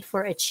made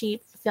for a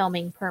cheap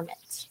filming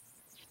permit.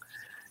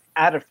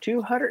 Out of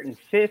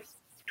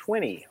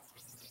 220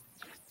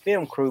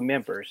 film crew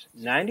members,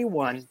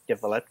 91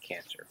 developed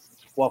cancer,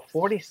 while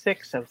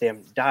 46 of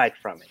them died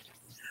from it.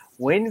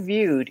 When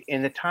viewed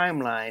in the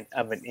timeline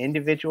of an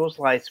individual's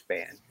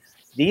lifespan,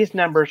 these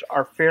numbers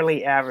are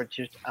fairly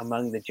averaged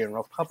among the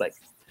general public.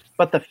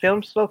 But the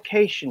film's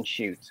location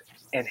shoots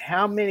and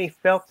how many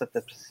felt that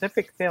the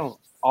specific film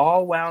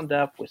all wound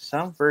up with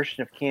some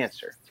version of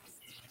cancer,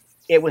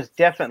 it was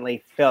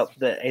definitely felt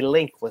that a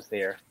link was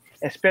there,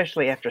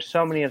 especially after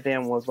so many of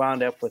them were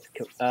wound up with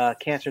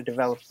cancer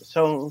developed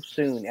so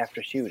soon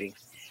after shooting,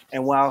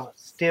 and while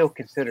still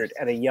considered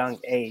at a young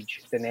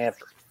age than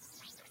ever.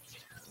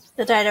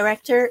 The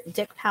director,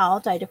 Dick Powell,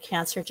 died of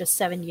cancer just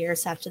 7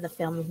 years after the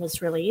film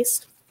was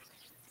released.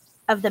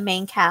 Of the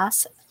main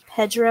cast,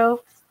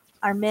 Pedro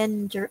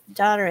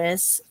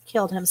Armendariz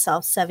killed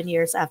himself 7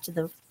 years after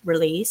the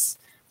release,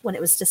 when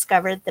it was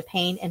discovered the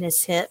pain in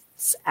his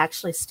hips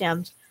actually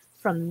stemmed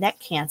from neck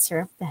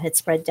cancer that had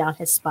spread down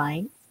his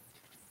spine.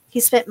 He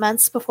spent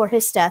months before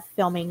his death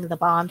filming the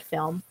Bond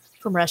film,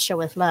 From Russia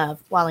with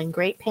Love, while in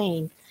great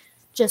pain,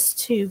 just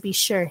to be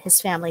sure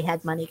his family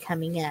had money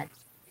coming in.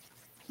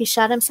 He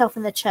shot himself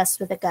in the chest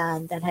with a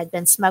gun that had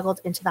been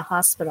smuggled into the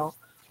hospital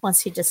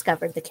once he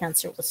discovered the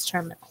cancer was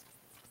terminal.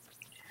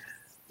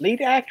 Lead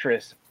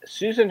actress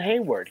Susan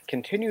Hayward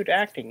continued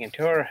acting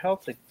until her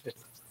health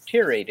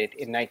deteriorated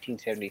in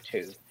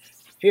 1972,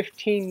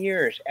 15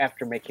 years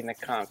after making The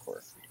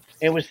Conqueror.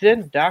 It was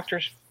then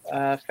doctors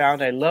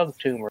found a lung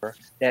tumor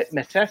that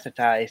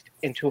metastasized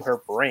into her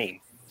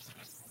brain.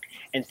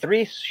 In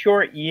 3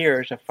 short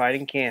years of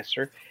fighting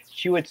cancer,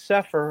 she would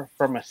suffer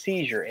from a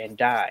seizure and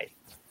died.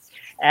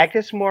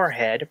 Agnes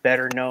Moorehead,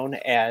 better known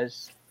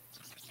as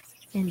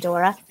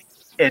Endora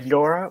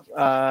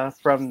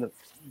from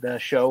the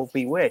show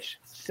Bewitched,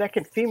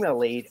 second female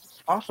lead,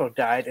 also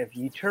died of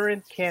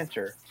uterine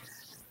cancer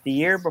the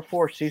year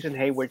before Susan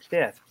Hayward's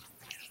death.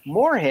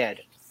 Moorehead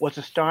was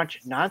a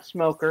staunch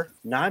non-smoker,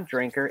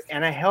 non-drinker,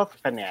 and a health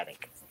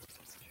fanatic.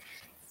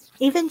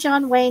 Even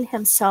John Wayne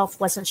himself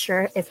wasn't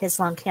sure if his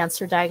lung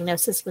cancer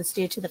diagnosis was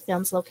due to the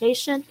film's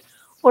location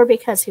or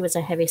because he was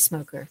a heavy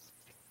smoker.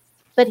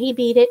 But he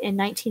beat it in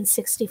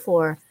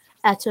 1964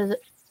 after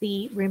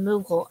the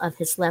removal of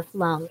his left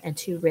lung and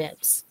 2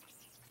 ribs.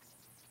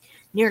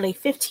 Nearly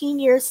 15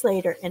 years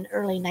later, in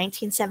early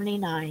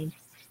 1979,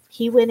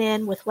 he went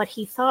in with what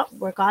he thought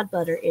were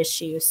gallbladder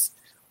issues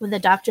when the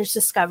doctors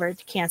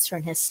discovered cancer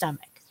in his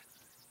stomach.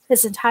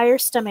 His entire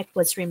stomach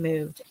was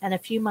removed, and a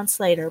few months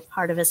later,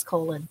 part of his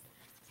colon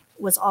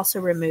was also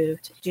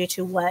removed due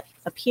to what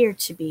appeared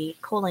to be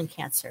colon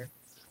cancer.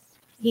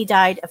 He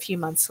died a few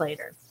months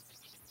later.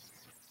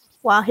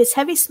 While his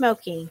heavy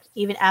smoking,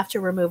 even after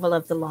removal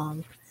of the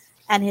lung,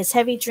 and his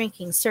heavy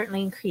drinking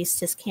certainly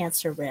increased his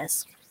cancer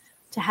risk,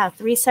 to have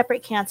 3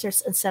 separate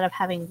cancers instead of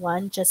having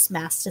one just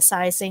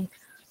metastasizing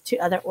to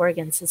other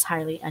organs is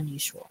highly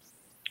unusual.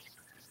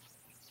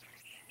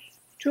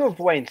 2 of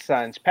Wayne's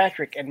sons,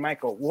 Patrick and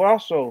Michael, were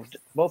also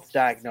both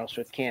diagnosed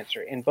with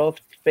cancer and both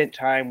spent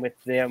time with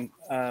them,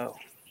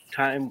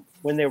 time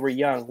when they were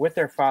young with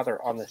their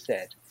father on the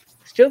set.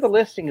 Still, the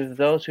listing of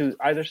those who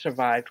either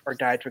survived or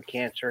died from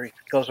cancer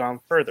goes on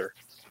further.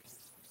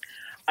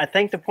 I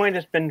think the point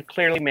has been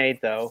clearly made,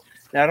 though.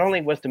 Not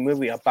only was the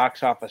movie a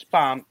box office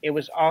bomb, it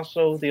was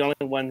also the only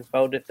one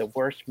voted the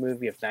worst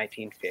movie of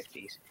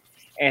 1950s,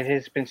 and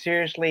has been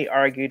seriously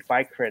argued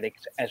by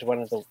critics as one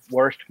of the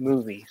worst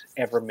movies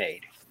ever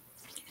made.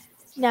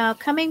 Now,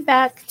 coming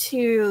back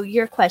to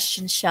your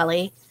question,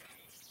 Shelley,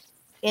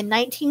 in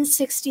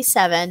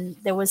 1967,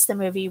 there was the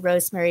movie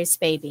Rosemary's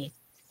Baby,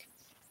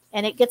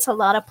 and it gets a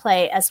lot of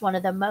play as one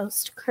of the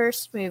most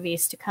cursed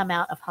movies to come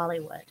out of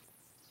Hollywood.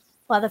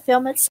 While the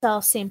film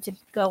itself seemed to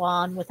go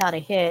on without a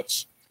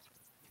hitch,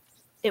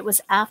 it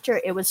was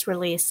after it was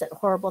released that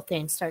horrible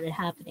things started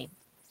happening.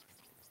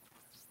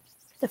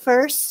 The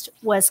first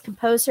was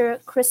composer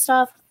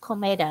Christoph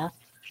Komeda,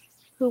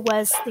 who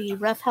was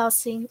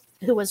roughhousing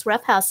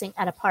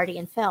at a party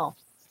and fell.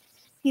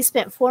 He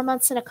spent 4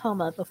 months in a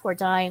coma before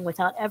dying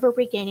without ever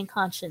regaining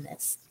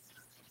consciousness.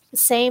 The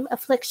same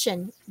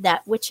affliction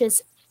that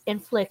witches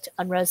inflict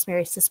on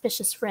Rosemary's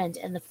suspicious friend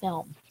in the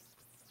film.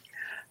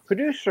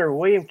 Producer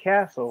William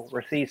Castle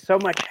received so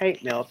much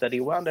hate mail that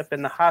he wound up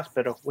in the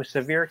hospital with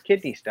severe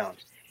kidney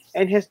stones.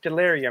 In his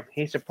delirium,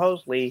 he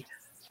supposedly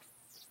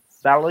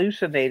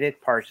hallucinated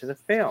parts of the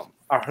film.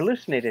 I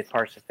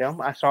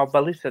saw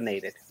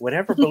hallucinated.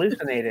 Whatever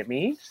hallucinated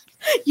means.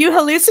 You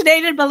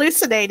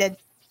hallucinated.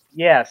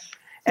 Yes.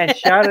 And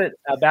shouted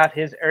about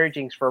his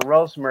urgings for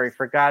Rosemary,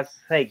 for God's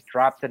sake,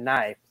 drop the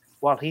knife.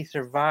 While he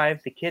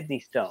survived the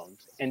kidney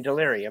stones in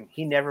delirium,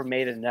 he never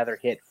made another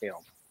hit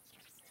film.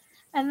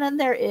 And then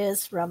there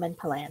is Roman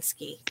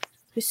Polanski,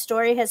 whose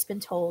story has been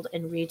told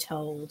and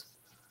retold.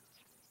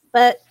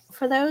 But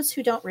for those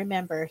who don't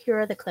remember, here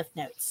are the cliff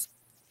notes.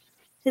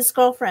 His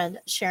girlfriend,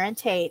 Sharon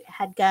Tate,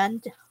 had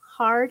gunned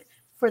hard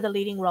for the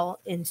leading role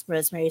in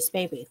Rosemary's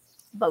Baby,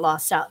 but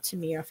lost out to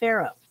Mia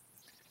Farrow.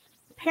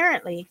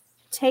 Apparently,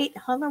 Tate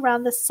hung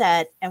around the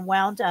set and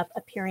wound up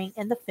appearing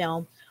in the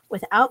film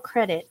without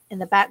credit in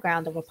the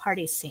background of a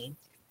party scene.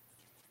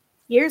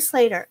 Years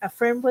later, a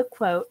friend would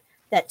quote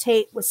that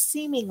Tate was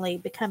seemingly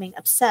becoming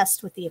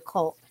obsessed with the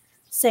occult,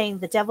 saying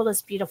the devil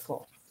is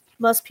beautiful.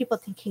 Most people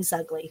think he's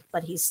ugly,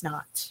 but he's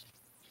not.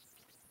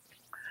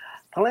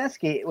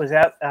 Polanski was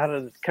out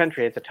of the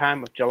country at the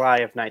time of July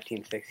of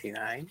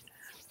 1969,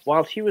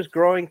 while she was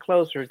growing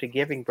closer to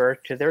giving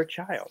birth to their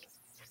child.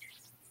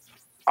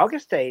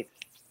 August 8th,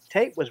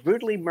 Tate was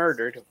brutally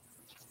murdered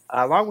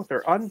along with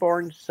her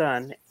unborn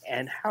son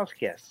and house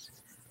guests.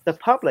 The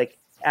public,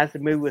 as the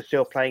movie was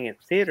still playing in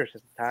theaters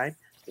at the time,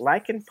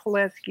 likened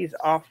Polanski's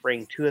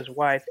offering to his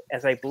wife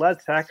as a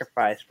blood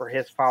sacrifice for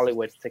his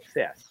Hollywood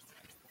success.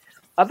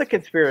 Other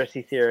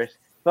conspiracy theorists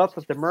felt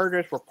that the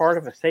murders were part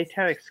of a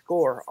satanic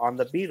score on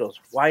the Beatles'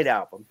 White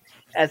Album,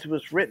 as it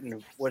was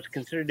written, was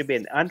considered to be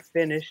an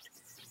unfinished,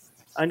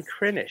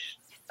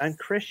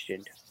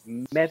 unchristian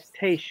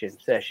meditation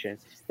session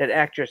that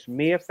actress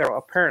Mia Farrow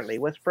apparently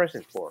was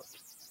present for.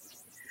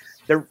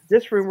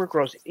 This rumor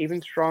grows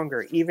even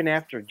stronger even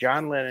after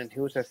John Lennon,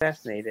 who was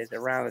assassinated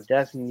around a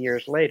dozen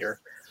years later,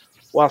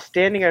 while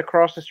standing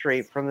across the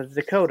street from the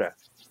Dakota,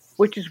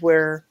 which is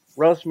where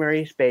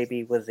Rosemary's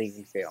Baby was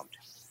even filmed.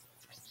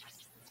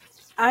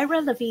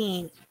 Ira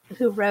Levine,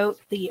 who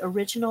wrote the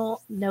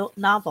original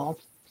novel,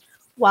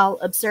 while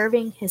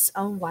observing his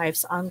own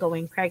wife's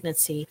ongoing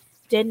pregnancy,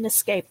 didn't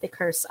escape the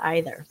curse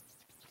either.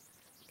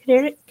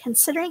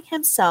 Considering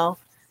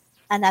himself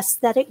an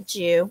aesthetic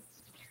Jew,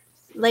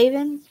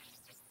 Levin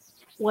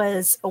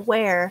was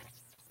aware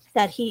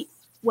that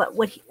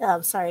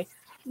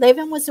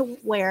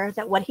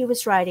what he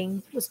was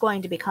writing was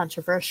going to be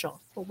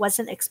controversial, but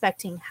wasn't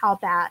expecting how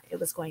bad it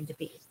was going to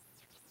be.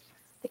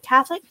 The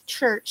Catholic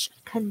Church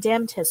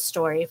condemned his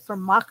story for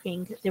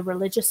mocking the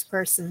religious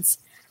persons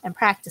and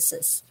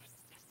practices.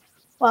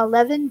 While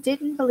Levin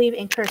didn't believe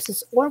in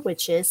curses or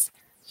witches,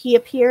 he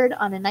appeared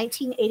on a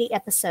 1980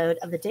 episode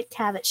of The Dick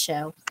Cavett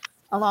Show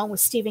along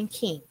with Stephen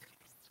King.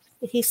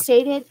 He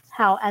stated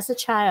how, as a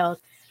child,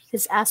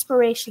 his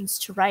aspirations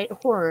to write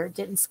horror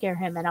didn't scare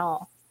him at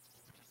all.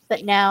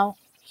 But now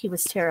he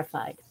was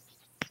terrified.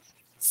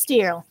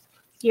 Still,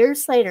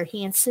 years later,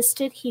 he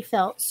insisted he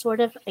felt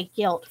sort of a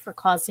guilt for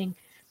causing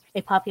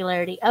a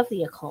popularity of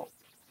the occult,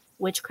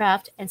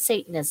 witchcraft, and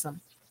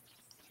Satanism,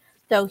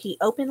 though he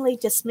openly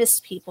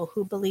dismissed people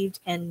who believed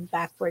in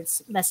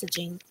backwards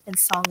messaging in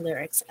song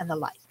lyrics and the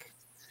like.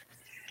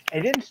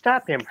 It didn't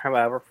stop him,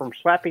 however, from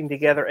slapping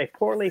together a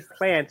poorly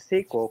planned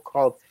sequel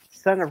called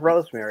Son of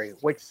Rosemary,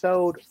 which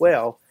sold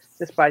well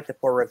despite the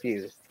poor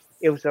reviews.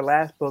 It was the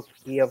last book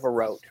he ever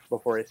wrote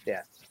before his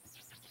death.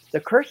 The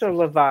Curse of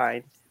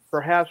Levine,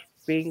 perhaps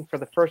being for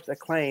the first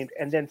acclaimed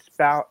and then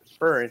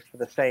spurned for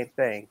the same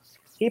thing.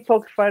 He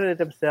poked fun at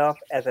himself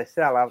as a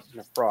sellout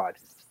and a fraud,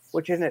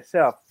 which in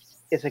itself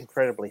is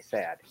incredibly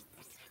sad.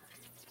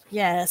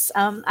 Yes,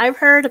 I've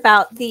heard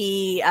about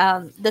the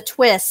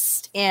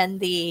twist in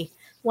the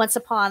Once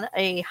Upon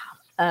a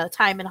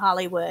Time in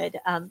Hollywood.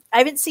 I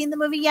haven't seen the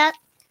movie yet,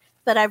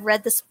 but I've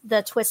read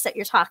the twist that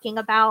you're talking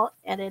about,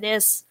 and it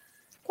is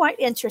quite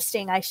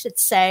interesting, I should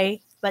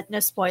say, but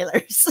no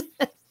spoilers.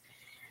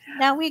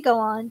 Now we go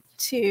on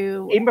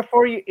to even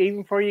before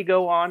you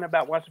go on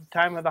about Once Upon a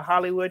Time in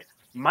Hollywood.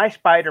 My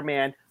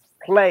Spider-Man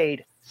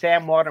played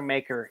Sam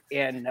Watermaker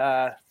in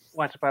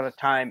Once Upon a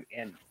Time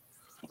in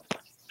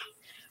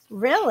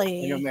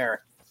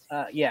America.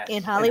 Yes,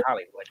 in Hollywood.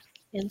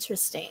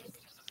 Interesting.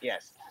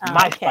 Yes,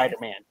 my okay.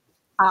 Spider-Man,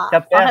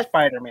 the best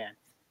Spider-Man.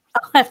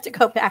 I'll have to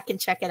go back and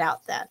check it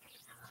out then.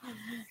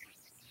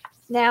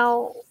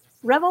 Now,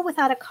 Rebel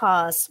Without a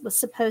Cause was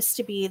supposed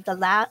to be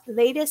the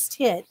latest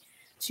hit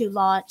to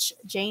launch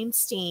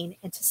James Dean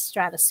into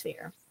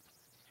stratosphere.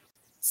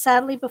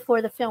 Sadly,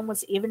 before the film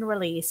was even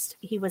released,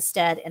 he was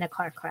dead in a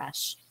car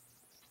crash.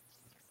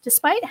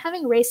 Despite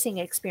having racing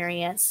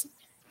experience,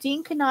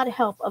 Dean could not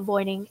help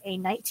avoiding a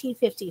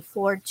 1950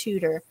 Ford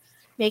Tudor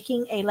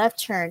making a left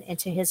turn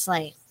into his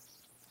lane.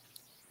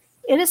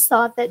 It is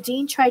thought that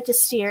Dean tried to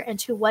steer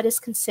into what is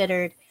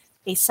considered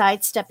a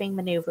sidestepping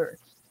maneuver,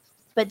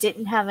 but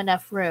didn't have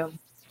enough room,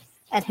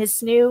 and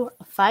his new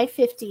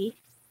 550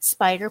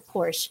 Spider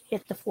Porsche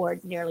hit the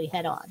Ford nearly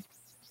head-on.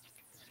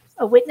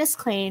 A witness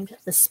claimed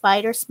the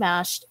Spider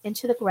smashed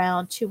into the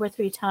ground 2 or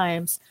 3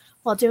 times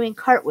while doing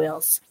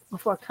cartwheels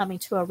before coming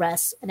to a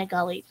rest in a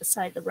gully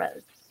beside the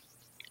road.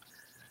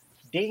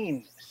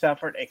 Dean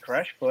suffered a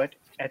crushed foot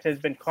as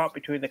had been caught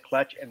between the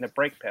clutch and the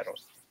brake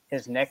pedals.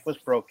 His neck was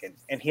broken,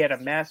 and he had a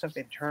massive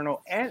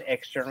internal and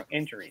external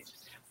injuries.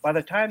 By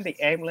the time the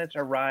ambulance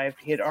arrived,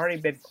 he had already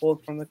been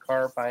pulled from the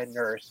car by a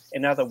nurse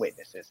and other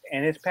witnesses,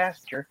 and his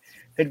passenger,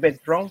 who had been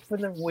thrown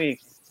from the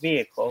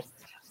vehicle,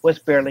 was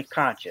barely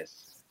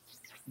conscious.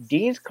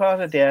 Dean's cause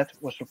of death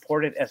was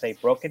reported as a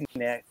broken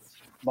neck,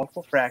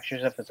 multiple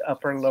fractures of his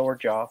upper and lower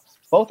jaw,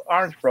 both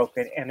arms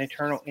broken, and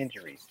internal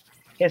injuries.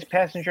 His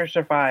passenger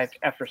survived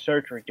after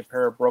surgery to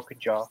repair a broken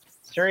jaw,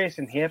 serious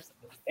in hip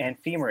and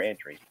femur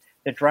injuries.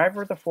 The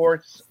driver of the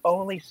Ford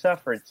only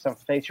suffered some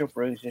facial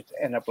bruises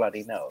and a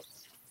bloody nose.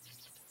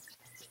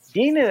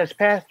 Dean and his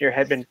passenger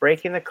had been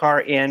breaking the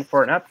car in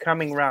for an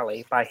upcoming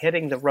rally by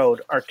hitting the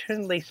road,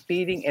 alternately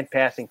speeding and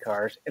passing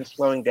cars, and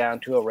slowing down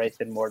to a rate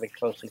than more than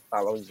closely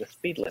following the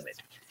speed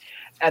limit.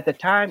 At the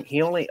time,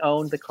 he only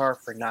owned the car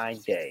for 9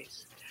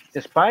 days.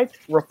 Despite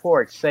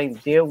reports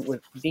saying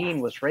Dean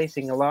was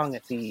racing along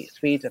at the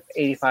speeds of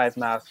 85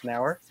 miles an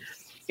hour,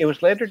 it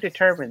was later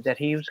determined that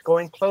he was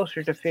going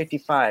closer to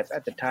 55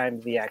 at the time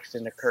the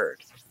accident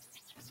occurred.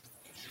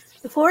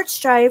 The Ford's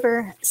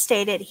driver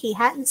stated he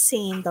hadn't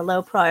seen the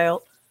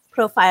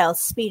low-profile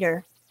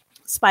Spider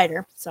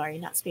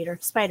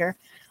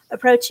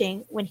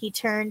approaching when he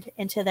turned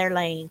into their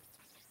lane,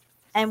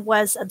 and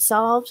was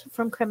absolved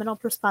from criminal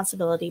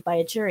responsibility by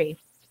a jury.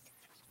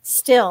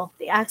 Still,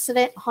 the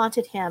accident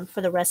haunted him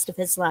for the rest of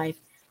his life,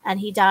 and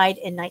he died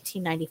in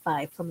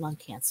 1995 from lung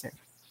cancer.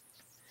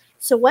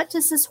 So what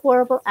does this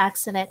horrible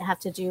accident have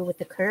to do with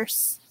the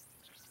curse?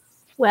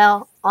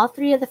 Well, all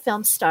 3 of the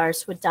film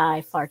stars would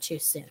die far too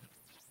soon.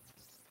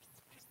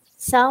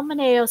 Sal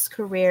Mineo's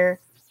career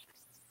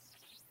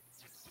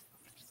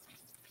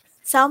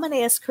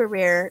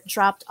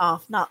dropped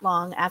off not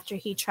long after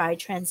he tried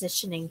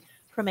transitioning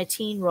from a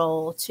teen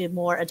role to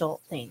more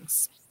adult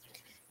things.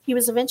 He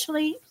was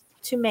eventually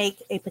to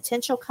make a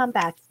potential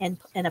comeback in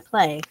a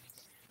play,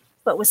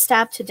 but was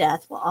stabbed to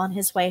death while on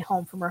his way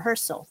home from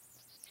rehearsal.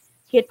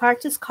 He had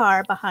parked his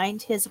car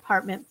behind his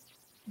apartment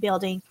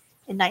building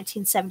in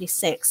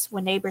 1976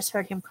 when neighbors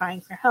heard him crying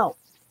for help.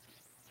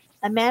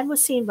 A man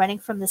was seen running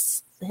from the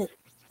scene,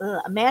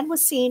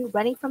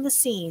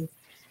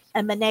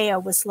 and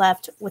Mineo was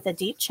left with a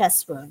deep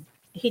chest wound.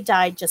 He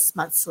died just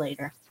moments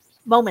later,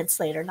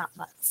 not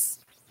months.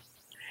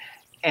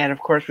 And of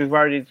course, we've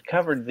already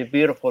covered the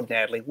beautiful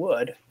Natalie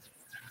Wood,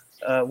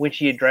 when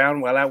she had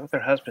drowned while out with her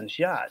husband's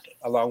yacht,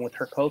 along with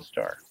her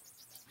co-star.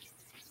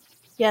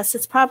 Yes,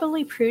 it's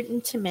probably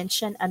prudent to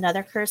mention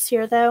another curse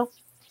here, though.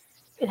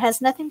 It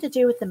has nothing to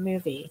do with the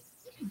movie,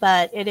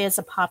 but it is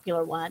a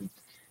popular one.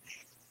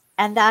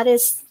 And that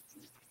is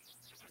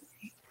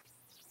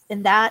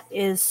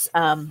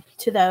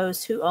to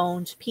those who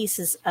owned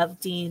pieces of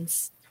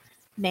Dean's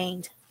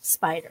named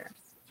Spider.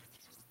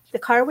 The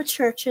car was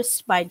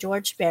purchased by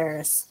George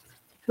Barris,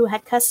 who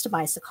had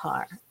customized the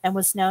car and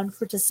was known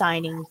for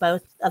designing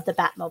both of the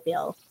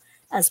Batmobile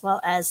as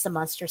well as the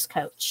Monsters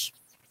coach.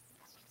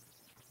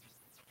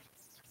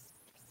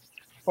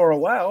 For a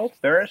while,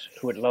 Barris,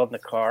 who had loaned the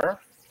car,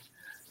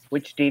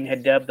 which Dean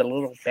had dubbed the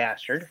Little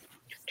Bastard,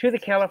 to the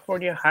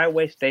California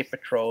Highway State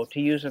Patrol to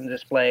use on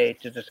display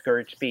to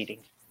discourage speeding.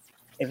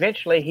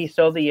 Eventually, he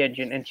sold the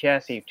engine and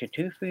chassis to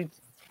 2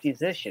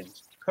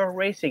 physicians who are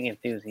racing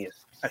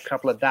enthusiasts, a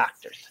couple of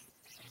doctors,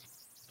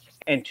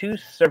 and 2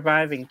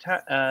 surviving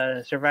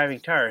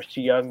tires to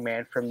a young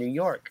man from New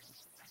York.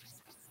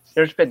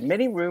 There's been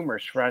many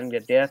rumors surrounding the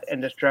death and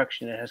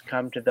destruction that has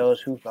come to those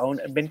who've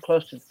owned and been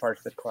close to the parts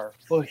of the car.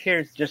 Well,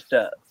 here's just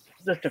a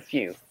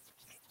few.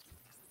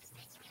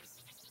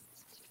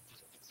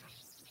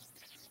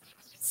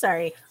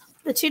 The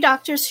 2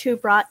 doctors who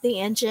brought the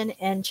engine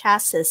and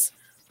chassis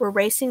were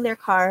racing their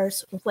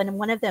cars when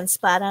one of them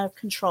spun out of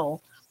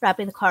control,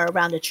 wrapping the car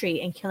around a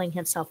tree and killing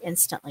himself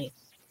instantly.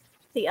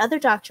 The other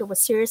doctor was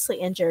seriously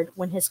injured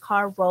when his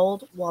car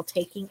rolled while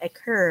taking a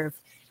curve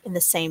in the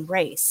same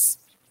race.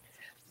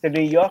 The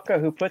New Yorker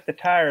who put the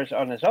tires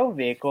on his own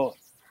vehicle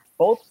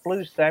both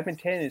flew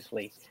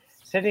simultaneously,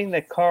 sending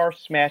the car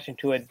smash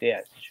into a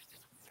ditch.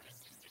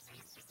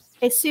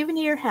 A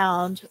souvenir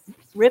hound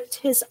ripped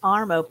his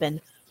arm open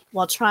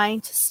while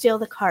trying to steal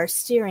the car's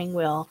steering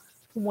wheel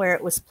from where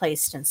it was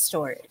placed in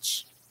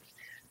storage.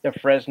 The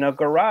Fresno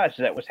garage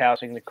that was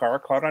housing the car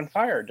caught on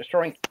fire,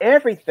 destroying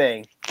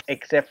everything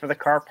except for the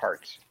car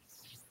parts.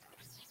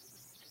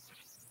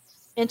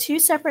 In 2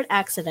 separate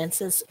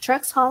accidents,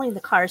 trucks hauling the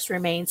car's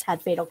remains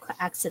had fatal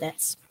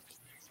accidents.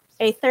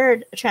 A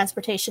third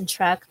transportation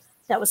truck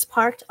that was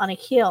parked on a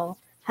hill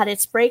had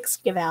its brakes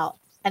give out,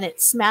 and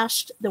it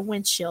smashed the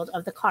windshield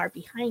of the car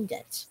behind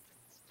it.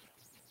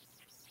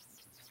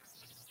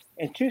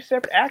 In two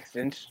separate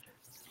accidents,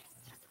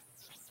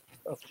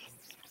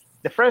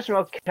 the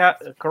Fresno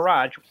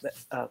garage.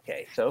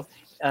 Okay, so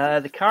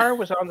the car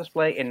was on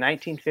display in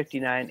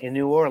 1959 in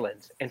New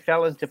Orleans and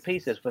fell into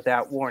pieces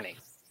without warning.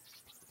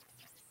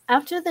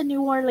 After the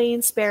New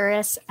Orleans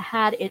Barris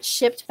had it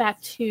shipped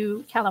back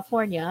to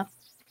California,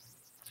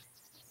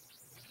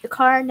 the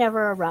car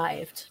never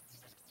arrived.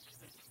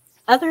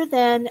 Other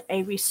than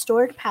a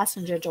restored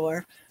passenger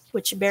door,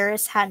 which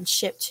Barris hadn't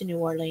shipped to New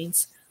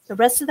Orleans, the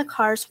rest of the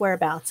car's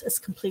whereabouts is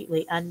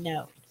completely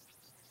unknown.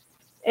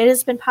 It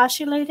has been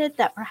postulated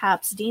that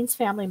perhaps Dean's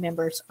family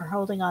members are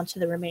holding on to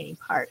the remaining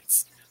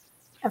parts,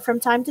 and from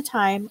time to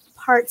time,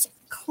 parts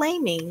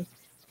claiming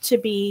to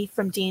be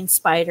from Dean's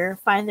Spider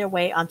find their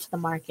way onto the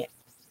market.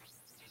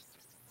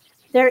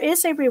 There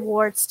is a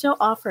reward still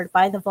offered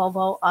by the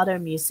Volvo Auto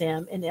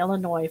Museum in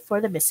Illinois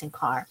for the missing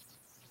car.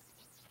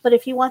 But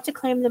if you want to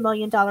claim the $1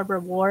 million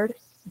reward,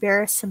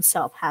 Barris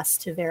himself has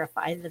to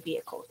verify the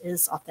vehicle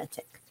is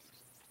authentic.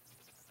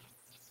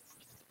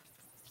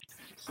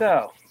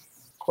 So,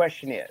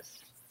 question is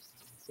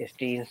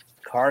Dean's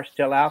car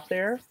still out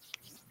there,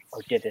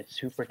 or did it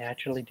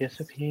supernaturally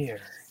disappear?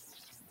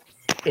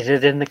 Is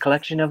it in the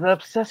collection of an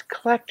obsessed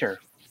collector,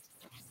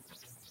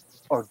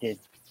 or did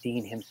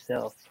Dean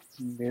himself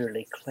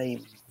merely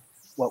claim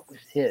what was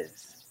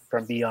his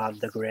from beyond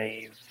the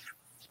grave?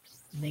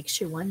 Makes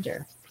you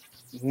wonder.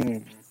 Hmm.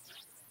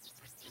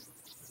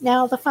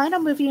 Now, the final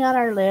movie on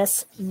our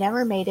list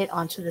never made it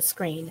onto the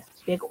screen,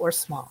 big or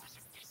small.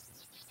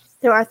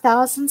 There are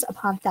thousands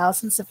upon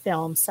thousands of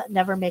films that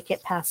never make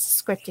it past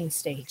the scripting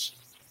stage.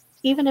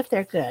 Even if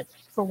they're good,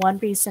 for one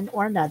reason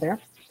or another,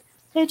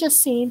 they just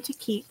seem to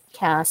keep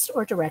cast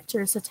or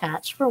directors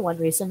attached for one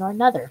reason or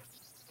another.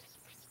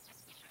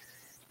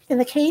 In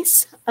the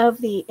case of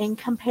the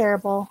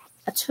incomparable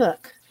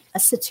Atuk, a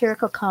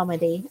satirical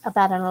comedy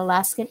about an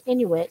Alaskan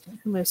Inuit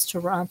who moves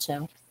to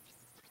Toronto,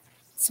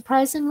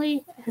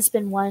 surprisingly has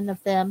been one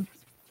of them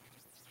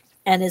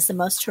and is the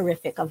most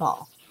horrific of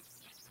all.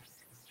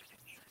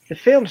 The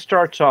film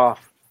starts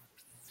off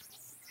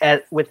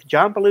with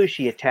John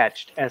Belushi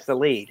attached as the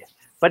lead,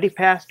 but he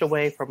passed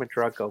away from a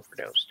drug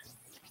overdose.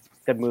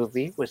 The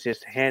movie was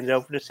just handed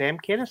over to Sam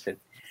Kinison,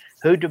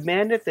 who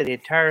demanded that the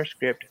entire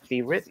script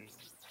be written.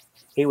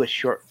 He was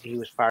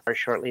fired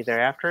shortly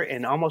thereafter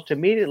and almost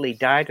immediately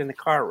died in a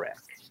car wreck.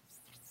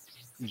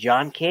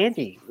 John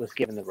Candy was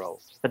given the role,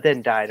 but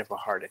then died of a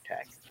heart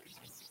attack.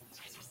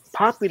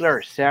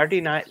 Popular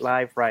Saturday Night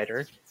Live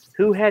writer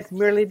who had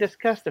merely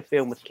discussed the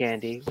film with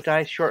Candy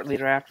died shortly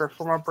thereafter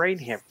from a brain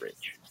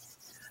hemorrhage.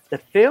 The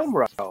film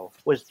role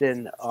was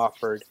then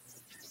offered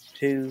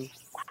to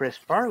Chris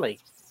Farley,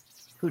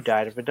 who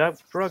died of a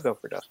drug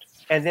overdose,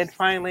 and then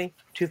finally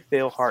to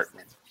Phil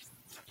Hartman.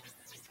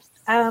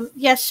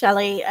 Yes,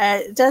 Shelley,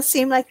 it does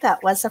seem like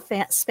that was a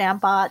spam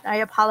bot. I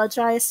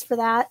apologize for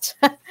that.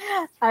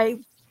 I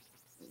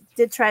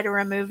did try to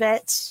remove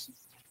it.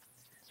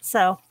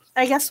 So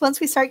I guess once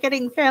we start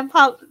getting spam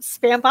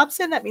bots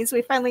in, that means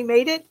we finally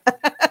made it.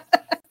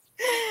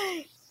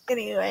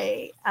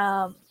 Anyway,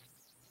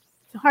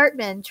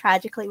 Hartman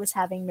tragically was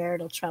having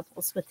marital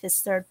troubles with his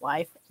third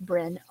wife,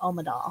 Bryn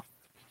Omadal,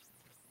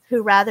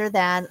 who rather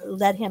than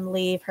let him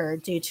leave her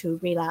due to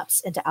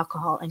relapse into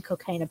alcohol and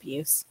cocaine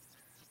abuse,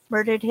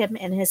 murdered him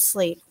in his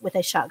sleep with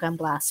a shotgun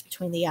blast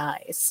between the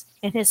eyes,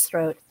 in his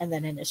throat, and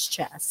then in his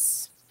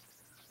chest.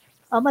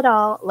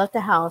 Omadal left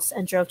the house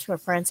and drove to a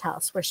friend's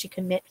house where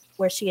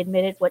she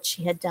admitted what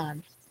she had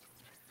done.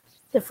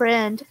 The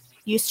friend,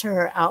 used to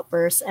her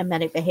outbursts and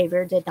manic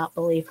behavior, did not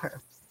believe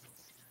her.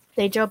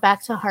 They drove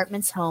back to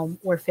Hartman's home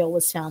where Phil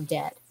was found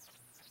dead.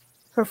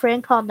 Her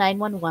friend called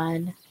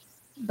 911,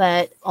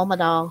 but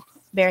Omadal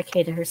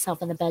barricaded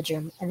herself in the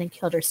bedroom and then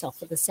killed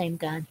herself with the same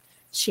gun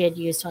she had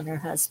used on her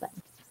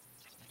husband.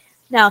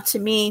 Now, to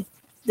me,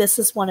 this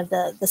is one of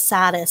the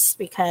saddest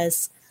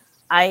because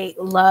I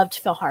loved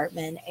Phil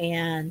Hartman,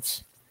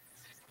 and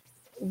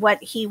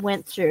what he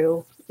went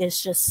through is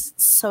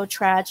just so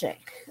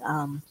tragic.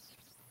 And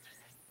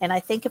I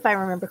think if I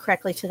remember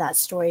correctly to that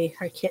story,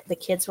 the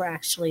kids were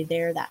actually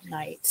there that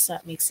night, so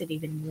it makes it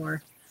even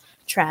more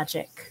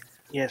tragic.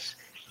 Yes,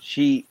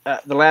 she.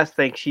 The last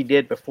thing she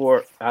did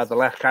before the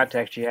last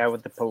contact she had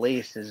with the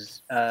police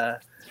is,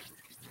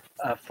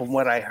 from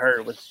what I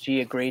heard, was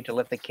she agreed to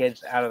let the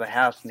kids out of the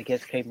house, and the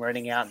kids came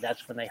running out, and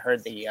that's when they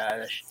heard the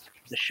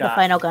shot. The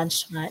final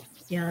gunshot.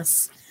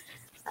 Yes.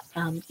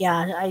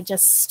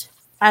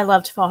 I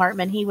loved Phil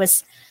Hartman. He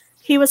was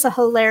a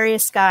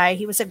hilarious guy.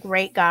 He was a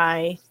great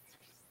guy.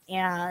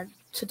 And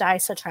to die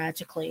so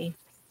tragically,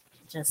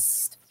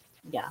 just,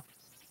 yeah.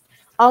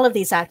 All of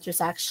these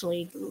actors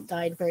actually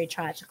died very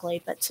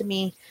tragically, but to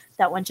me,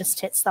 that one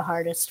just hits the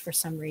hardest for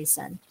some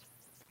reason.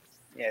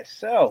 Yes,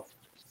 so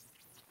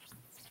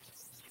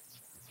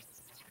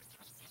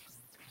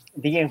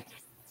the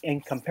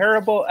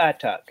incomparable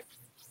Atuk.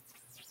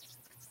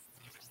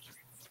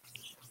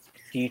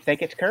 Do you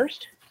think it's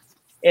cursed?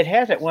 It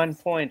has at one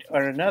point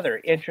or another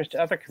interest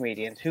other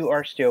comedians who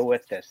are still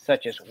with us,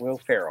 such as Will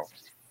Ferrell,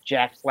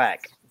 Jack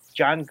Black,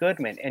 John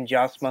Goodman, and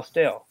Joss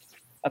Mostel.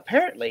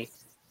 Apparently,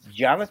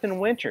 Jonathan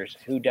Winters,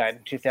 who died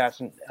in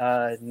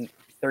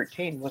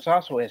 2013, was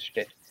also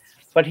interested,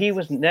 but he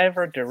was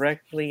never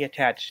directly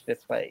attached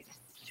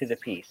to the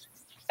piece,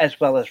 as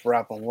well as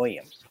Robin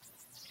Williams.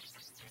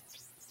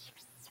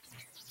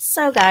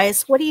 So,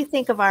 guys, what do you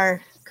think of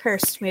our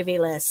cursed movie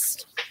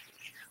list?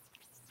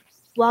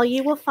 While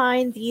you will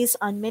find these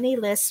on many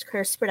list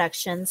cursed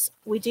productions,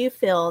 we do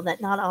feel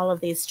that not all of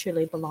these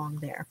truly belong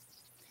there.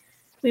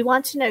 We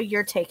want to know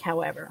your take,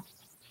 however.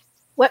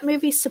 What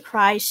movies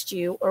surprised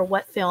you, or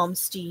what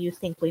films do you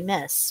think we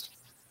missed?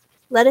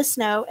 Let us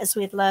know, as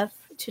we'd love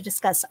to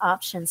discuss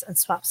options and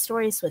swap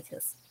stories with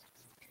us.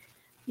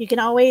 You can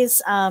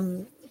always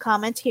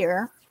comment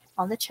here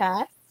on the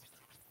chat,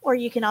 or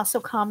you can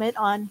also comment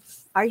on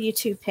our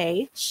YouTube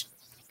page.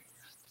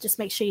 Just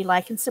make sure you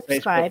like and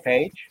subscribe. Facebook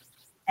page.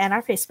 And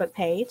our Facebook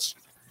page.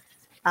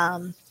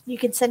 You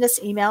can send us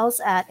emails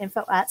at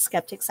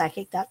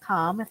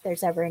info@skepticpsychic.com if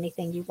there's ever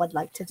anything you would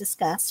like to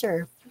discuss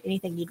or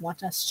anything you'd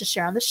want us to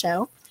share on the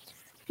show.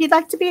 If you'd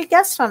like to be a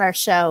guest on our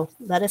show,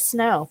 let us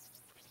know.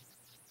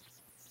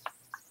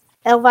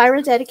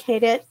 Elvira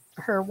dedicated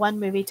her one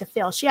movie to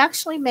Phil. She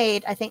actually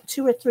made, I think,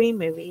 2 or 3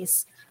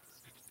 movies,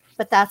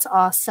 but that's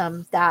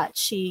awesome that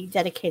she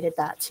dedicated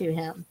that to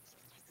him.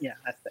 Yeah,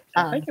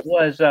 I think it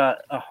was a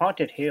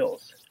Haunted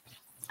Hills.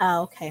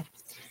 Oh, okay.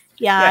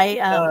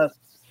 Yeah,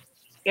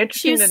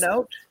 interesting to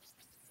note,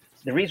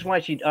 the reason why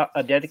she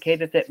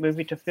dedicated that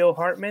movie to Phil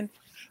Hartman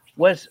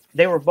was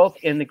they were both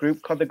in the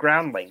group called the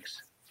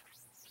Groundlings,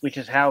 which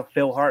is how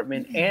Phil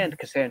Hartman and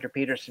Cassandra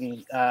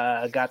Peterson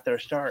got their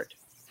start.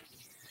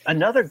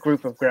 Another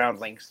group of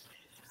Groundlings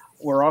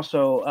were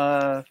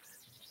also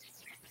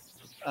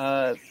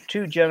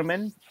 2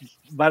 gentlemen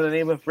by the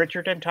name of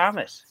Richard and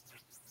Thomas.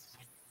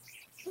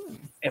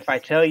 If I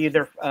tell you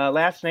their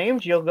last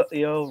names,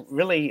 you'll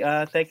really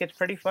think it's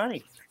pretty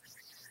funny.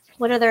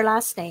 What are their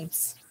last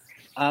names?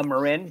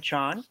 Marin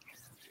Chan.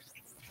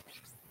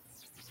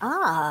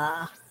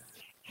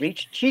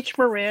 Cheech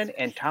Marin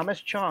and Thomas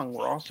Chong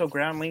were also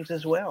Groundlings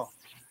as well.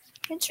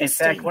 Interesting.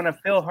 In fact, one of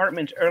Phil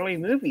Hartman's early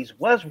movies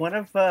was one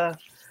of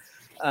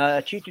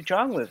Cheech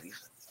Chong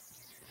movies.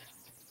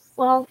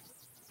 Well,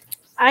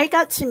 I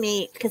got to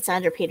meet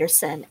Cassandra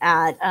Peterson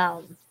at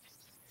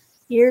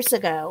years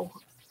ago.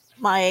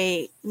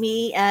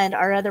 Me and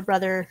our other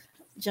brother,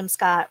 Jim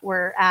Scott,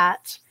 were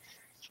at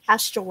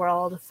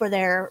Astroworld for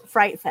their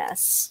Fright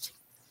Fest.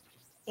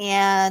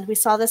 And we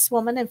saw this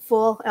woman in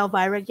full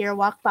Elvira gear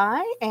walk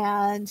by,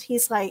 and he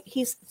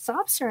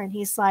stops her and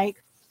he's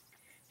like,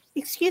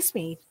 "Excuse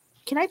me,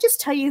 can I just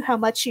tell you how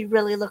much you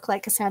really look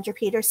like Cassandra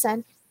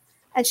Peterson?"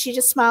 And she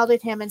just smiled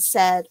at him and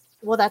said,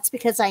 "Well, that's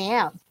because I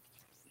am."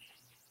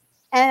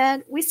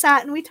 And we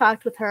sat and we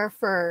talked with her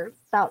for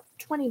about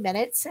 20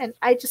 minutes. And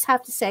I just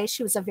have to say,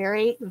 she was a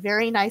very,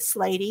 very nice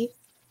lady,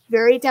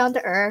 very down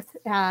to earth.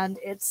 And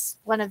it's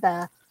one of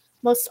the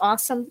most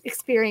awesome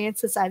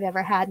experiences I've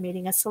ever had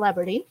meeting a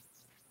celebrity.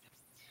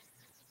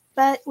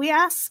 But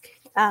we're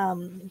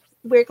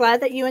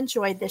glad that you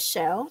enjoyed this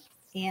show.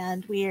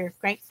 And we're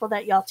grateful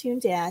that y'all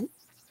tuned in.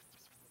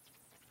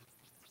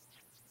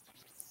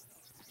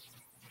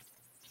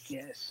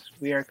 Yes,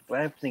 we are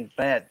glad.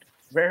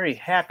 Very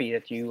happy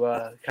that you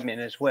come in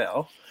as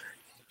well.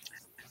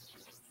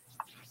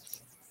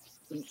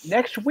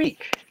 Next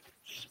week,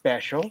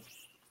 special,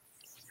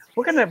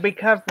 we're going to be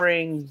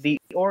covering the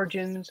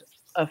origins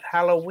of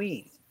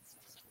Halloween.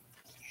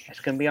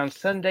 It's going to be on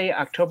Sunday,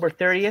 October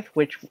 30th,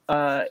 which,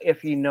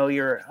 if you know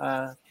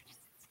your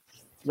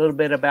little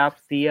bit about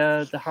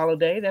the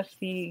holiday, that's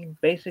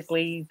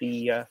basically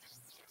the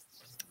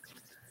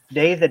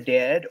Day of the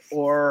Dead,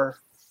 or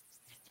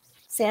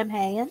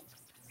Samhain,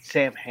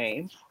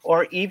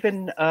 or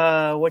even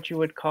what you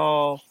would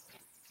call,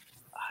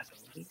 I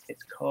believe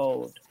it's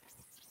called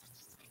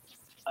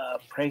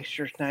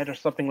Prankster's Night or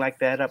something like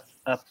that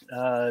up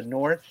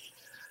north.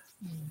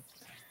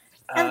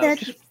 And then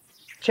just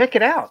check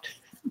it out.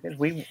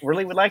 We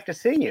really would like to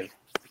see you.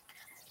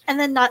 And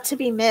then, not to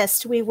be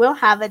missed, we will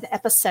have an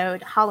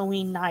episode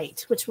Halloween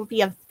night, which will be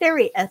a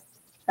very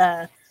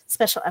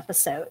special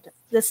episode.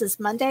 This is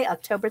Monday,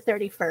 October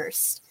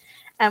 31st.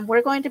 And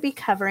we're going to be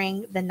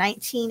covering the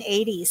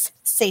 1980s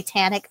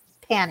Satanic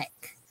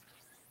Panic.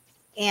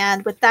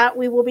 And with that,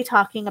 we will be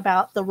talking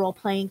about the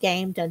role-playing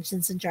game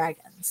Dungeons and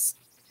Dragons.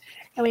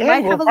 And we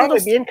might we'll have probably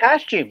be in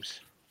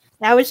costumes.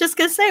 I was just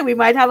going to say, we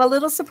might have a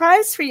little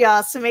surprise for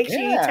y'all, so make sure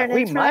you turn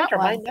in for that one. We might or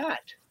might not.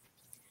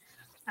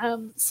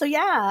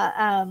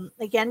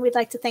 Again, we'd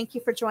like to thank you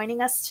for joining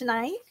us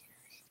tonight.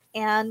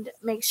 And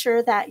make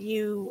sure that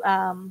you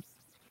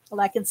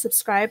like and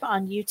subscribe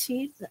on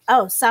YouTube.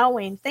 Oh,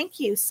 Samhain, thank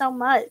you so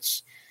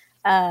much.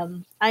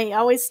 I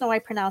always know I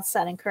pronounce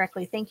that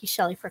incorrectly. Thank you,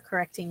 Shelley, for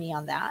correcting me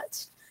on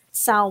that.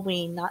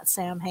 Samhain, not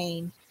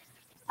Samhain.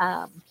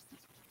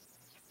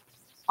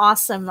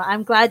 Awesome.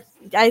 I'm glad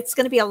it's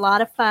going to be a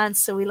lot of fun.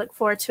 So we look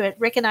forward to it.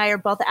 Rick and I are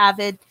both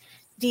avid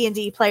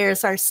D&D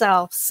players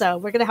ourselves, so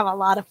we're going to have a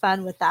lot of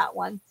fun with that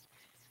one.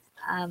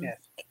 Yes.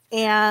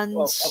 And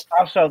Well,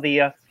 also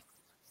the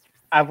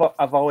I've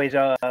always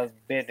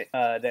been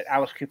that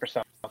Alice Cooper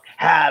song,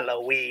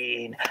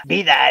 Halloween,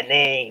 be thy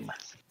name.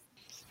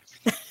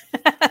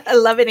 I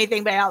love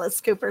anything by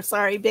Alice Cooper.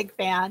 Sorry, big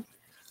fan.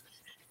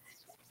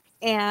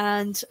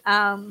 And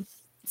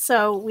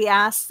so we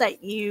ask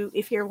that you,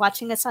 if you're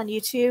watching us on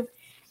YouTube,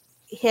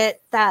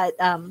 hit that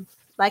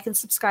like and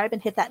subscribe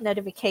and hit that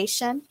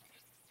notification.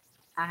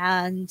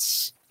 And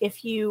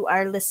if you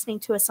are listening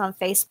to us on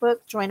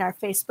Facebook, join our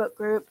Facebook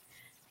group,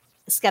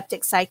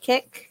 Skeptic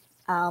Psychic.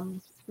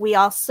 We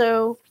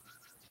also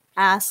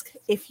ask,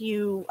 if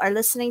you are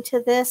listening to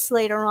this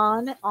later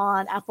on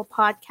Apple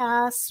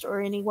Podcasts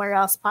or anywhere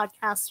else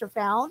podcasts are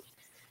found,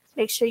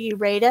 make sure you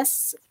rate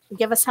us.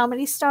 Give us how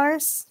many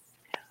stars?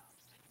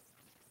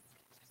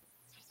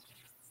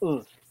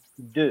 1,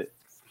 2,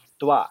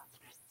 3,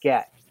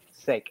 4,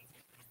 5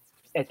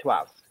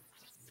 étoiles.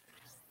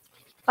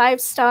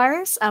 5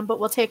 stars, but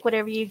we'll take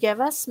whatever you give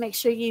us. Make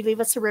sure you leave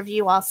us a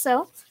review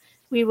also.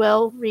 We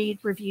will read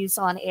reviews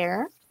on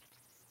air.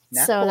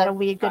 Not so 4, that'll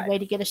be a good 5. way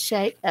to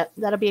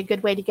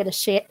get a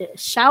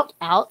shout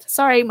out.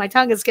 Sorry, my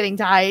tongue is getting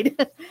tied.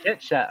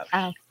 It's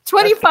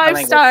 25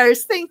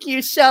 stars. Thank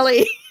you,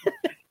 Shelley.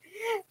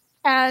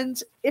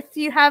 And if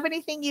you have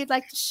anything you'd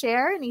like to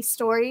share, any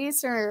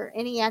stories or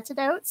any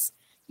antidotes,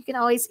 you can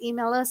always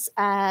email us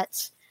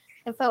at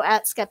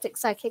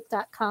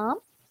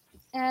info@skepticpsychic.com.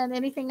 And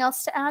anything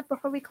else to add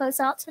before we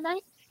close out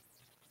tonight?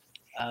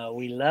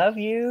 We love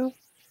you.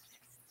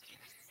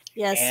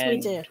 Yes, we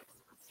do.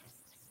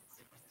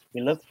 We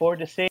look forward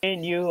to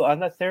seeing you on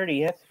the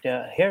 30th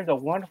to hear the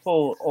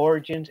wonderful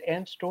origins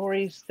and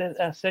stories that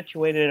are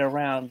situated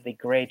around the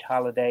great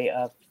holiday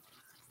of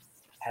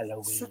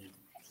Halloween.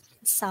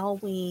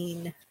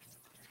 Samhain.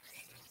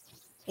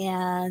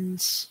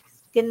 And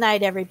good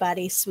night,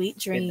 everybody. Sweet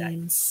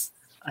dreams.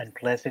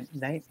 Unpleasant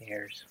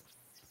nightmares.